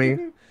dire to me.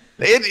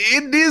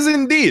 It is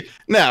indeed.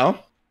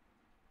 Now,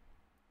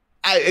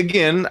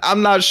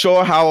 I'm not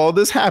sure how all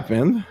this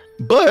happened,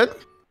 but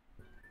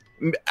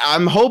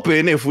I'm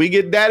hoping if we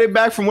get Daddy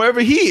back from wherever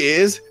he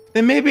is,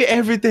 then maybe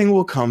everything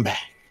will come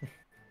back.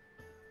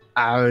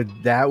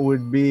 That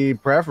would be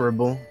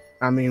preferable.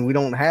 I mean, we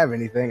don't have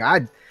anything.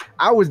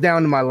 I was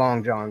down to my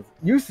long johns.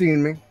 You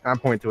seen me? I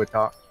point to a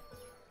top.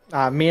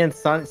 Me and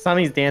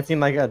Sonny's dancing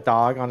like a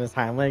dog on his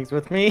hind legs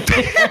with me.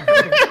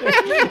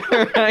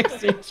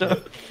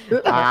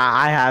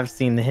 I have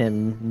seen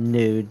him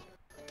nude.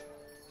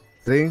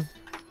 See?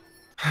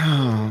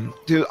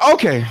 Dude,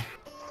 okay.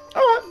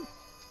 All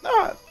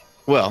right.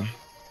 Well,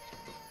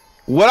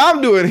 what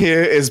I'm doing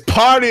here is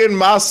partying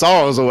my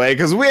sorrows away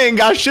because we ain't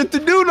got shit to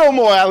do no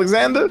more,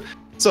 Alexander.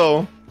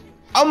 So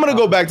I'm gonna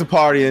go back to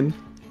partying.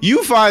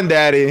 You find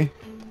Daddy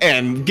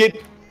and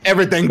get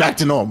everything back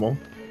to normal.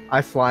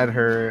 I slide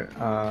her,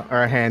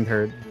 or hand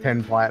her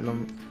 10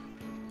 platinum.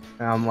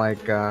 And I'm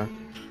like,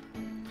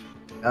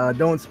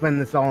 don't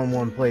spend this all in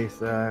one place.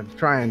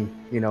 Try and,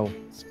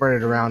 spread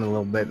it around a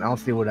little bit, and I'll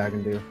see what I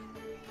can do.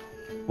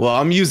 Well,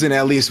 I'm using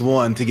at least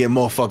one to get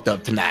more fucked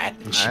up tonight.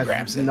 And she That's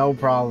grabs it. no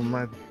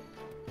problem.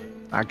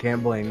 I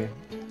can't blame you.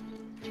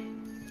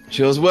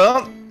 She goes,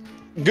 well,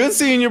 good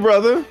seeing you,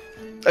 brother.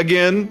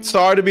 Again,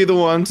 sorry to be the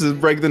one to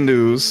break the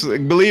news.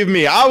 Believe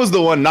me, I was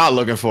the one not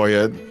looking for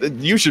you.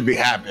 You should be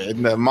happy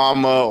that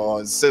mama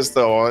or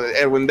sister or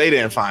Edwin, they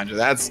didn't find you.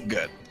 That's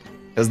good.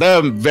 Because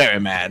they're very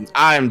mad.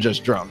 I'm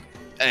just drunk.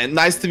 And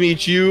nice to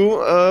meet you.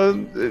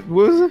 What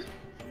was it?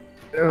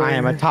 I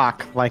am a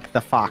talk like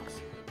the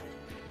fox.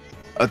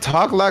 A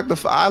talk like the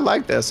I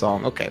like that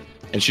song. Okay.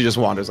 And she just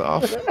wanders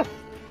off.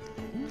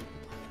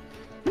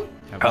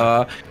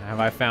 Have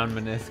I found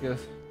meniscus?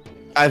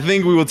 I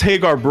think we will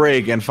take our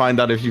break and find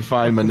out if you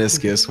find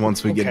meniscus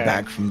once we get Okay.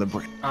 back from the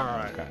break. All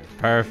right. Okay,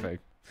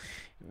 perfect.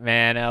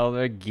 Man,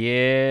 Elder,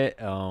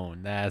 get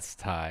on. That's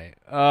tight.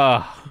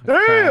 Oh,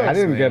 Damn! I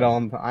didn't get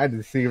on. I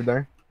deceived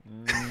her.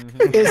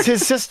 Is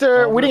his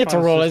sister? We didn't get to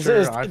If I roll. find Is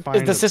sister, I is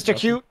find the it sister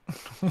special.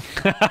 cute?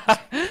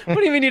 What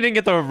do you mean you didn't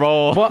get the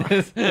roll?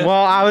 Well,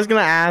 I was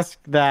gonna ask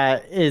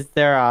that. Is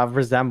there a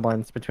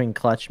resemblance between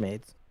clutch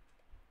mates?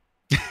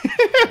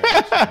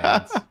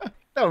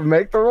 That would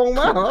make the roll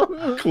now.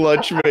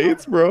 Clutch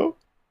mates, bro.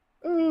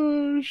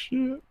 Oh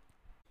shit.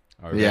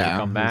 Are we ready to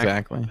come back?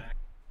 exactly.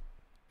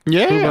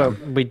 Yeah.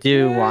 We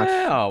do watch.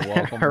 Yeah,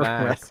 welcome her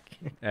back,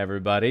 rescue.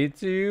 everybody,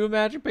 to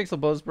Magic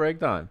Pixel Post Break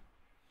Time.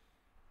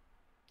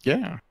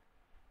 Yeah.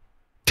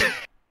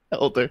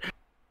 Elder.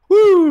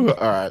 Woo!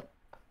 All right.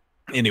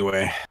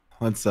 Anyway,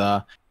 let's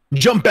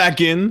jump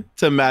back in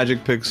to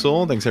Magic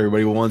Pixel. Thanks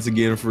everybody once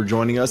again for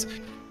joining us.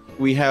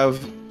 We have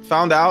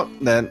found out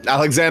that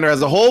Alexander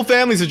has a whole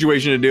family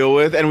situation to deal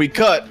with, and we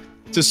cut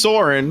to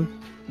Soren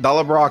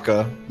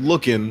Dalabraca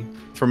looking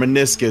for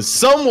meniscus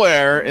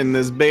somewhere in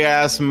this big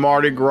ass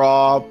Mardi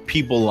Gras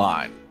people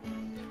line.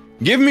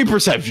 Give me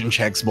perception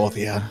checks, both of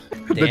you.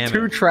 The Damn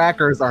two it.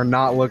 trackers are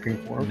not looking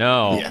for him.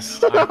 No.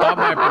 Yes. I thought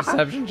my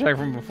perception check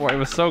from before, it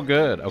was so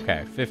good.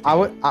 Okay, 50.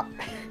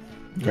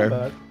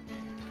 Okay.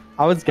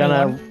 I was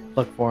gonna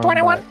look for him.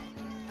 21.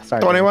 but-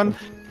 Sorry. 21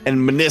 and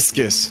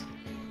meniscus.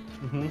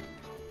 Mm-hmm.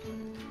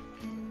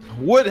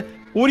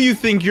 What do you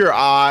think your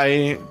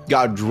eye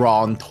got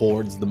drawn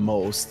towards the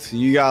most?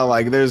 You got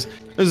like there's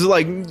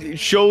like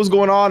shows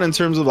going on in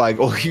terms of like,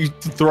 oh, you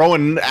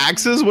throwing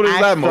axes? What is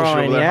Axe that motion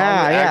throwing, over there?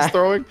 yeah, Huh? yeah. Axe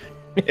throwing?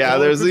 Yeah, Well,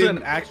 there's if it's the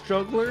an axe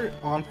juggler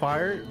on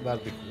fire.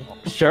 That'd be cool.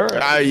 Sure.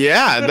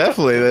 yeah,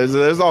 definitely.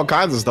 There's all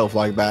kinds of stuff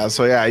like that.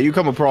 So yeah, you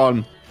come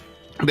upon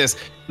this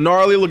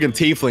gnarly looking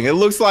tiefling. It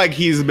looks like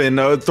he's been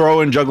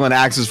throwing juggling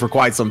axes for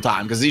quite some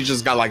time because he's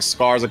just got like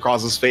scars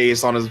across his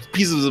face. On his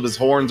pieces of his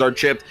horns are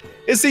chipped.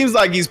 It seems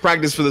like he's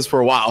practiced for this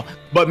for a while,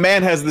 but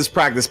man, has this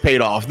practice paid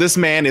off. This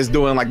man is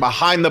doing like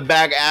behind the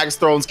back axe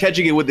throws,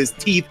 catching it with his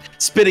teeth,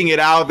 spitting it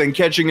out, then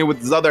catching it with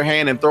his other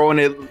hand and throwing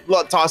it,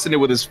 tossing it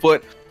with his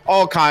foot.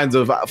 All kinds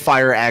of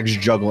fire axe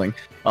juggling.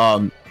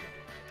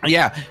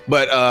 Yeah,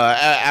 but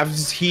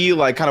after he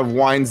like kind of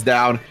winds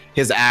down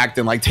his act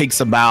and like takes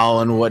a bow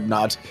and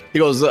whatnot, he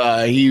goes,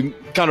 he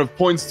kind of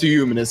points to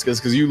you, Meniscus,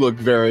 because you look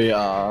very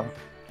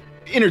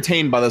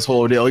entertained by this whole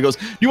ordeal. He goes,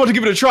 "You want to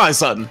give it a try,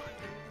 son?"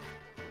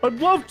 I'd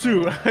love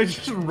to. I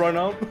just run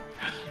up.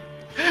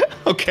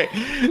 Okay,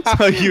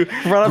 so you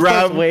Run up,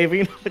 grab, starts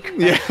waving.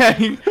 yeah,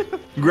 you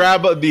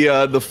grab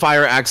the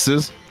fire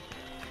axes,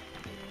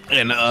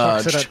 and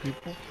Chucks it at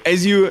people.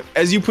 as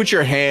you put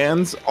your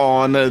hands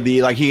on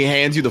the like he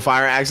hands you the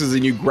fire axes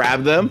and you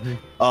grab them,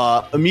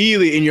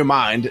 immediately in your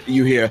mind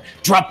you hear,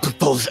 "Drop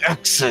those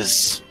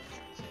axes.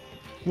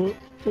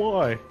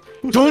 Why?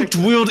 Don't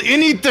wield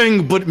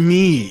anything but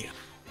me."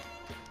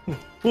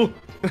 Oh,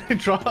 I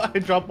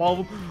drop all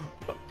of them.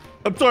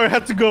 I'm sorry, I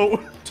had to go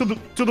to the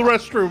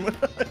restroom.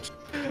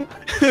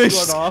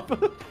 Run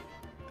off.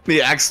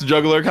 The axe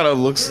juggler kind of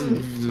looks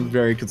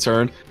very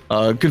concerned,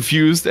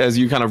 confused as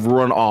you kind of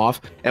run off.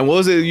 And what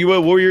was it? You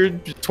were you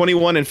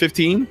 21 and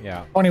 15?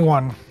 Yeah.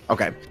 21.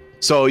 Okay.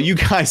 So you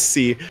guys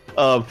see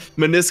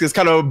Meniscus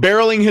kind of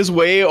barreling his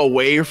way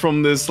away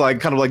from this like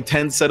kind of like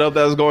tent setup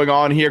that was going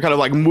on here, kind of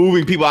like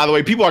moving people out of the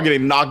way. People are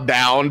getting knocked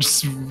down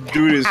just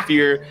due to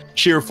his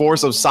sheer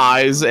force of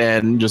size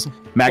and just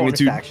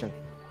magnitude. Bonus action.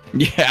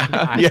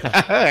 Yeah,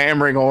 yeah,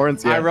 hammering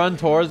horns. Yeah. I run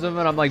towards him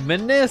and I'm like,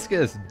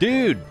 Meniscus,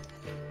 dude,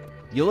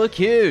 you look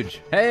huge.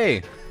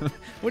 Hey,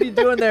 what are you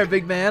doing there,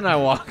 big man? I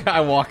walk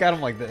at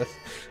him like this.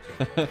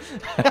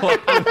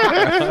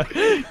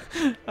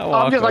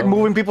 I'm just like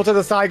moving people to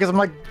the side because I'm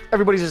like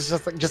everybody's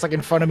just like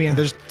in front of me and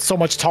they're so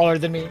much taller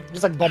than me.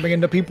 Just like bumping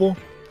into people.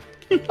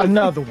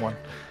 Another one.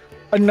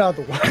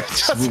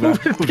 Just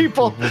moving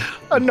people.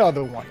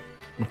 Another one.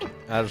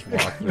 I just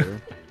walk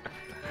through.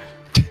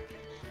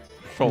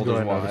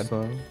 Shoulders wide.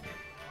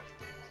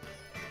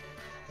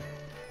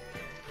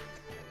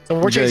 So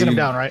we're chasing him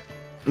down, right?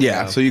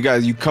 Yeah. So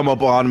you come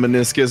up on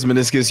Meniscus.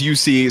 Meniscus, you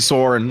see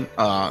Soren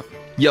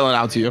yelling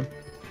out to you.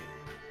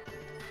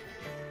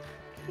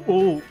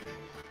 Oh,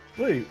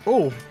 wait.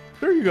 Oh,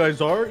 there you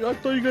guys are. I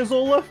thought you guys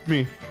all left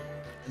me.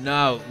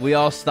 No, we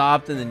all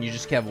stopped and then you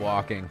just kept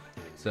walking.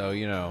 So,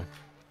 you know,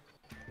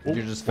 you're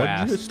just Why did you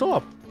fast. guys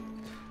stop?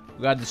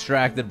 We got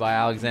distracted by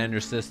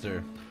Alexander's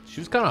sister. She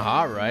was kind of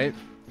hot, right?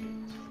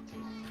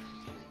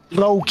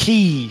 Low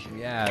key.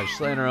 Yeah,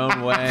 she's in her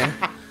own way.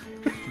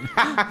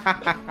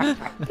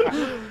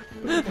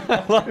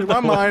 In my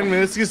mind,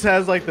 Meniscus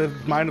has like the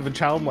mind of a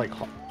child. I'm like,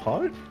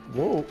 hot?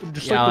 Whoa.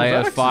 Just Yeah, like yeah,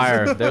 those axes.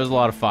 fire. There was a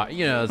lot of fire.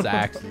 You know, it's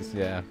axes.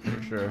 Yeah,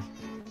 for sure.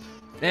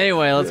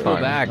 Anyway, let's go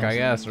back, I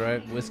guess,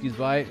 right? Whiskey's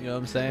Bite, you know what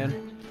I'm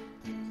saying?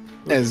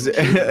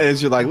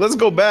 As you're like, let's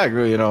go back,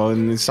 you know,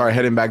 and you start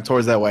heading back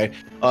towards that way.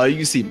 You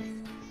can see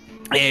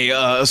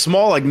a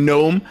small like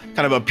gnome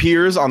kind of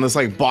appears on this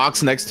like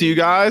box next to you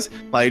guys,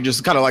 like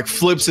just kind of like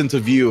flips into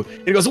view.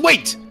 And he goes,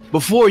 "Wait,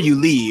 before you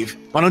leave,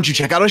 why don't you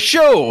check out a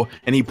show?"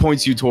 And he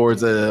points you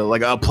towards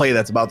a play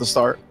that's about to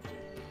start.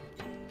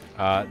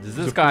 Does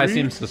this guy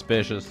seem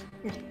suspicious?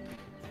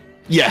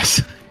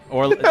 Yes.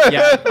 Or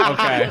yeah,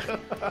 okay.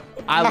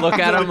 I look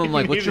at him. I'm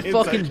like, "What's your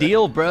fucking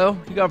deal, bro?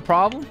 You got a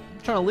problem?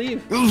 I'm trying to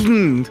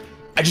leave."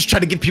 I just try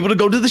to get people to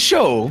go to the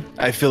show.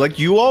 I feel like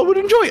you all would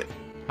enjoy it.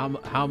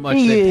 How much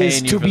they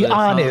paying you to for be this, huh?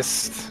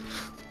 honest.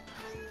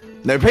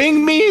 They're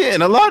paying me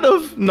in a lot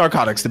of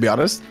narcotics, to be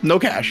honest. No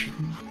cash.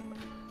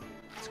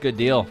 It's a good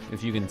deal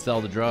if you can sell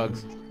the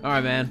drugs. All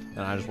right, man. And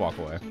I just walk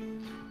away.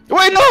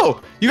 Wait,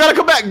 no! You gotta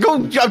come back.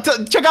 Go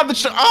check out the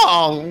show.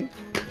 Oh.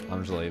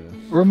 I'm just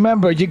leaving.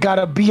 Remember, you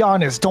gotta be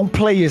honest. Don't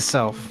play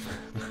yourself.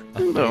 I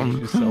hate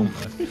you so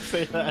much.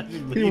 Say that.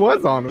 He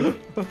was on it.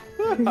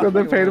 He said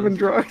they paid him in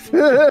drugs.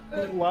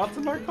 Lots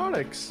of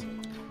narcotics.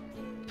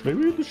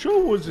 Maybe the show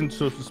wasn't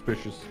so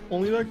suspicious.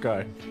 Only that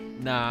guy.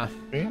 Nah.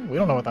 We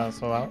don't know what that's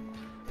about.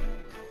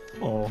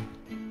 Oh.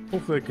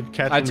 Hopefully I could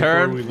catch I him before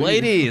turn, we leave.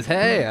 ladies,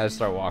 hey! I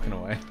start walking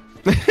away.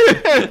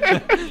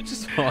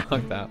 Just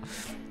walked out.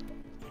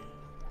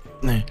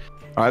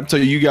 All right, so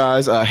you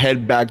guys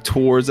head back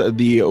towards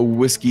the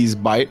Whiskey's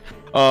Bite.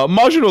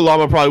 Majin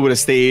Ulama probably would have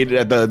stayed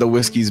at the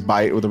Whiskey's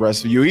Bite with the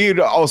rest of you. He'd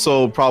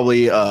also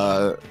probably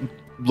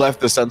left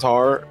the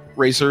Centaur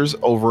racers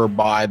over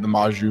by the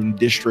Majun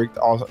district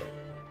also,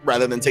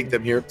 rather than take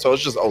them here. So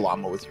it's just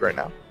Ulama with you right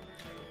now.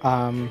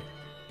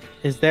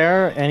 Is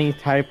there any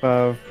type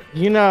of,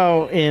 you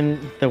know,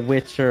 in the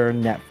Witcher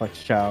Netflix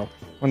show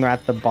when they're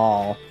at the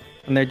ball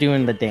and they're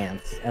doing the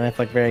dance and it's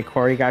like very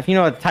choreographed? You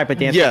know what type of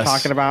dance I'm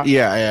talking about?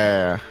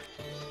 Yeah.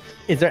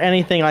 Is there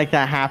anything like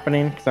that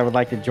happening? Because I would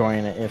like to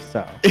join it if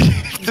so.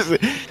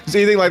 Is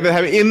anything like that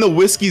happening in the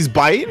Whiskey's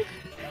Bite?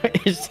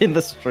 It's in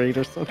the street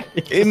or something.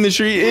 In the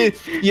street?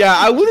 Yeah,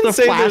 I wouldn't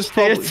say there's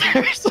probably...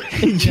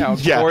 Yeah,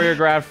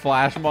 choreographed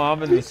flash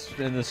mob in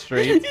the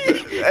street.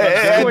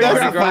 And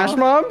that's Flash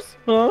mobs?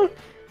 Huh?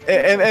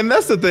 And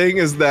that's the thing,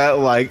 is that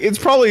like it's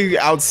probably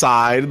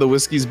outside the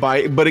Whiskey's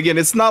Bite, but again,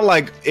 it's not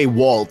like a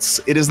waltz.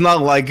 It is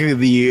not like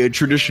the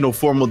traditional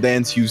formal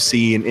dance you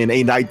see in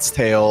A Knight's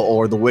Tale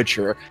or The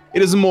Witcher.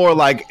 It is more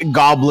like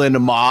goblin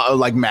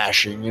like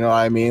mashing, you know what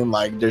I mean?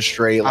 Like they're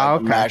straight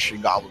like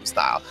mashing goblin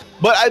style.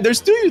 But there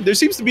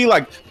seems to be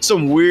like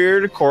some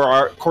weird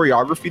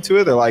choreography to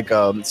it. They're like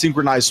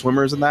synchronized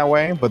swimmers in that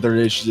way, but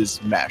they're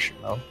just mashing,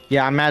 though.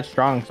 Yeah, I'm mad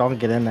strong, so I'll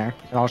get in there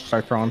and I'll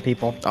start throwing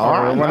people.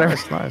 All right, whatever.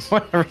 nice.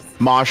 Whatever.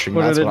 Moshing,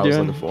 What that's are what I they was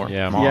doing? looking for.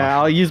 Yeah, Yeah,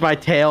 I'll use my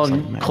tail It's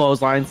and like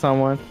clothesline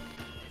someone.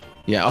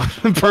 Yeah,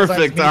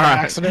 perfect. All right.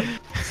 Accident.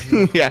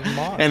 Yeah,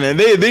 and then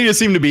they just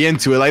seem to be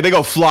into it. Like they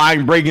go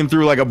flying, breaking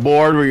through like a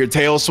board where your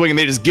tail's swinging.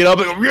 They just get up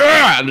and go,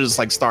 yeah, and just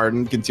like start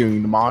and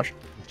continuing to mosh.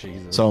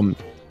 Jesus. So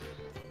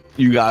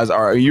you guys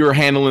you're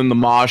handling the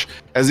mosh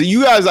as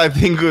you guys. I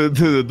think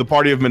the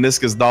party of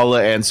Meniscus,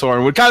 Dala, and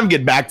Soren would kind of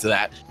get back to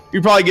that.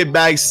 You probably get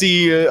back,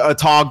 see a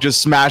talk,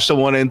 just smash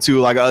someone into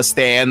like a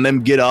stand, then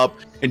get up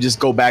and just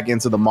go back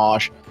into the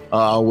mosh.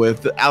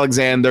 With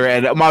Alexander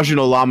and Majin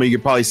Ulama, you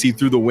could probably see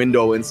through the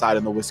window inside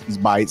in the Whiskey's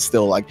Bite,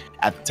 still like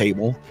at the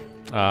table.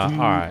 All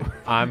right.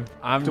 I'm.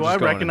 Do just I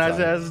going recognize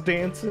inside. it as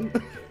dancing?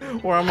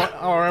 or am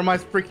I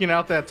freaking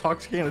out that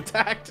Talk's getting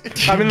attacked?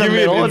 I'm in the Give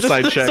me an middle of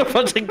insight just check. a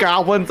bunch of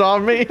goblins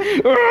on me.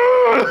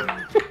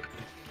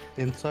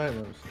 Inside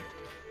those.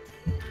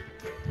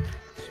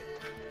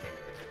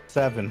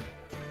 7.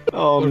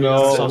 Oh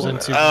no! Themselves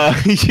into-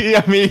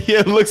 Yeah, I mean,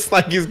 it looks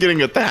like he's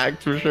getting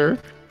attacked for sure.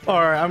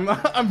 All right,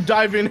 I'm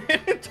diving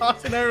in,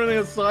 tossing everything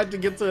aside to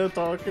get to the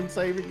talk and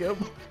saving him.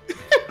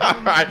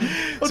 All right.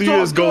 So you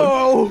just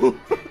go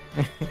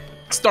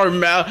start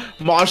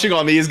moshing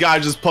on these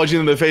guys, just punching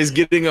them in the face,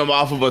 getting them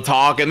off of a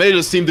talk, and they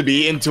just seem to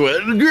be into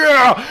it.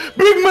 Yeah,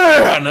 big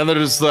man, and they're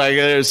just like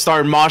they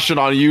start moshing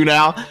on you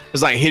now,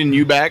 just like hitting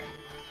you back.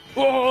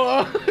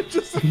 Oh,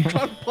 just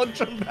try to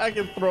punch him back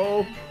and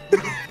throw.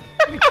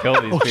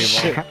 Kill these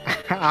people.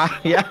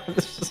 Yeah,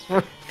 this is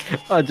a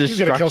gonna kill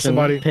destruction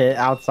somebody. pit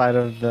outside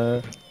of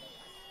the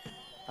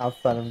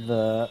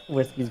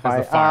whiskey's As the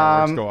fight.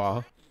 fireworks go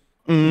off.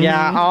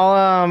 Yeah,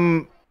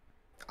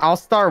 I'll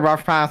start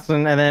rough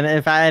passing, and then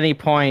if at any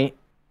point,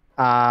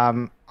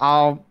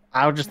 I'll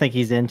just think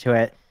he's into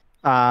it.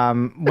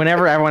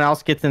 Whenever everyone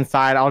else gets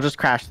inside, I'll just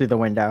crash through the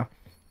window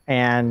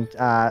and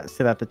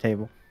sit at the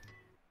table.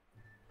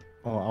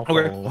 Oh, I'll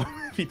Okay. follow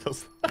if he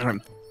does.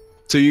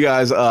 So you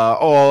guys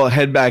all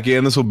head back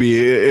in. This will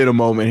be in a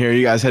moment here.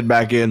 You guys head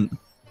back in.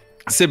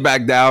 Sit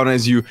back down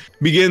as you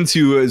begin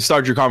to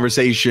start your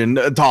conversation.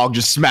 A dog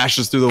just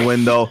smashes through the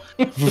window,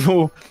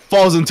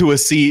 falls into a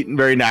seat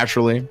very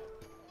naturally.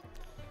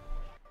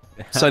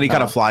 Sonny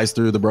kind of flies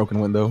through the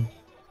broken window.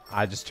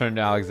 I just turned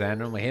to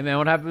Alexander. I'm like, hey man,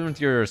 what happened with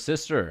your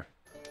sister?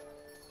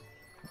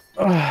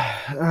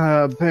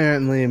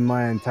 Apparently,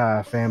 my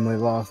entire family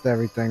lost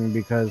everything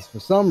because for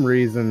some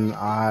reason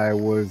I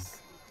was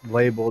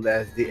labeled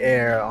as the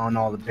heir on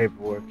all the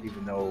paperwork,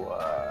 even though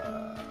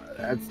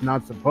that's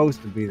not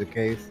supposed to be the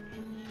case.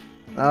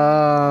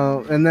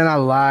 And then I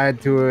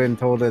lied to her and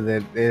told her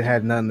that it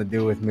had nothing to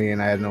do with me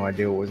and I had no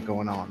idea what was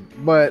going on.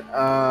 But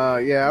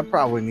yeah, I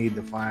probably need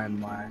to find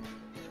my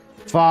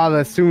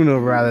father sooner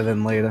rather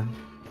than later.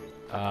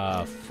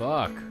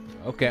 Fuck.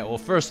 Okay, well,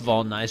 first of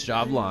all, nice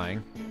job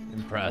lying.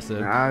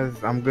 Impressive.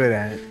 I'm good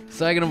at it.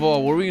 Second of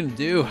all, what are we gonna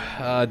do?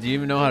 Do you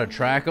even know how to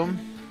track him?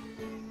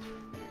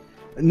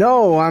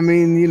 No, I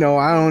mean, you know,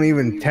 I don't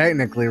even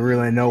technically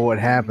really know what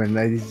happened.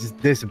 He just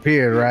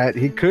disappeared, right?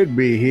 He could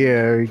be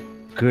here. He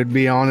could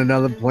be on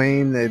another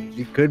plane. That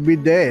he could be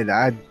dead.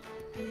 All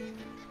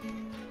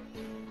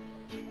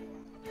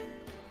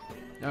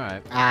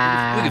right. We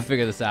can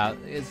figure this out.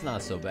 It's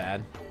not so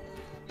bad.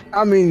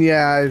 I mean,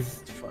 yeah,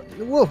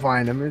 we'll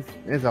find him.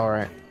 It's all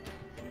right.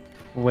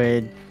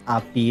 Would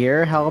a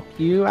beer help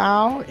you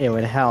out? It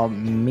would help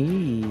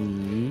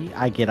me.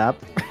 I get up.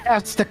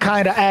 That's the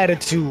kind of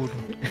attitude.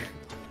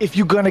 If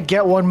you're gonna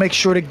get one, make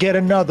sure to get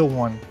another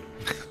one.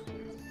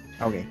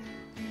 Okay.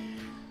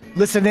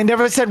 Listen, they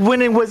never said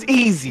winning was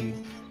easy.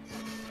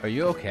 Are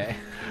you okay?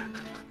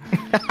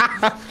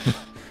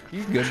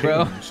 You good,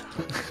 bro?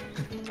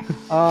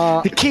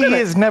 The key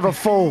is never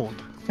fold.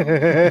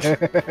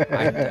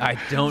 I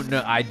don't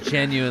know. I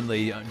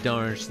genuinely don't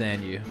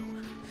understand you.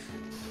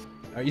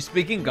 Are you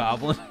speaking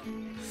Goblin?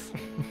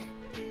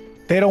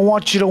 They don't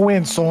want you to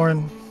win,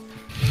 Soren.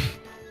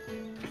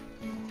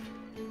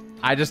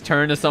 I just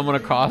turn to someone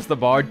across the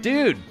bar.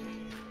 Dude,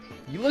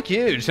 you look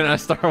huge. And I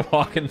start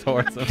walking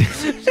towards him.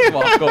 Just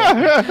walk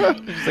over.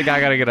 Just like,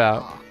 I gotta get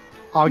out.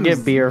 I'll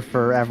get beer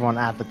for everyone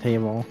at the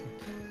table.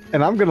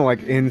 And I'm gonna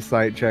like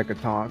insight check a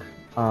talk.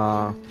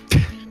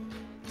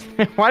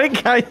 Why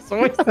did guys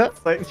always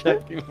insight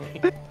checking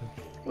me?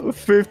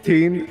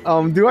 15.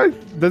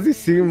 Does he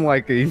seem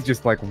like he's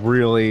just like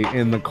really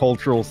in the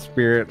cultural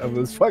spirit of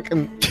this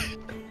fucking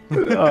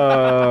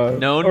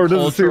Known or does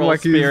it seem cultural like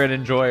spirit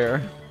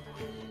enjoyer.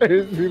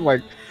 Is he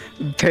like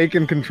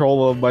taken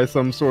control of by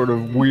some sort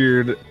of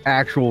weird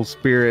actual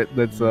spirit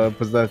that's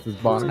possessed his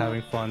Just body?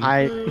 having fun.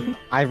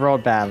 I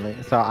rolled badly,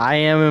 so I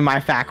am in my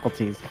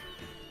faculties.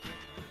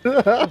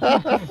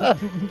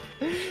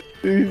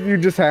 You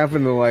just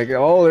happen to like,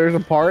 oh, there's a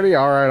party.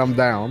 All right, I'm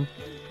down.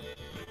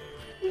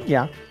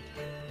 Yeah.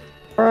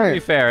 All To be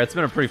right. fair, it's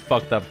been a pretty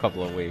fucked up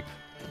couple of weeks.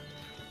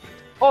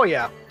 Oh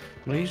yeah.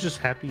 Well, he's just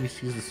happy he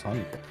sees the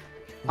sun.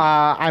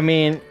 I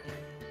mean,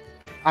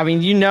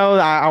 you know,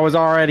 I was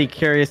already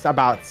curious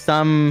about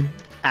some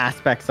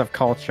aspects of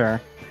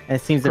culture, and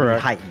it seems to be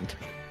Correct. heightened.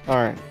 All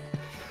right.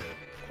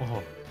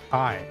 Oh,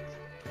 hi.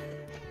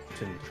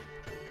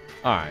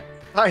 All right.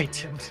 Hi,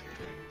 Tim.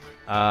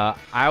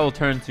 I will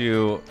turn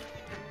to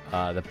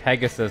the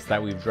Pegasus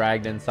that we've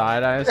dragged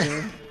inside, I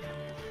assume.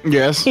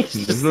 Yes.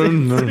 He's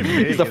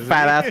a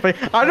fat ass.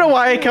 I don't know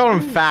why I call him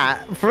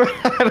fat.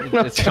 I don't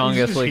know. It's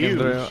Chungus leaking huge.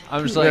 through.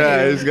 I'm just like, Yeah,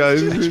 hey, these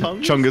guys.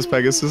 Chungus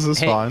Pegasus is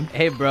hey, fine.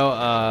 hey,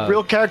 bro.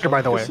 Real character,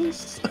 by the way.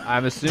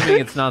 I'm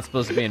assuming it's not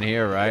supposed to be in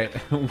here, right?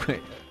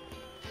 Wait,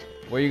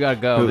 where you gotta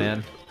go,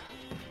 man?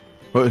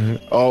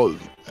 Oh,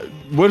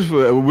 what if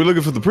we're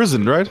looking for the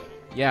prison, right?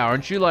 Yeah,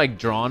 aren't you like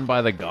drawn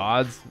by the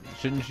gods?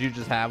 Shouldn't you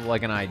just have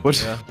like an idea What?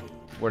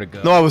 where to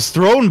go? No, I was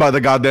thrown by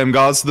the goddamn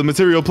gods to the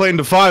material plane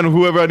to find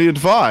whoever I needed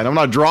to find. I'm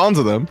not drawn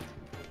to them.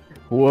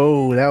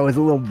 Whoa, that was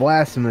a little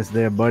blasphemous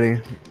there,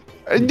 buddy.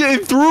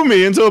 It threw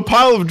me into a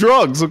pile of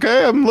drugs,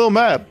 okay? I'm a little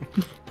mad.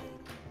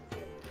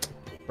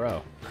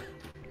 Bro,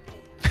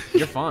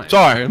 you're fine.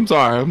 Sorry, I'm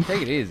sorry.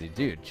 Take it easy,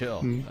 dude.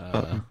 Chill.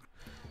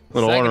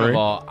 Little Second ornery. of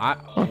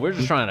all, we're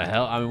just trying to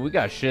help. I mean, we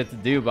got shit to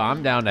do, but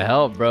I'm down to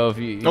help, bro. If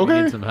you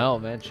Okay. need some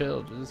help, man,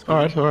 chill. Just All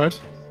right, all right.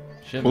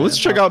 Shit, Well, man. let's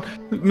check out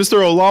Mr.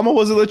 Olama.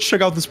 Was it? Let's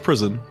check out this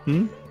prison.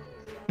 Yeah,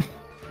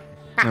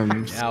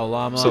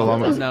 Olama. So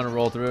Olama- I'm down to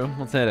roll through.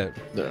 Let's hit it.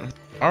 Yeah.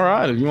 All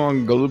right, if you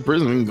want to go to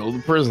prison, you can go to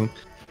prison.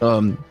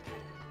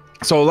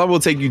 So that will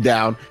take you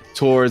down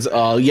towards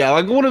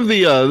like one of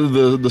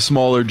the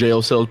smaller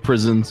jail cells,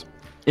 prisons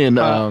in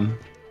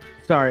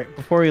Sorry,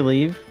 before we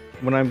leave,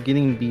 when I'm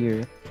getting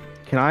beer,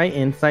 can I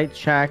insight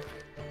check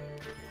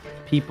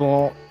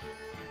people?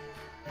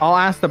 I'll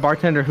ask the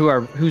bartender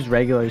who's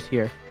regulars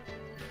here.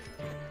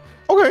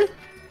 Okay,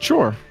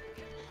 sure.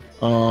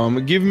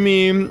 Give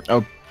me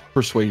a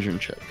persuasion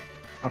check.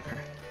 Okay.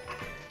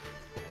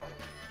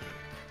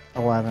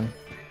 11.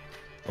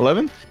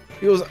 11.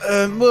 He goes,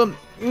 well,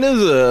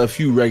 there's a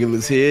few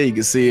regulars here. You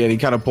can see, and he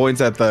kind of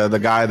points at the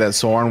guy that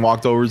Soren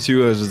walked over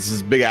to. It's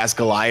this big ass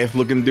Goliath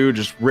looking dude,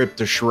 just ripped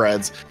to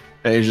shreds.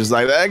 And he's just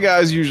like, that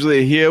guy's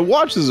usually here,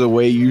 watches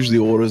away, usually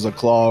orders a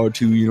claw or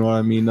two, you know what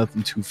I mean?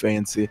 Nothing too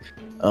fancy.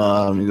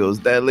 He goes,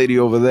 that lady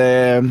over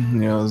there,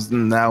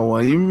 that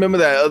one. You remember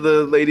that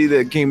other lady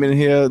that came in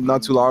here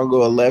not too long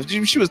ago and left?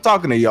 She was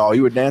talking to y'all.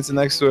 You were dancing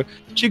next to her.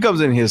 She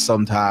comes in here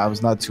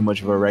sometimes, not too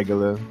much of a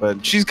regular,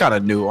 but she's kind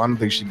of new. I don't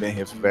think she's been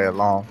here for very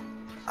long.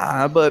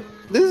 But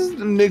this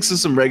is a mix of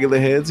some regular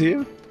heads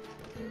here.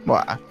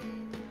 Why?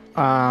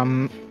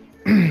 I'm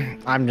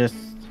just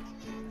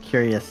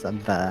curious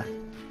of the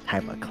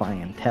type of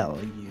clientele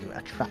you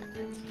attract.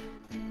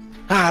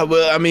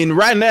 Well, I mean,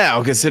 right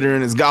now,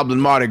 considering it's Goblin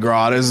Mardi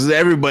Gras,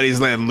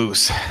 everybody's letting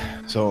loose.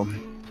 So.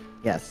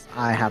 Yes,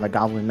 I have a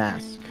goblin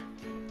mask.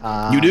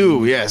 You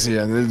do, yes.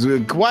 Yeah, it's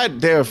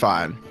quite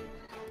terrifying.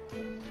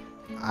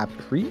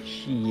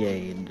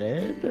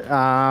 Appreciated.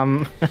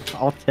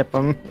 I'll tip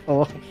him.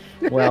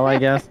 Well, I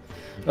guess.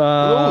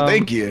 Oh,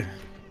 thank you.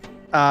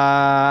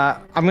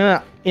 I'm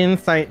gonna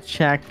insight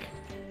check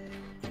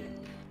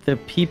the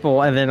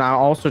people, and then I'll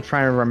also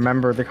try to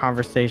remember the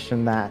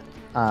conversation that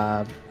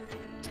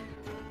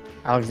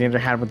Alexander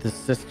had with his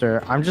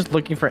sister. I'm just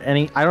looking for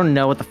I don't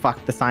know what the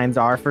fuck the signs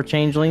are for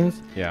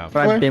changelings. Yeah.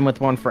 But Okay. I've been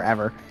with one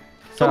forever.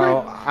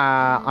 So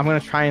I'm gonna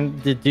try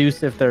and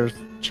deduce if there's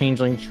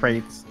changeling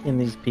traits in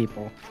these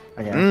people,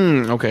 I guess.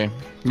 Okay.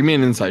 Give me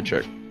an insight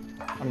check.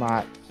 I'm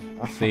not.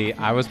 See,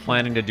 I was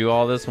planning to do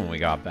all this when we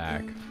got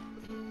back.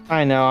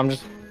 I know, I'm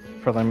just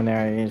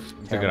preliminary. It's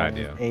a good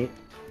idea. 8.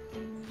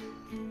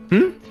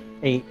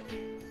 8.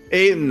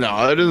 8?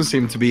 No, there doesn't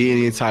seem to be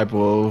any type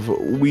of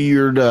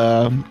weird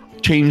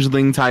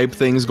changeling type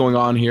things going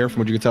on here from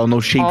what you can tell. No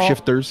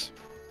shapeshifters.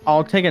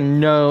 I'll take a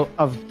note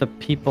of the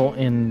people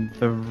in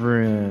the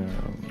room.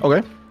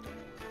 Okay.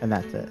 And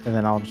that's it. And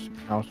then I'll just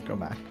go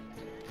back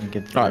and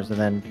get All theirs, and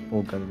then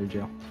we'll go to the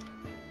jail.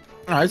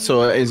 All right.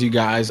 So as you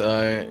guys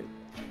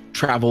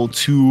travel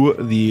to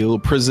the little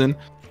prison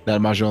that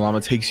Major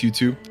Lama takes you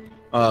to,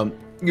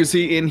 you can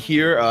see in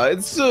here,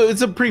 it's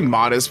a pretty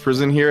modest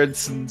prison here. It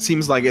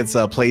seems like it's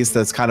a place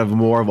that's kind of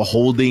more of a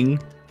holding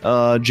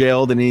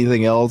jail than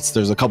anything else.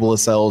 There's a couple of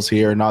cells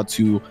here, not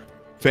too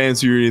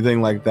fancy or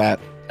anything like that.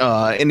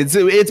 And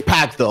it's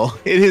packed though.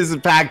 It is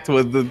packed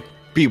with the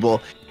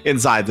people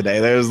inside today.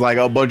 There's like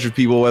a bunch of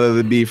people, whether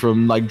it be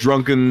from like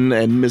drunken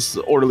and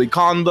disorderly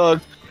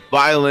conduct,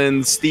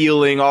 violence,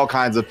 stealing, all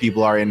kinds of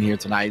people are in here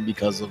tonight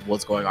because of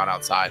what's going on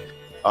outside.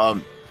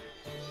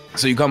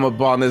 So you come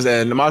upon this,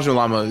 and Major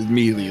Lama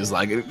immediately is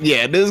like,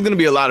 yeah, there's gonna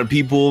be a lot of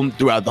people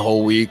throughout the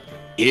whole week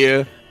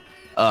here.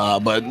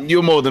 But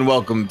you're more than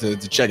welcome to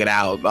check it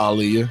out,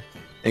 Ali. And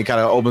he kind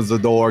of opens the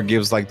door,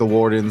 gives like the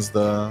wardens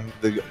the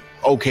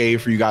okay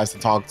for you guys to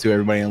talk to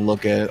everybody and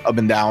look at up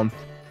and down.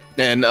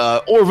 And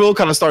Orville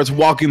kind of starts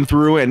walking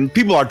through, and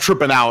people are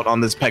tripping out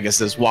on this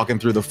Pegasus walking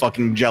through the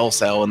fucking jail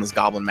cell in this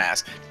goblin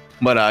mask.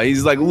 But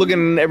he's like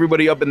looking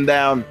everybody up and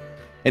down,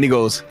 and he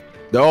goes,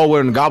 they're all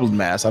wearing goblin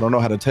masks. I don't know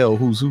how to tell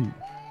who's who.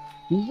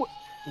 What?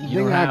 They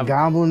don't got have-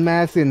 goblin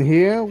masks in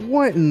here?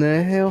 What in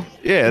the hell?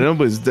 Yeah,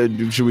 nobody's.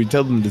 Should we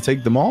tell them to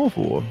take them off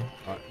or?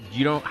 Do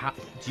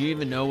you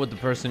even know what the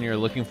person you're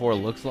looking for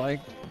looks like?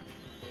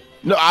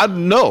 No, I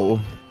know.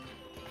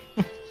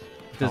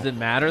 Does it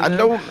matter? I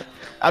then?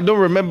 don't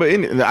remember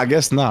any. I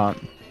guess not.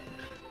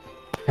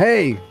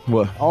 Hey,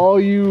 What? all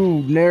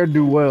you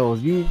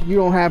ne'er-do-wells, you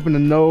don't happen to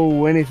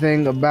know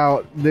anything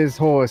about this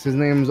horse? His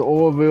name's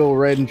Orville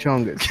Red and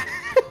Chungus.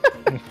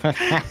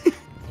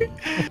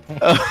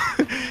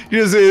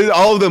 You see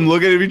all of them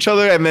looking at each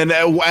other, and then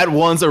at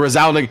once a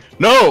resounding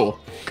no.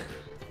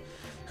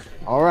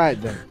 All right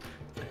then.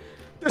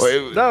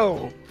 Wait,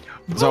 No.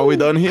 so are we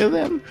done here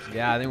then?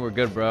 Yeah, I think we're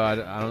good, bro.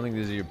 I don't think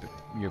these are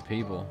your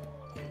people.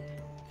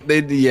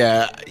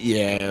 Yeah.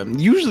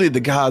 Usually the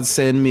gods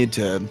send me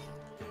to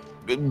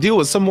deal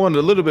with someone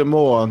a little bit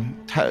more,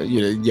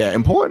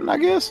 important, I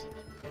guess.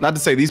 Not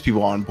to say these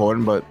people aren't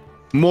important, but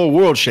more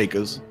world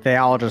shakers. They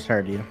all just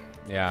heard you.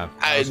 Yeah.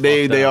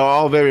 They are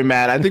all very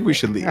mad. I think we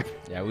should leave.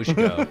 Yeah, we should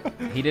go.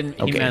 He didn't.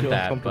 He Okay. meant Feel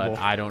that, uncomfortable.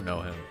 but I don't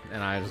know him,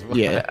 and I just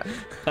Yeah.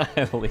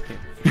 I leave.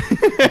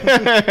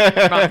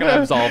 I'm not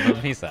gonna absolve him.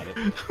 He said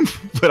it.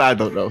 But I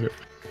don't know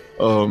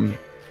him.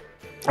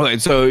 Okay,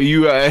 so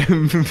you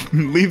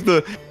leave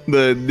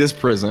this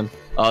prison,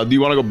 Do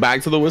you want to go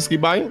back to the whiskey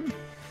bite?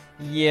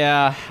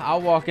 Yeah,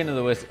 I'll walk into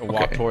the whiskey,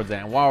 walk Okay. towards it.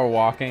 And while we're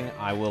walking,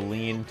 I will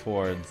lean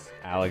towards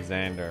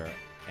Alexander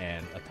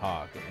and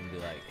Atak and be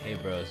like, "Hey,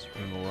 bros,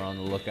 remember we're on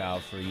the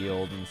lookout for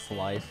Yield and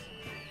Slice.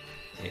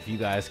 If you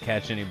guys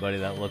catch anybody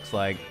that looks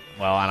like,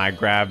 well," and I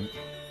grab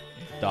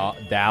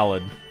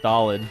Dalid,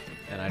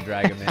 and I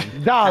drag him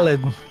in,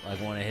 Dalid.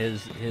 like one of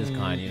his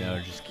kind, you know,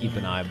 just keep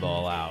an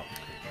eyeball out.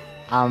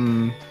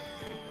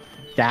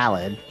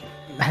 Dalid.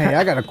 Hey,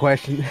 I got a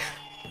question.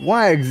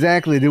 Why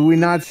exactly did we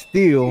not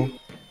steal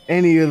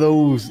any of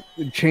those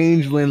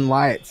changeling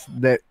lights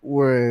that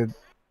were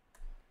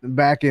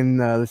back in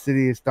the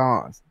City of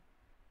Stars?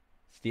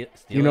 You know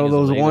Stealing is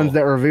those illegal. ones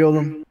that revealed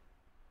them?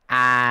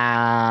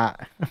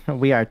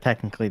 We are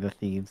technically the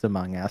thieves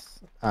among us.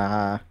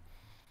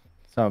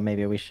 So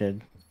maybe we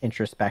should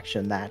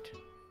introspection that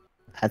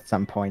at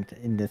some point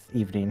in this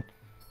evening.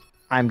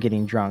 I'm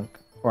getting drunk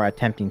or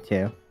attempting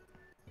to.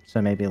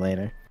 So maybe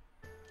later.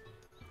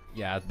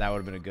 Yeah, that would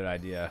have been a good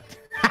idea.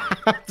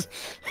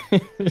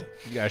 You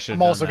guys should.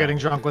 I'm also getting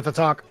drunk with the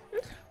talk.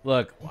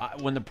 Look,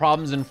 when the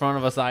problem's in front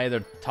of us, I either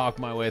talk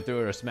my way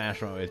through it or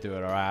smash my way through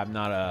it. All right, I'm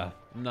not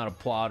a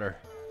plotter.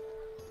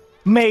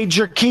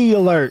 Major key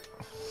alert.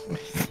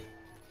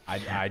 I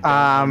don't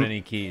own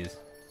any keys.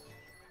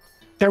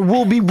 There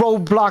will be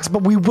roadblocks,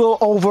 but we will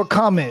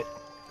overcome it.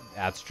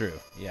 That's true.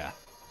 Yeah.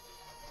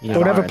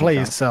 Don't ever play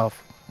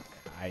yourself.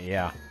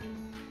 Yeah.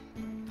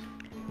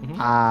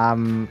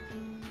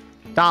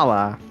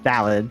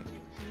 Dalid.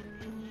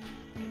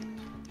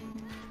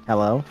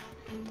 Hello.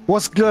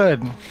 What's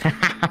good?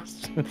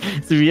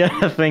 So the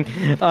other thing,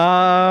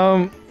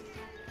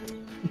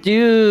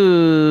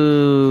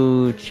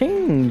 do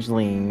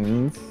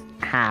changelings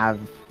have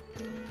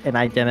an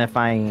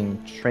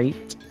identifying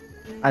trait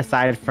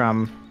aside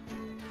from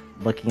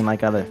looking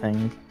like other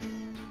things?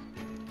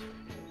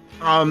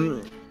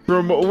 From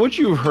what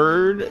you've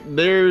heard,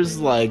 there's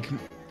like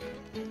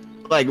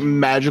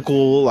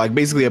magical, like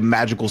basically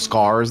magical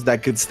scars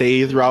that could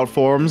stay throughout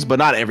forms, but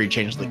not every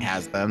changeling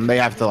has them. They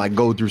have to like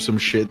go through some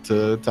shit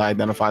to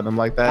identify them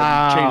like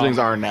that. Oh. Changelings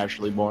aren't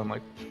naturally born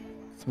like.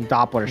 Some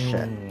Doppler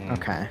shit.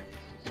 Okay.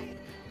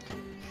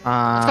 It's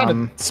kind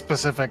of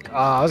specific.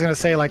 I was gonna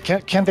say, like,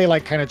 can't they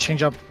like kind of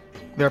change up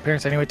their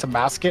appearance anyway to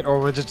mask it, or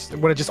would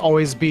it just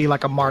always be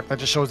like a mark that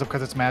just shows up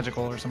because it's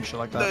magical or some shit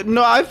like that?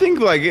 No, I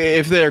think like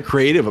if they're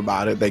creative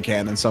about it, they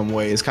can in some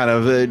ways kind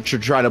of to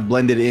try to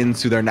blend it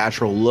into their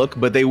natural look,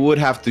 but they would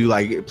have to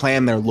like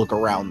plan their look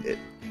around it.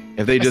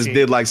 If they just see.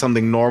 did like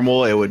something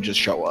normal, it would just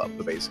show up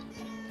basically.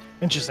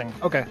 Interesting.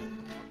 Okay.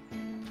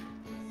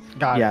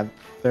 Got it. Yeah,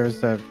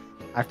 there's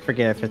I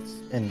forget if it's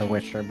in The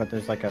Witcher, but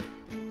there's like a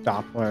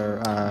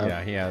Doppler.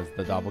 Yeah, he has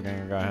the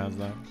doppelganger guy has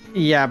that.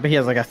 Yeah, but he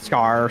has like a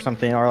scar or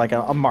something, or like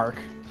a mark,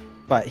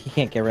 but he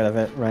can't get rid of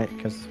it, right?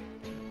 Because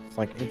it's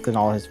like it's in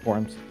all his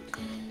forms.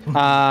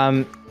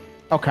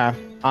 Okay.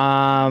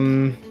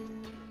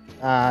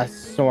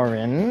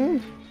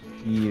 Soren,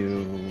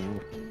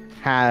 you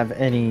have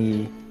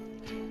any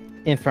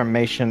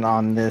information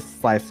on this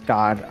slice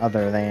god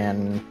other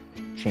than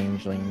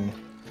changeling?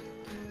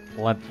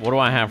 What do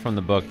I have from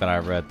the book that I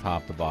read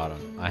top to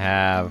bottom? I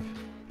have.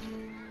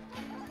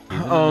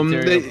 He's in the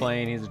material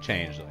plane. He's a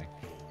changeling.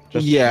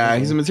 Yeah,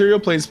 he's a material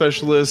plane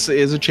specialist,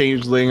 is a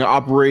changeling,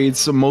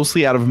 operates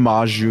mostly out of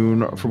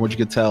Majun, from what you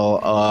could tell.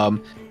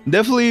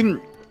 Definitely,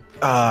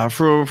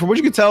 from what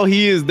you could tell,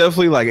 he is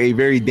definitely like a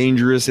very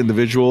dangerous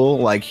individual.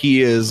 Like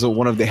he is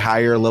one of the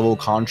higher level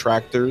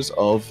contractors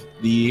of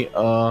the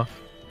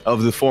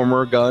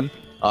former gun.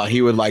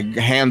 He would like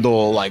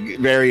handle like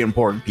very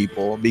important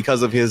people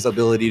because of his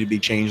ability to be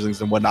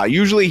changelings and whatnot.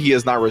 Usually, he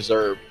is not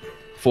reserved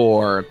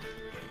for.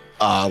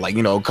 Like,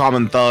 you know,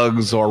 common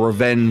thugs or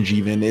revenge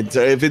even. If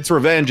it's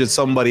revenge, it's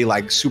somebody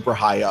like super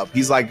high up.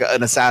 He's like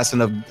an assassin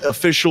of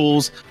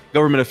officials,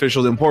 government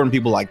officials, important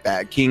people like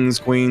that. Kings,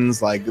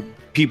 queens, like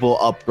people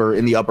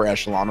in the upper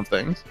echelon of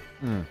things.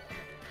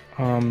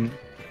 Are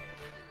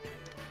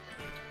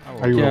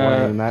you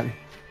aware of that?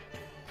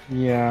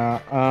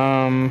 Yeah.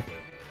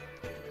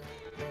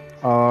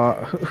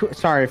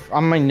 Sorry,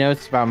 on my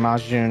notes about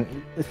Majun,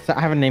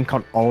 I have a name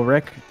called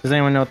Ulrich. Does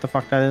anyone know what the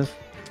fuck that is?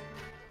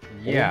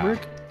 Yeah.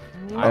 Ulrich?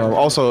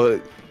 Also,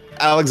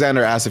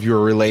 Alexander asked if you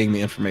were relaying the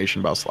information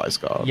about Slice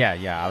God.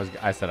 Yeah.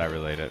 I said I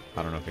relayed it.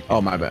 I don't know if it.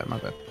 Oh, my bad.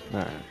 Alright.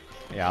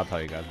 Yeah, I'll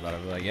tell you guys about it.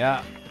 I'll be like,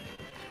 yeah,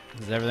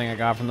 this is everything I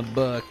got from the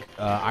book.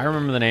 I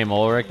remember the name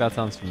Ulrich. That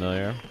sounds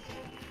familiar.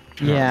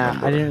 Yeah,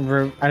 I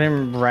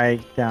didn't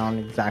write down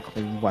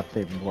exactly what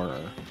they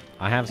were.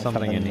 I have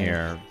something in something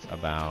here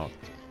about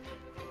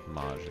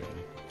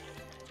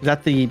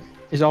Majin.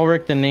 Is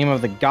Ulrich the name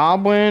of the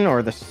goblin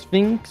or the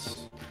Sphinx?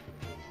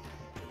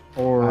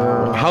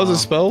 Or How's it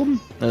spelled?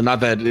 Not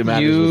that it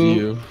matters with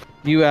you.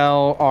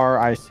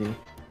 Ulric.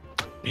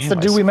 It's the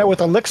dude we met with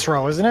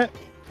Elixro, isn't it?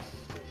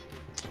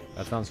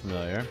 That sounds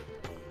familiar.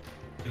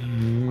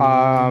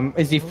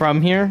 Is he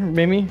from here?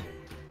 Maybe.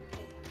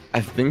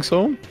 I think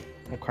so.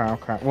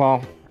 Okay.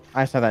 Well,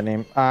 I said that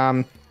name.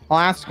 I'll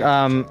ask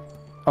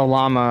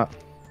Olama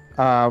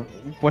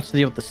What's the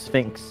deal with the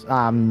Sphinx?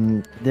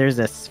 There's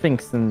a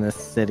Sphinx in this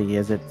city.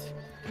 Is it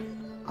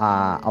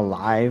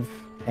alive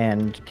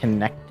and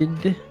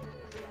connected?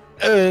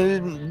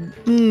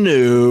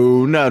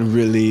 No, not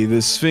really.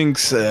 The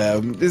Sphinx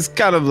is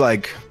kind of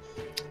like.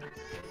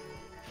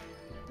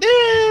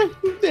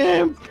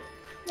 I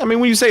mean,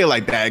 when you say it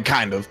like that,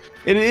 kind of.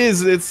 It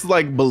is. It's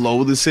like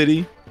below the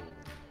city.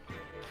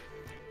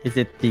 Is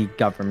it the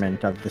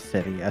government of the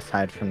city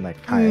aside from the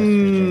Caius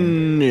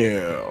region?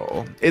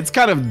 No, it's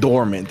kind of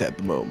dormant at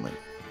the moment.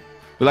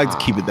 We like to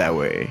keep it that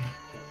way.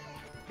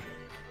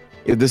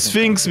 If the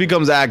Sphinx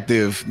becomes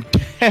active,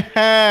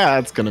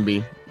 that's gonna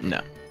be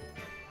no.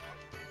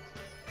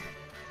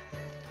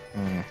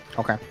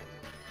 Okay.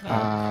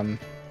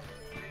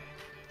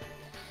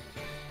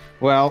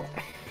 Well,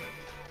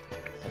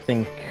 I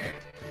think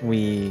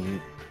we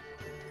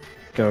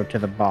go to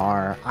the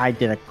bar. I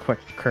did a quick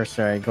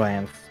cursory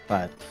glance,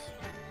 but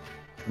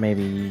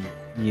maybe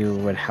you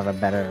would have a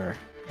better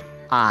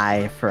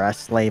eye for a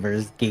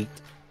slaver's gate.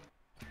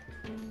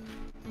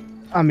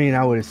 I mean,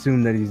 I would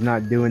assume that he's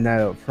not doing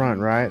that up front,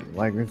 right?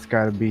 Like, he's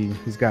got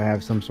to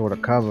have some sort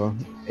of cover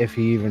if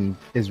he even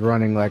is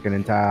running like an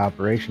entire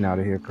operation out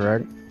of here,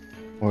 correct?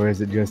 Or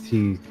is it just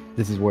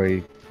this is where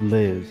he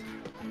lives?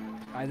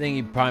 I think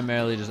he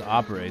primarily just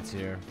operates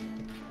here.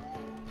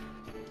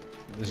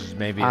 This is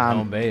maybe his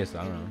home base.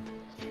 I don't know.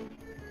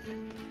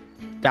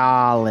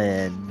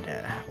 Solid.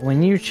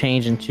 When you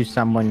change into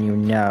someone you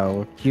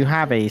know, do you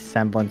have a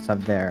semblance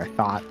of their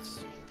thoughts?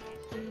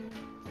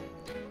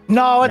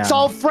 No, it's No.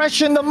 all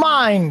fresh in the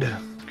mind.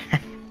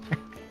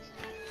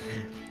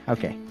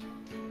 Okay.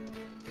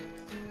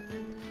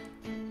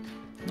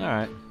 All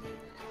right.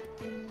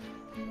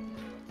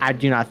 I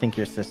do not think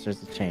your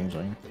sister's a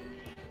changeling.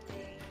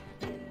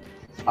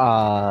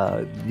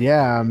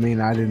 Yeah, I mean,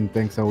 I didn't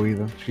think so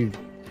either. She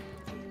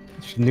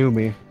knew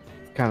me.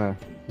 It's kind of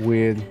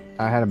weird.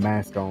 I had a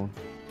mask on.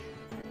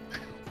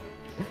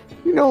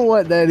 You know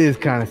what? That is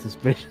kind of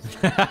suspicious.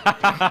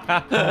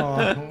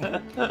 I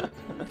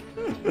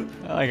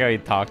like how he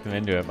talked him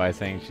into it by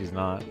saying she's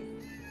not.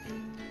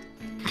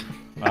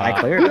 I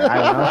cleared it.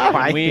 I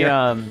don't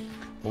know.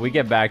 When we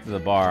get back to the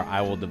bar, I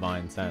will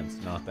divine sense.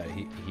 Not that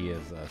he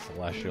is a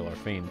celestial or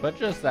fiend, but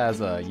just as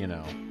a,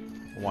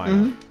 why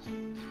not?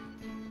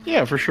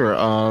 Yeah, for sure.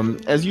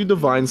 As you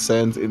divine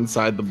sense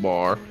inside the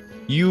bar,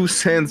 you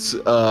sense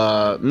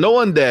no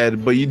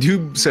undead, but you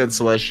do sense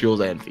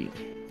celestials and fiends.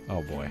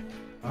 Oh boy.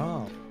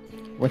 Oh,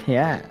 Where he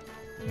at?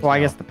 Well, I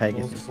guess the well,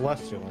 Pegasus.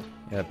 celestial.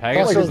 Yeah,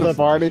 Pegasus Also is the a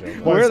party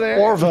celestial. was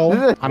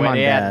Orville. I'm Where on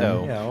they at, dead.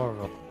 though? Yeah,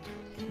 Orville.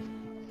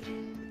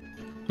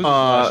 Who's a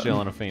celestial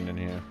and a fiend in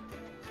here?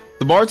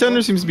 The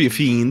bartender seems to be a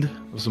fiend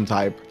of some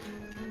type.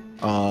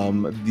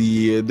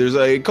 There's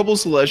a couple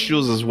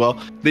celestials as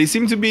well. They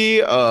seem to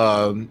be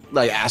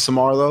like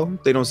Aasimar though.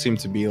 They don't seem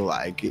to be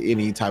like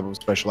any type of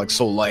special like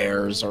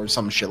Solaires or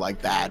some shit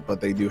like that,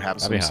 but they do have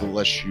That'd be some hot.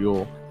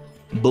 celestial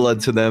blood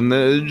to them.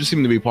 They just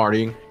seem to be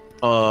partying.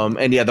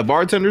 And yeah, the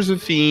bartender's a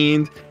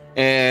fiend,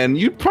 and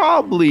you'd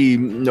probably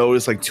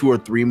notice like 2 or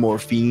 3 more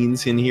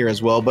fiends in here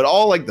as well, but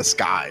all like the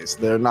skies.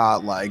 They're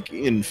not like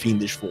in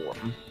fiendish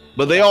form.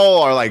 But they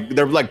all are like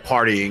they're like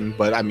partying,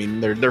 but I mean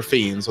they're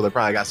fiends, so they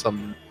probably got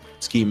some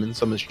scheming,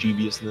 some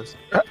mischievousness.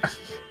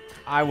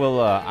 I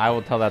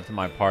will tell that to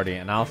my party,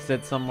 and I'll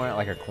sit somewhere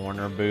like a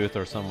corner booth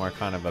or somewhere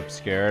kind of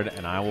obscured,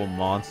 and I will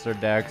monster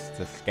dex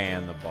to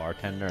scan the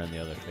bartender and the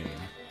other fiend.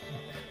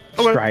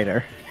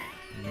 Strider.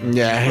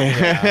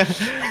 Yeah.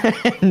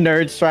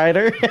 Nerd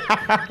Strider.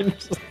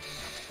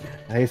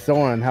 Hey,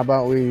 Soren, how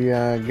about we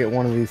get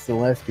one of these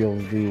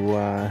Celestials to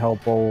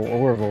help old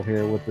Orville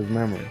here with his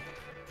memory?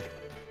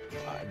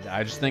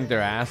 I just think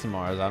they're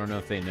Aasimars. I don't know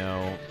if they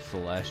know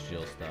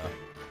celestial stuff.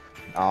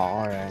 Oh,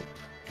 all right.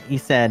 He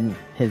said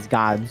his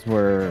gods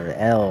were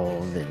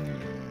elven.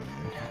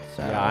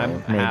 So Yeah, I'm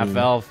maybe... half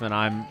elf, and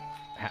I'm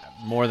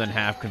more than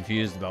half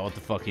confused about what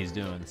the fuck he's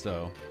doing.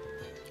 So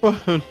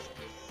I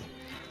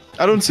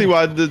don't see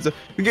why.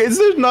 Is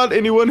there not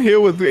anyone here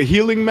with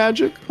healing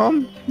magic?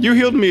 You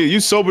healed me. You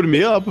sobered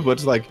me up, but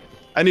it's like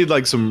I need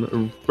like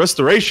some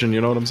restoration.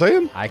 You know what I'm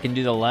saying? I can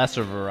do the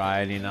lesser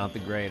variety, not the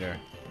greater.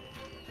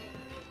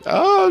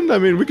 I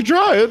mean, we could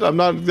try it. I'm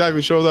not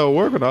exactly sure that will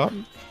work or not.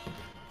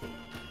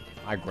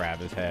 I grab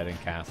his head and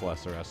cast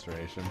lesser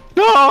restoration.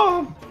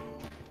 No.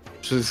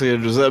 Just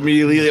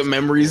immediately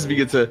memories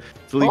begin to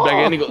leak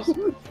back in. He goes,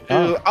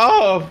 okay.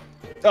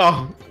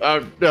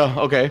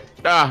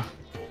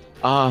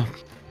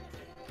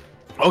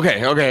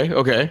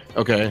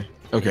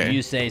 Okay. If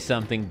you say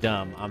something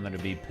dumb, I'm gonna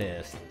be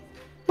pissed.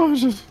 Oh, it's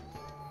just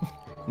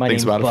My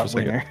Thinks name's about it for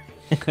a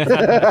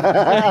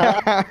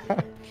Butt Winner.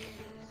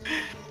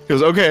 He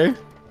goes, okay.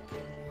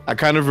 I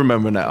kind of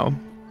remember now.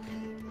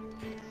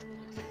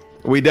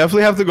 We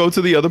definitely have to go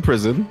to the other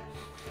prison.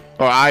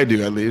 Or I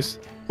do, at least.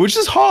 Which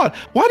is hard.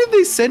 Why did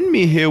they send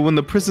me here when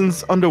the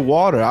prison's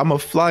underwater? I'm a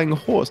flying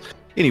horse.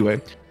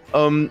 Anyway,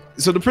 so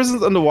the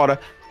prison's underwater.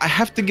 I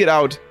have to get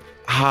out.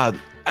 I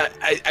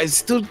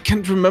still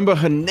can't remember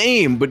her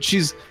name, but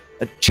she's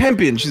a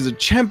champion. She's a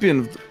champion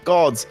of the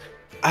gods.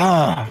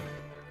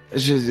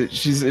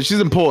 she's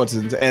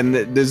important, and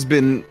there's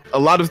been a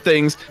lot of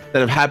things that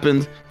have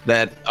happened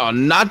that are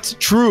not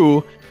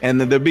true, and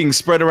that they're being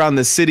spread around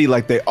the city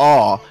like they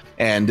are,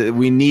 and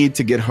we need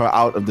to get her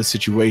out of the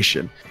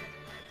situation.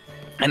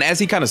 And as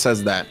he kind of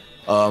says that,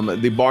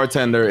 the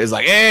bartender is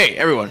like, "Hey,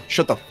 everyone,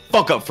 shut the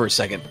fuck up for a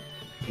second.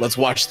 Let's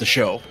watch the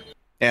show."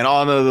 And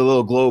on the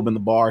little globe in the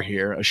bar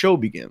here, a show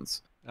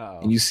begins.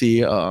 And you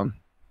see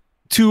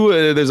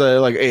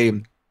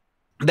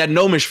that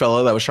gnomish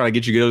fella that was trying to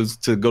get you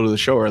to go to the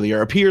show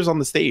earlier appears on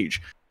the stage.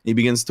 He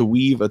begins to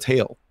weave a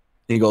tale.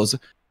 And he goes,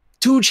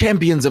 "Two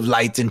champions of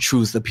light and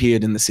truth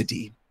appeared in the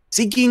city,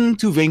 seeking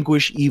to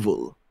vanquish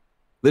evil.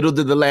 Little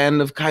did the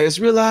land of Caius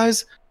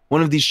realize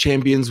one of these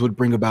champions would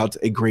bring about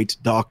a great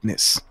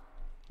darkness.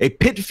 A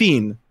pit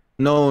fiend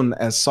known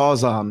as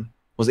Sazan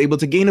was able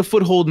to gain a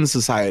foothold in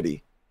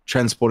society,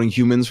 transporting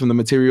humans from the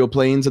material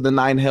plane to the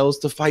Nine Hells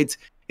to fight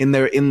in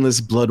their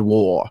endless blood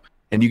war."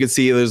 And you can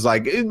see there's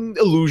like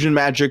illusion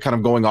magic kind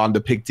of going on,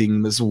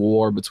 depicting this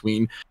war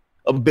between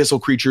abyssal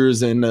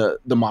creatures and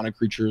demonic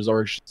creatures,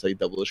 or I should say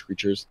devilish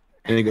creatures.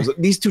 And he goes,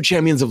 "These two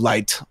champions of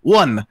light,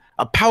 one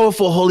a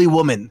powerful holy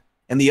woman,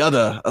 and the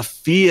other a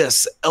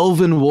fierce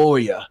elven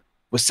warrior,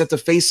 were set to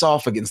face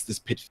off against this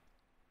pit.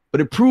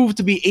 But it proved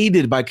to be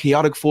aided by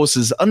chaotic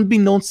forces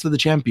unbeknownst to the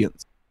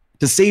champions.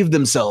 To save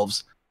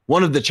themselves,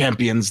 one of the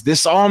champions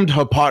disarmed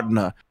her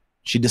partner.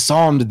 She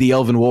disarmed the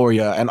elven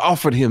warrior and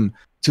offered him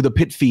to the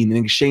pit fiend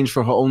in exchange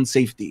for her own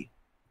safety.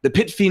 The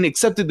pit fiend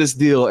accepted this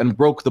deal and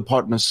broke the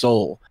partner's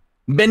soul,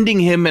 bending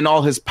him and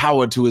all his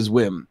power to his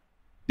whim.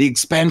 The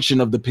expansion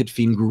of the pit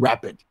fiend grew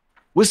rapid.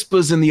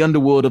 Whispers in the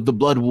underworld of the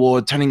blood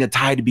war turning a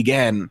tide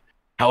began.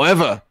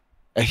 However,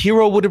 a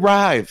hero would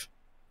arrive,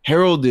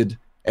 heralded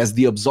as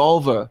the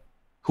Absolver,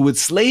 who would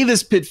slay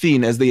this pit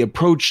fiend as they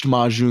approached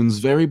Majun's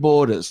very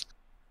borders.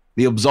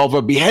 The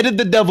Absolver beheaded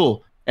the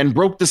devil and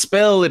broke the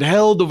spell it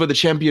held over the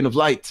champion of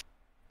light.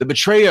 The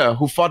betrayer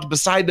who fought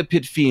beside the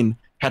pit fiend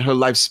had her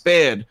life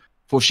spared,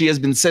 for she has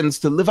been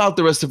sentenced to live out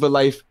the rest of her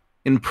life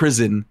in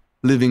prison,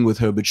 living with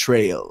her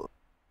betrayal."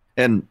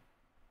 And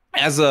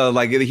as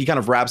he kind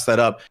of wraps that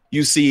up,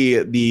 you see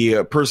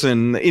the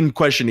person in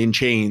question in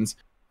chains.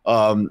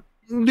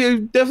 They're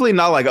definitely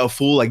not like a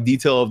full like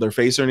detail of their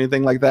face or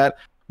anything like that.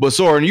 But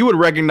Soren, you would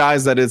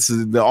recognize that it's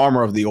the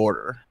armor of the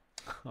Order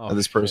that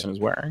this person is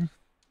wearing.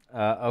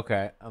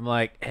 Okay, I'm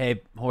like,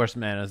 "Hey,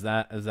 horseman, is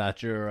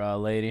that your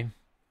lady?"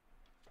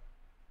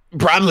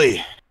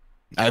 Bradley,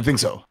 I think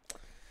so.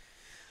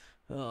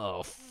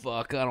 Oh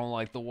fuck! I don't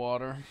like the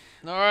water.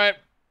 All right.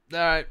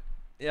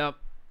 Yep,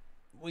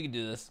 we can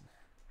do this.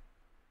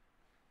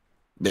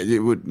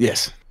 It would,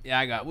 yes.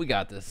 Yeah, we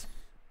got this.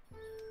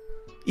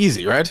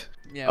 Easy, right?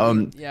 Yeah.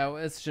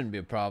 It shouldn't be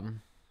a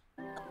problem.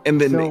 And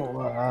then,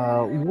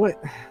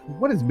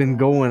 what has been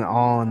going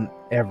on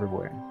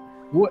everywhere?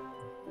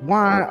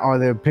 Why are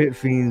there pit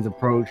fiends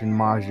approaching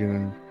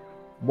Majun?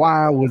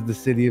 Why was the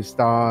City of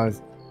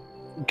Stars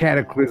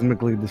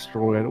cataclysmically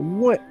destroyed?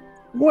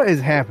 What is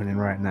happening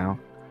right now?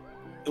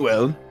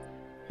 Well,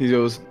 he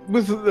goes,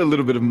 with a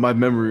little bit of my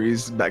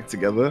memories back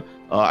together,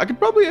 I could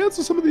probably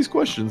answer some of these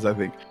questions, I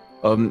think.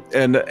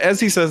 And as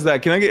he says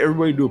that, can I get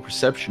everybody to do a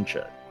perception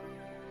check?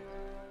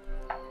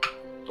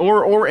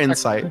 Or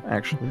insight,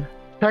 actually.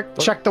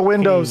 Check the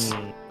windows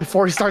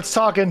before he starts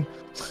talking.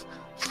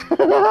 Yeah,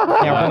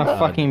 we're in a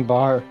fucking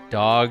bar.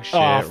 Dog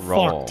shit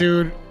roll. Fuck,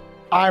 dude.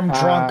 I'm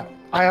drunk.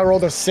 I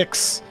rolled a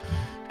 6.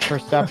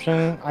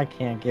 Perception. I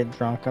can't get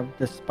drunk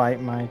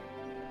despite my.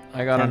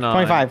 I got a 9.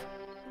 25.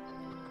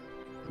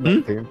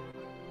 Hmm?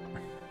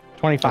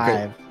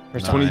 25.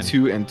 Okay.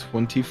 22 and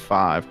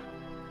 25.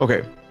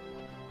 Okay.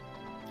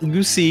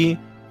 You see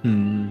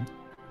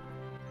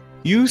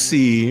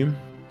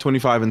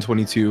 25 and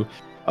 22.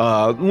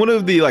 One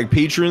of the like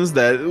patrons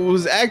that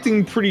was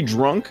acting pretty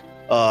drunk.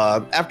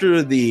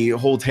 After the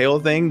whole tail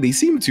thing, they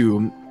seem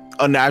to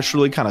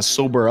unnaturally kind of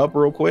sober up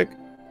real quick.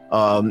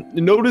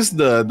 Notice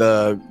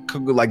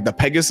the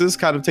Pegasus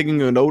kind of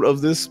taking a note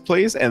of this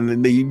place, and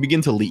then they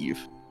begin to leave.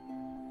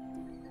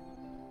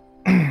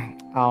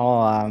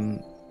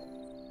 I'll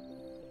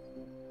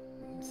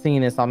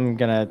seeing this, I'm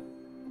gonna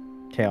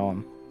tail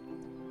him.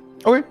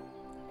 Okay.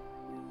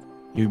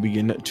 You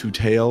begin to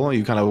tail.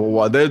 You kind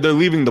of they're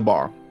leaving the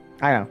bar.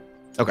 I know.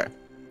 Okay.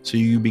 So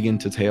you begin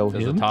to tail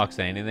Does him. the talk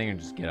say anything, or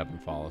just get up and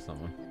follow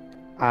someone?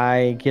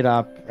 I get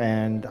up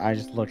and I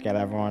just look at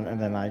everyone, and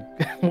then I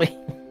leave.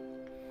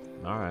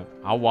 All right,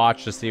 I'll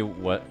watch to see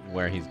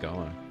where he's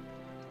going.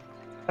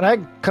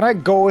 Can I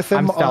go with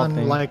him I'm on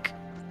stealthing. like?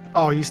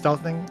 Oh, you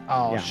stealthing?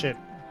 Oh Yeah. shit.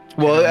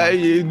 Well,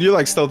 you're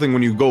like stealthing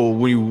when you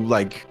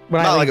like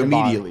When I not like leave the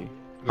bar. immediately,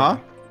 huh?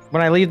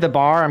 When I leave the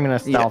bar, I'm gonna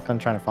stealth and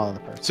try to follow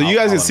the person. So you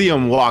guys can see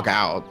him walk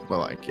out, but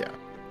like, yeah.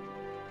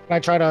 I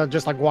try to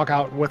just like walk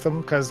out with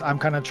him because I'm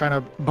kind of trying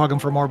to bug him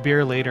for more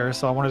beer later.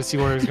 So I wanted to see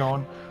where he's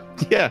going.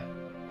 Yeah.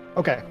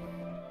 Okay.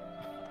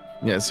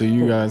 Yeah, so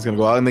you guys gonna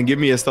go out and then give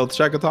me a stealth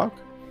check attack?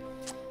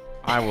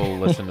 I will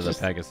listen to the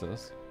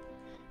Pegasus.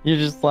 You're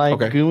just like,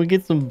 Okay. can we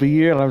get some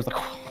beer? And I was like,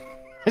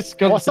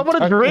 Well,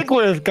 someone to drink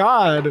with.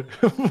 God.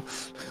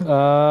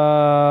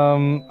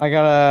 I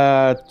got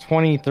a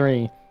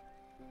 23.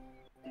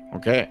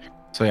 Okay.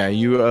 So yeah,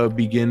 you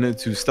begin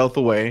to stealth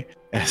away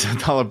as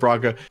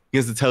Dalabraka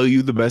begins to tell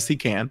you the best he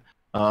can.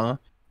 And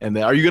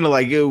then are you gonna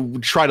like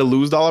try to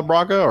lose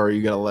Dalabraka, or are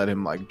you gonna let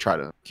him like try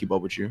to keep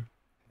up with you?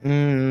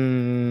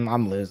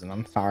 I'm losing.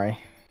 I'm sorry.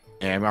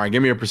 Yeah, all right.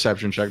 Give me a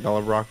perception check,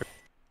 Dalabraka.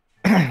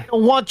 I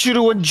want you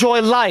to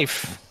enjoy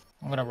life.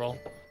 I'm gonna roll.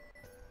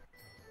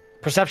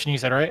 Perception, you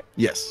said, right?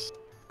 Yes.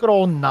 Good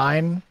old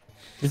 9.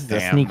 This is Damn,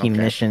 a sneaky okay.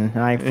 mission.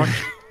 I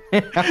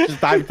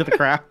just dive into the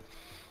crowd.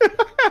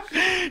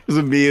 Just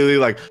immediately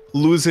like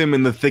lose him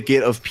in the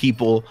thicket of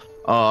people.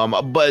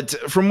 But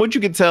from what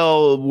you could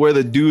tell, where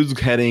the dude's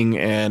heading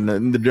and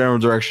in the general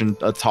direction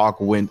a talk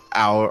went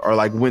out or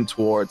like went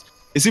towards,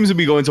 it seems to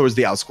be going towards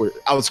the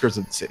outskirts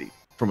of the city.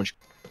 From which,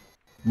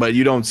 but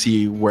you don't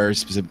see where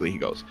specifically he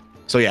goes.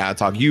 So yeah,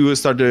 talk. You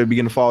start to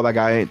begin to follow that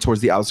guy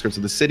towards the outskirts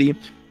of the city.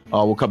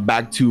 We'll come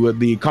back to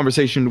the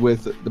conversation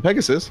with the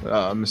Pegasus,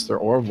 Mr.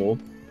 Orville.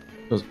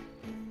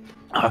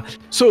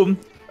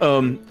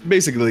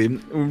 Basically,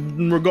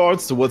 in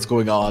regards to what's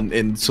going on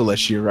in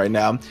Celestia right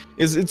now,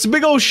 it's a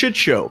big old shit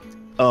show.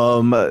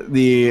 Kind of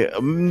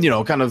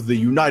the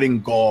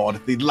uniting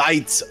god, the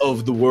light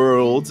of the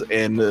world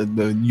and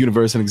the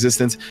universe and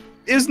existence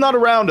is not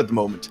around at the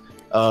moment.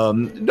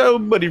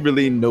 Nobody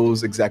really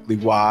knows exactly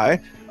why,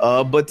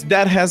 but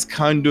that has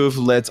kind of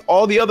let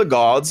all the other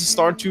gods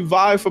start to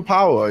vie for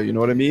power, you know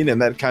what I mean?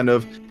 And that kind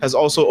of has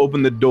also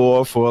opened the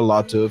door for a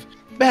lot of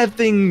bad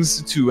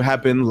things to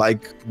happen,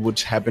 like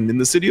what happened in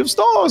the City of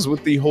Stars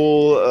with the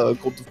whole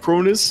cult of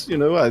Cronus. You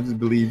know, I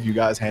believe you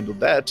guys handled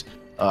that.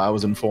 I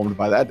was informed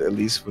by that, at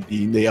least with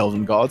the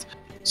elven gods.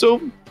 So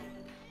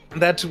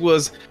that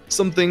was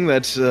something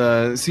that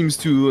seems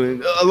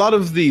to a lot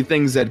of the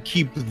things that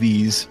keep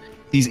these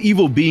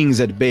evil beings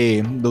at bay.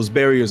 Those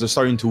barriers are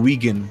starting to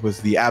weaken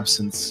with the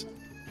absence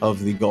of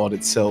the god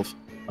itself.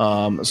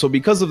 So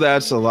because of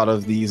that, a lot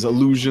of these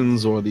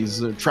illusions or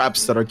these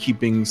traps that are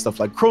keeping stuff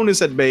like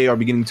Cronus at bay are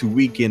beginning to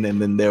weaken,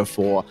 and then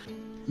therefore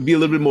be a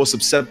little bit more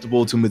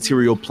susceptible to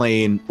material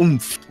plane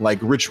oomph, like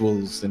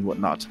rituals and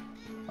whatnot.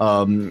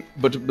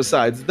 But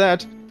besides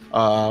that,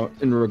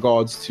 in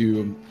regards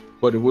to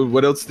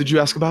what else did you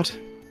ask about?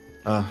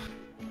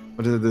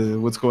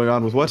 What's going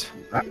on with what?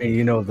 I mean,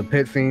 you know, the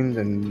pit fiend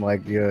and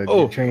like your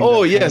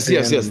yes,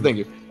 thank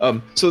you.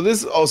 So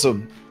this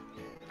also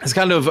is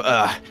kind of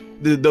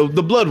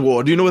the blood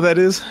war. Do you know what that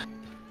is?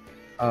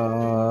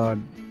 How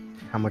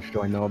much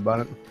do I know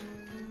about it?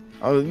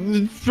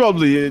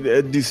 Probably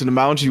a decent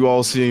amount. You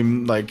all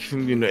seem like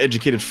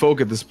educated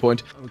folk at this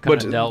point.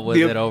 But dealt with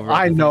it over.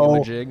 I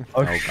know jig.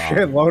 a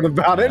shitload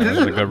about it. That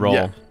was a good roll.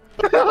 Yeah.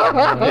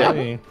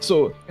 Yeah.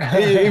 So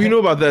if you know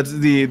about that,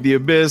 the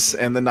Abyss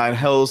and the Nine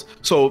Hells.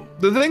 So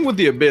the thing with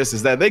the Abyss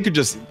is that they could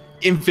just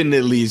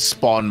infinitely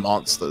spawn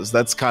monsters.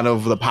 That's kind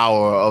of the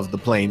power of the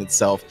plane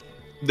itself.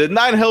 The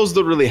Nine Hells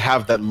don't really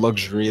have that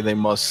luxury. They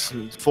must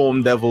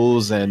form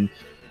devils, and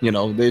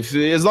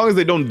as long as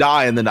they don't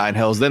die in the Nine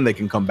Hells, then they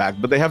can come back.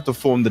 But they have to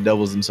form the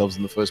devils themselves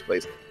in the first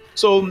place.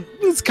 So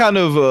it's kind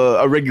of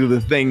a regular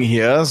thing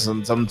here.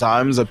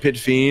 Sometimes a pit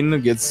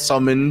fiend gets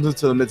summoned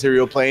to the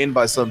material plane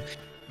by some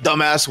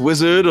dumbass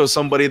wizard or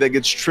somebody that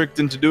gets tricked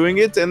into doing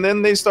it, and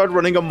then they start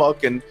running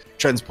amok and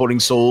transporting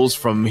souls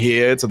from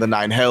here to the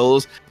Nine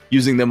Hells,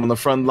 using them on the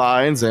front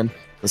lines, and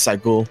the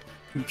cycle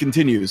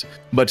continues.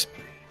 But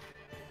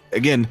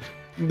again,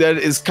 that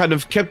is kind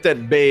of kept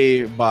at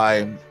bay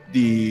by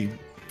the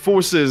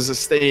forces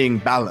staying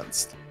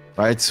balanced,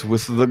 right?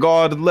 With the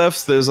god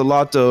left, there's a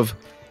lot of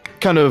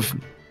kind of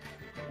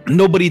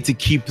nobody to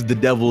keep the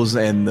devils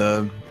and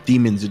the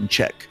demons in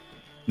check.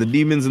 The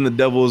demons and the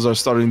devils are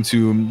starting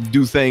to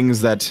do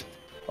things that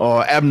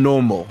are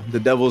abnormal. The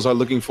devils are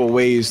looking for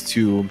ways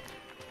to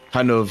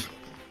kind of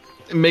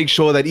make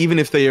sure that even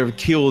if they are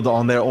killed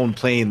on their own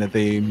plane, that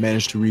they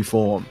manage to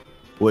reform.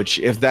 Which,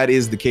 if that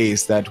is the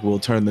case, that will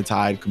turn the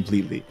tide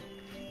completely.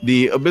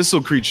 The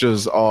abyssal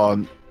creatures are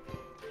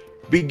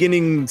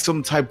beginning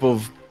some type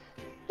of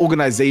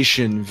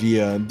organization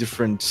via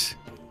different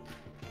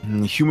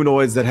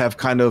humanoids that have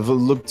kind of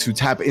looked to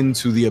tap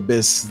into the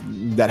abyss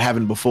that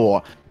haven't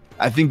before.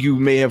 I think you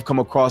may have come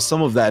across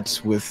some of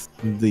that with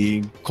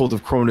the Cult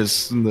of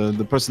Cronus,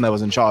 the person that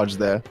was in charge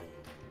there.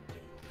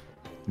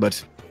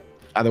 But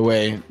either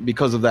way,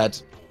 because of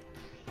that,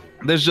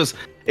 there's just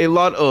a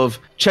lot of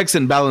checks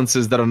and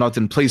balances that are not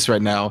in place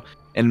right now.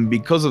 And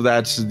because of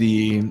that,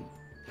 the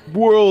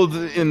world,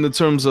 in the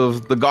terms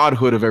of the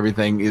godhood of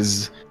everything,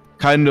 is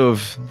kind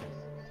of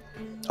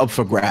up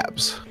for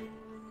grabs.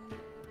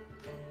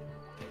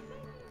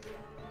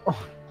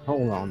 Oh,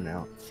 hold on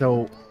now.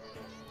 So,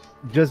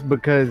 just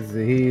because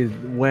he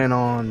went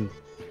on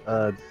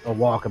a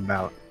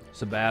walkabout,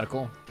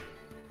 Sabbatical.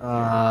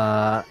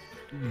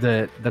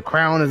 the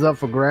crown is up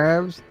for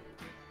grabs?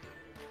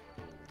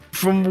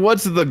 From what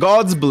the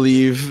gods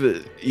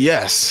believe,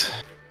 yes.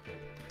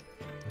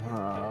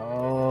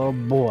 Oh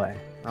boy.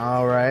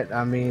 All right.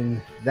 I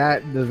mean,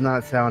 that does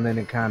not sound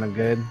any kind of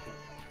good.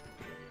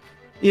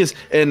 Yes,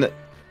 and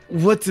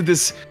what did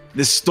this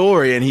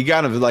story? And he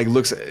kind of like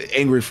looks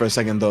angry for a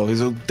second though.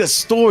 He's like, the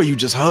story you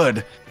just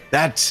heard,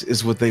 that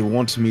is what they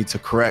want me to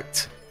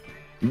correct.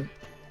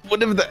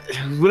 Whatever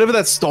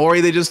that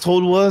story they just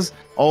told was,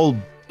 all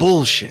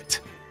bullshit.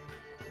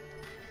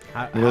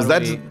 How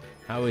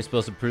are we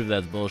supposed to prove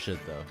that's bullshit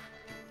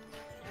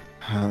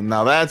though?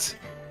 Now that's,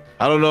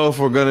 I don't know if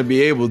we're gonna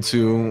be able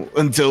to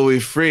until we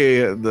free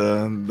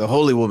the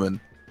holy woman.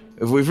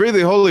 If we free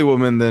the holy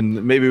woman,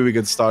 then maybe we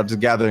could start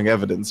gathering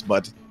evidence.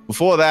 But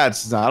before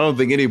that, I don't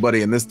think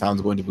anybody in this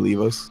town's going to believe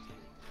us.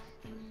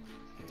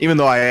 Even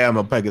though I am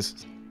a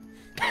Pegasus.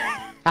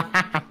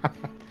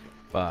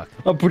 Fuck.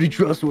 I'm pretty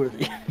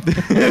trustworthy.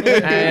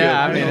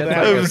 Yeah, I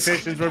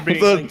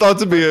mean, Thought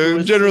to be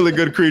a generally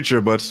good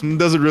creature, but it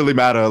doesn't really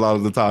matter a lot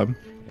of the time.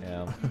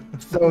 yeah.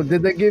 So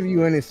did they give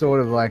you any sort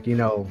of like, you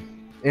know,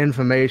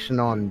 information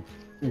on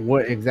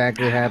what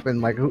exactly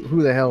happened? Like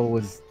who the hell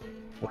was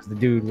the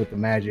dude with the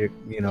magic,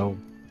 you know,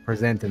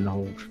 presenting the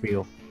whole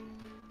spiel?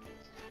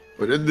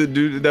 The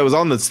dude that was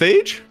on the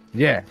stage?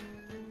 Yeah.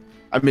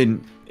 I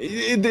mean,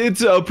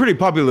 it's a pretty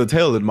popular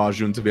tale in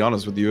Majun, to be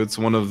honest with you. It's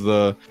one of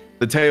the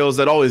tales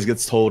that always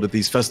gets told at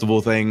these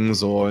festival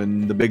things or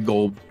in the big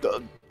gold,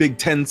 big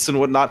tents and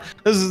whatnot.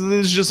 This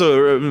is just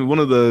one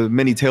of the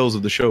many tales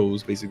of the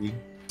shows, basically.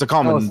 It's a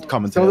common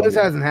tale. So this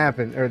hasn't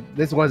happened, or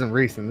this wasn't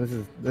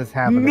recent. This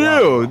happened.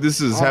 No, this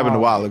has happened a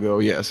while ago.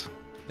 Yes.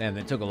 Damn,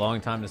 they took a long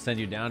time to send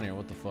you down here.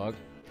 What the fuck?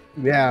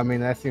 Yeah, I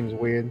mean that seems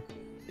weird.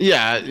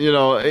 Yeah, you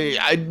know,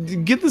 I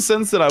get the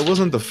sense that I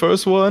wasn't the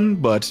first one,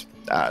 but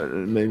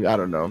maybe I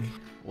don't know.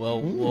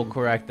 Well, we'll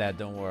correct that.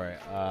 Don't worry.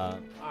 All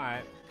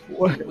right.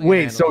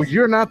 Wait, so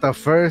you're not the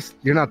first?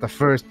 You're not the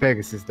first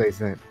Pegasus they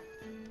sent?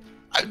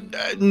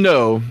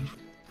 No.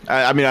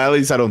 I mean, at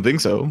least I don't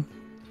think so.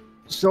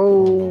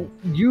 So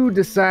you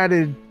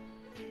decided?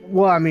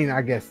 Well, I mean,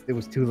 I guess it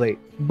was too late.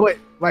 But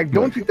like,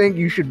 don't you think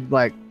you should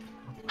like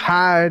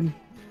hide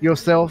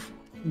yourself?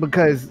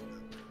 Because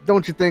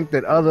don't you think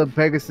that other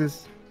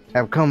Pegasus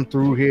have come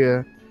through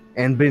here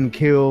and been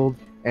killed,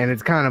 and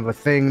it's kind of a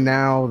thing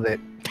now that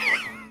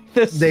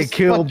they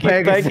kill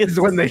Pegasus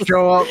when they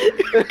show up?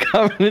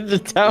 Coming into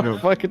town, You know,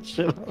 fucking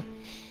shit up.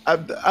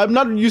 I'm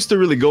not used to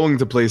really going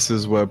to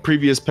places where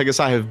previous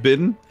Pegasi have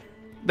been.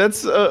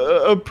 That's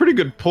a pretty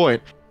good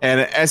point.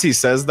 And as he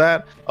says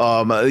that,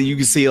 you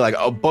can see like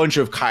a bunch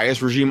of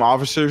Caius regime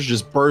officers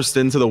just burst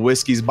into the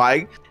Whiskey's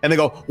bike, and they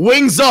go,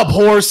 "Wings up,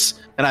 horse!"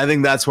 And I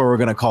think that's where we're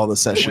gonna call the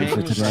session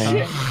for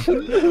today.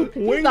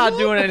 We're not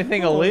doing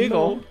anything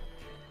illegal.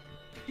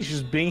 He's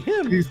just being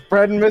him. He's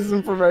spreading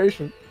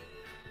misinformation,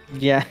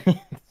 Yeah.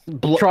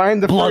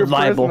 trying to free a blood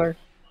libel. prisoner.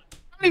 I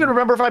don't even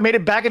remember if I made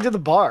it back into the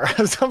bar.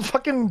 I'm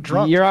fucking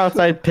drunk. You're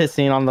outside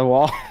pissing on the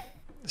wall.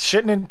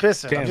 Shitting and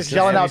pissing. I'm Damn, just Sammy,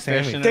 yelling out.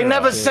 Sammy. They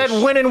never said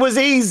winning was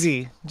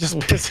easy. Just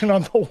pissing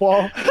on the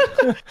wall.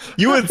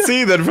 You would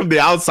see that from the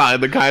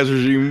outside, the Caius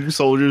regime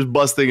soldiers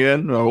busting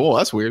in. Oh,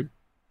 that's weird.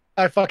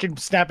 I fucking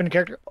snap into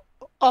character.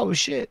 Oh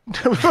shit.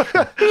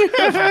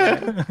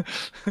 A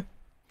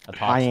I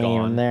top's ain't even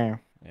gone.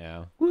 there.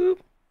 Yeah.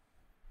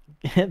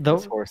 This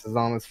Those horse is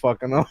on his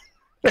fucking own.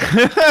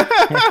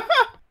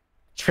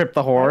 trip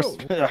the horse.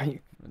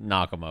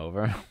 Knock him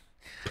over.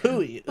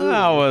 Pooey.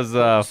 That was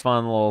a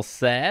fun little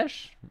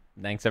sesh.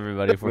 Thanks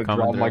everybody for Would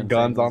coming. draw through my and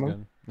guns saying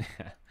on this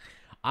good.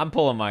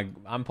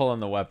 I'm pulling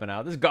the weapon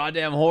out. This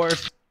goddamn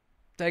horse.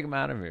 Take him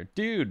out of here,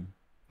 dude.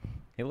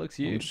 He looks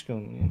I'm huge. just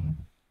gonna,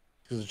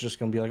 because it's just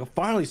gonna be like,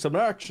 finally some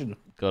action.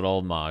 Good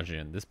old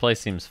Majin. This place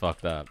seems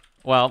fucked up.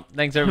 Well,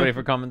 thanks everybody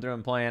for coming through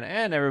and playing,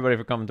 and everybody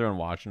for coming through and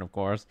watching, of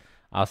course.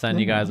 I'll send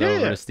you guys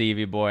over to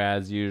Stevie Boy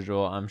as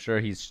usual. I'm sure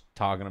he's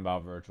talking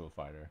about Virtual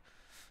Fighter.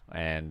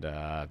 And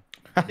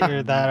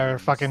Either that or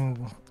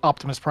fucking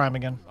Optimus Prime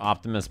again.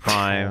 Optimus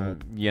Prime,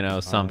 you know,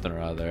 something or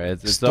other.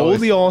 It's Stole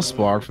always, the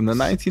Allspark from the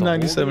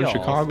 1997 Stole the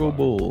Chicago Allspark.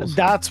 Bulls.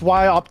 That's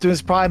why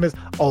Optimus Prime is.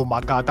 Oh my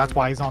god, that's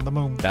why he's on the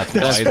moon. That's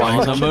why he's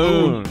on the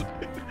moon.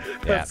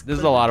 Yeah, this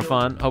is a lot of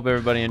fun. Hope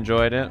everybody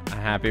enjoyed it.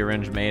 Happy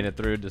Orange made it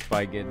through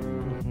despite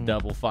getting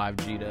double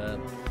 5G'd up.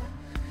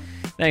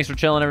 Thanks for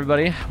chilling,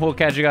 everybody. We'll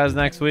catch you guys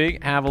next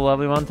week. Have a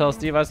lovely one. Tell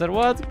Steve I said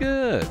what's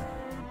good.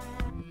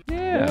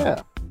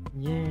 Yeah.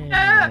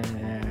 Yeah.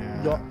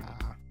 Yo-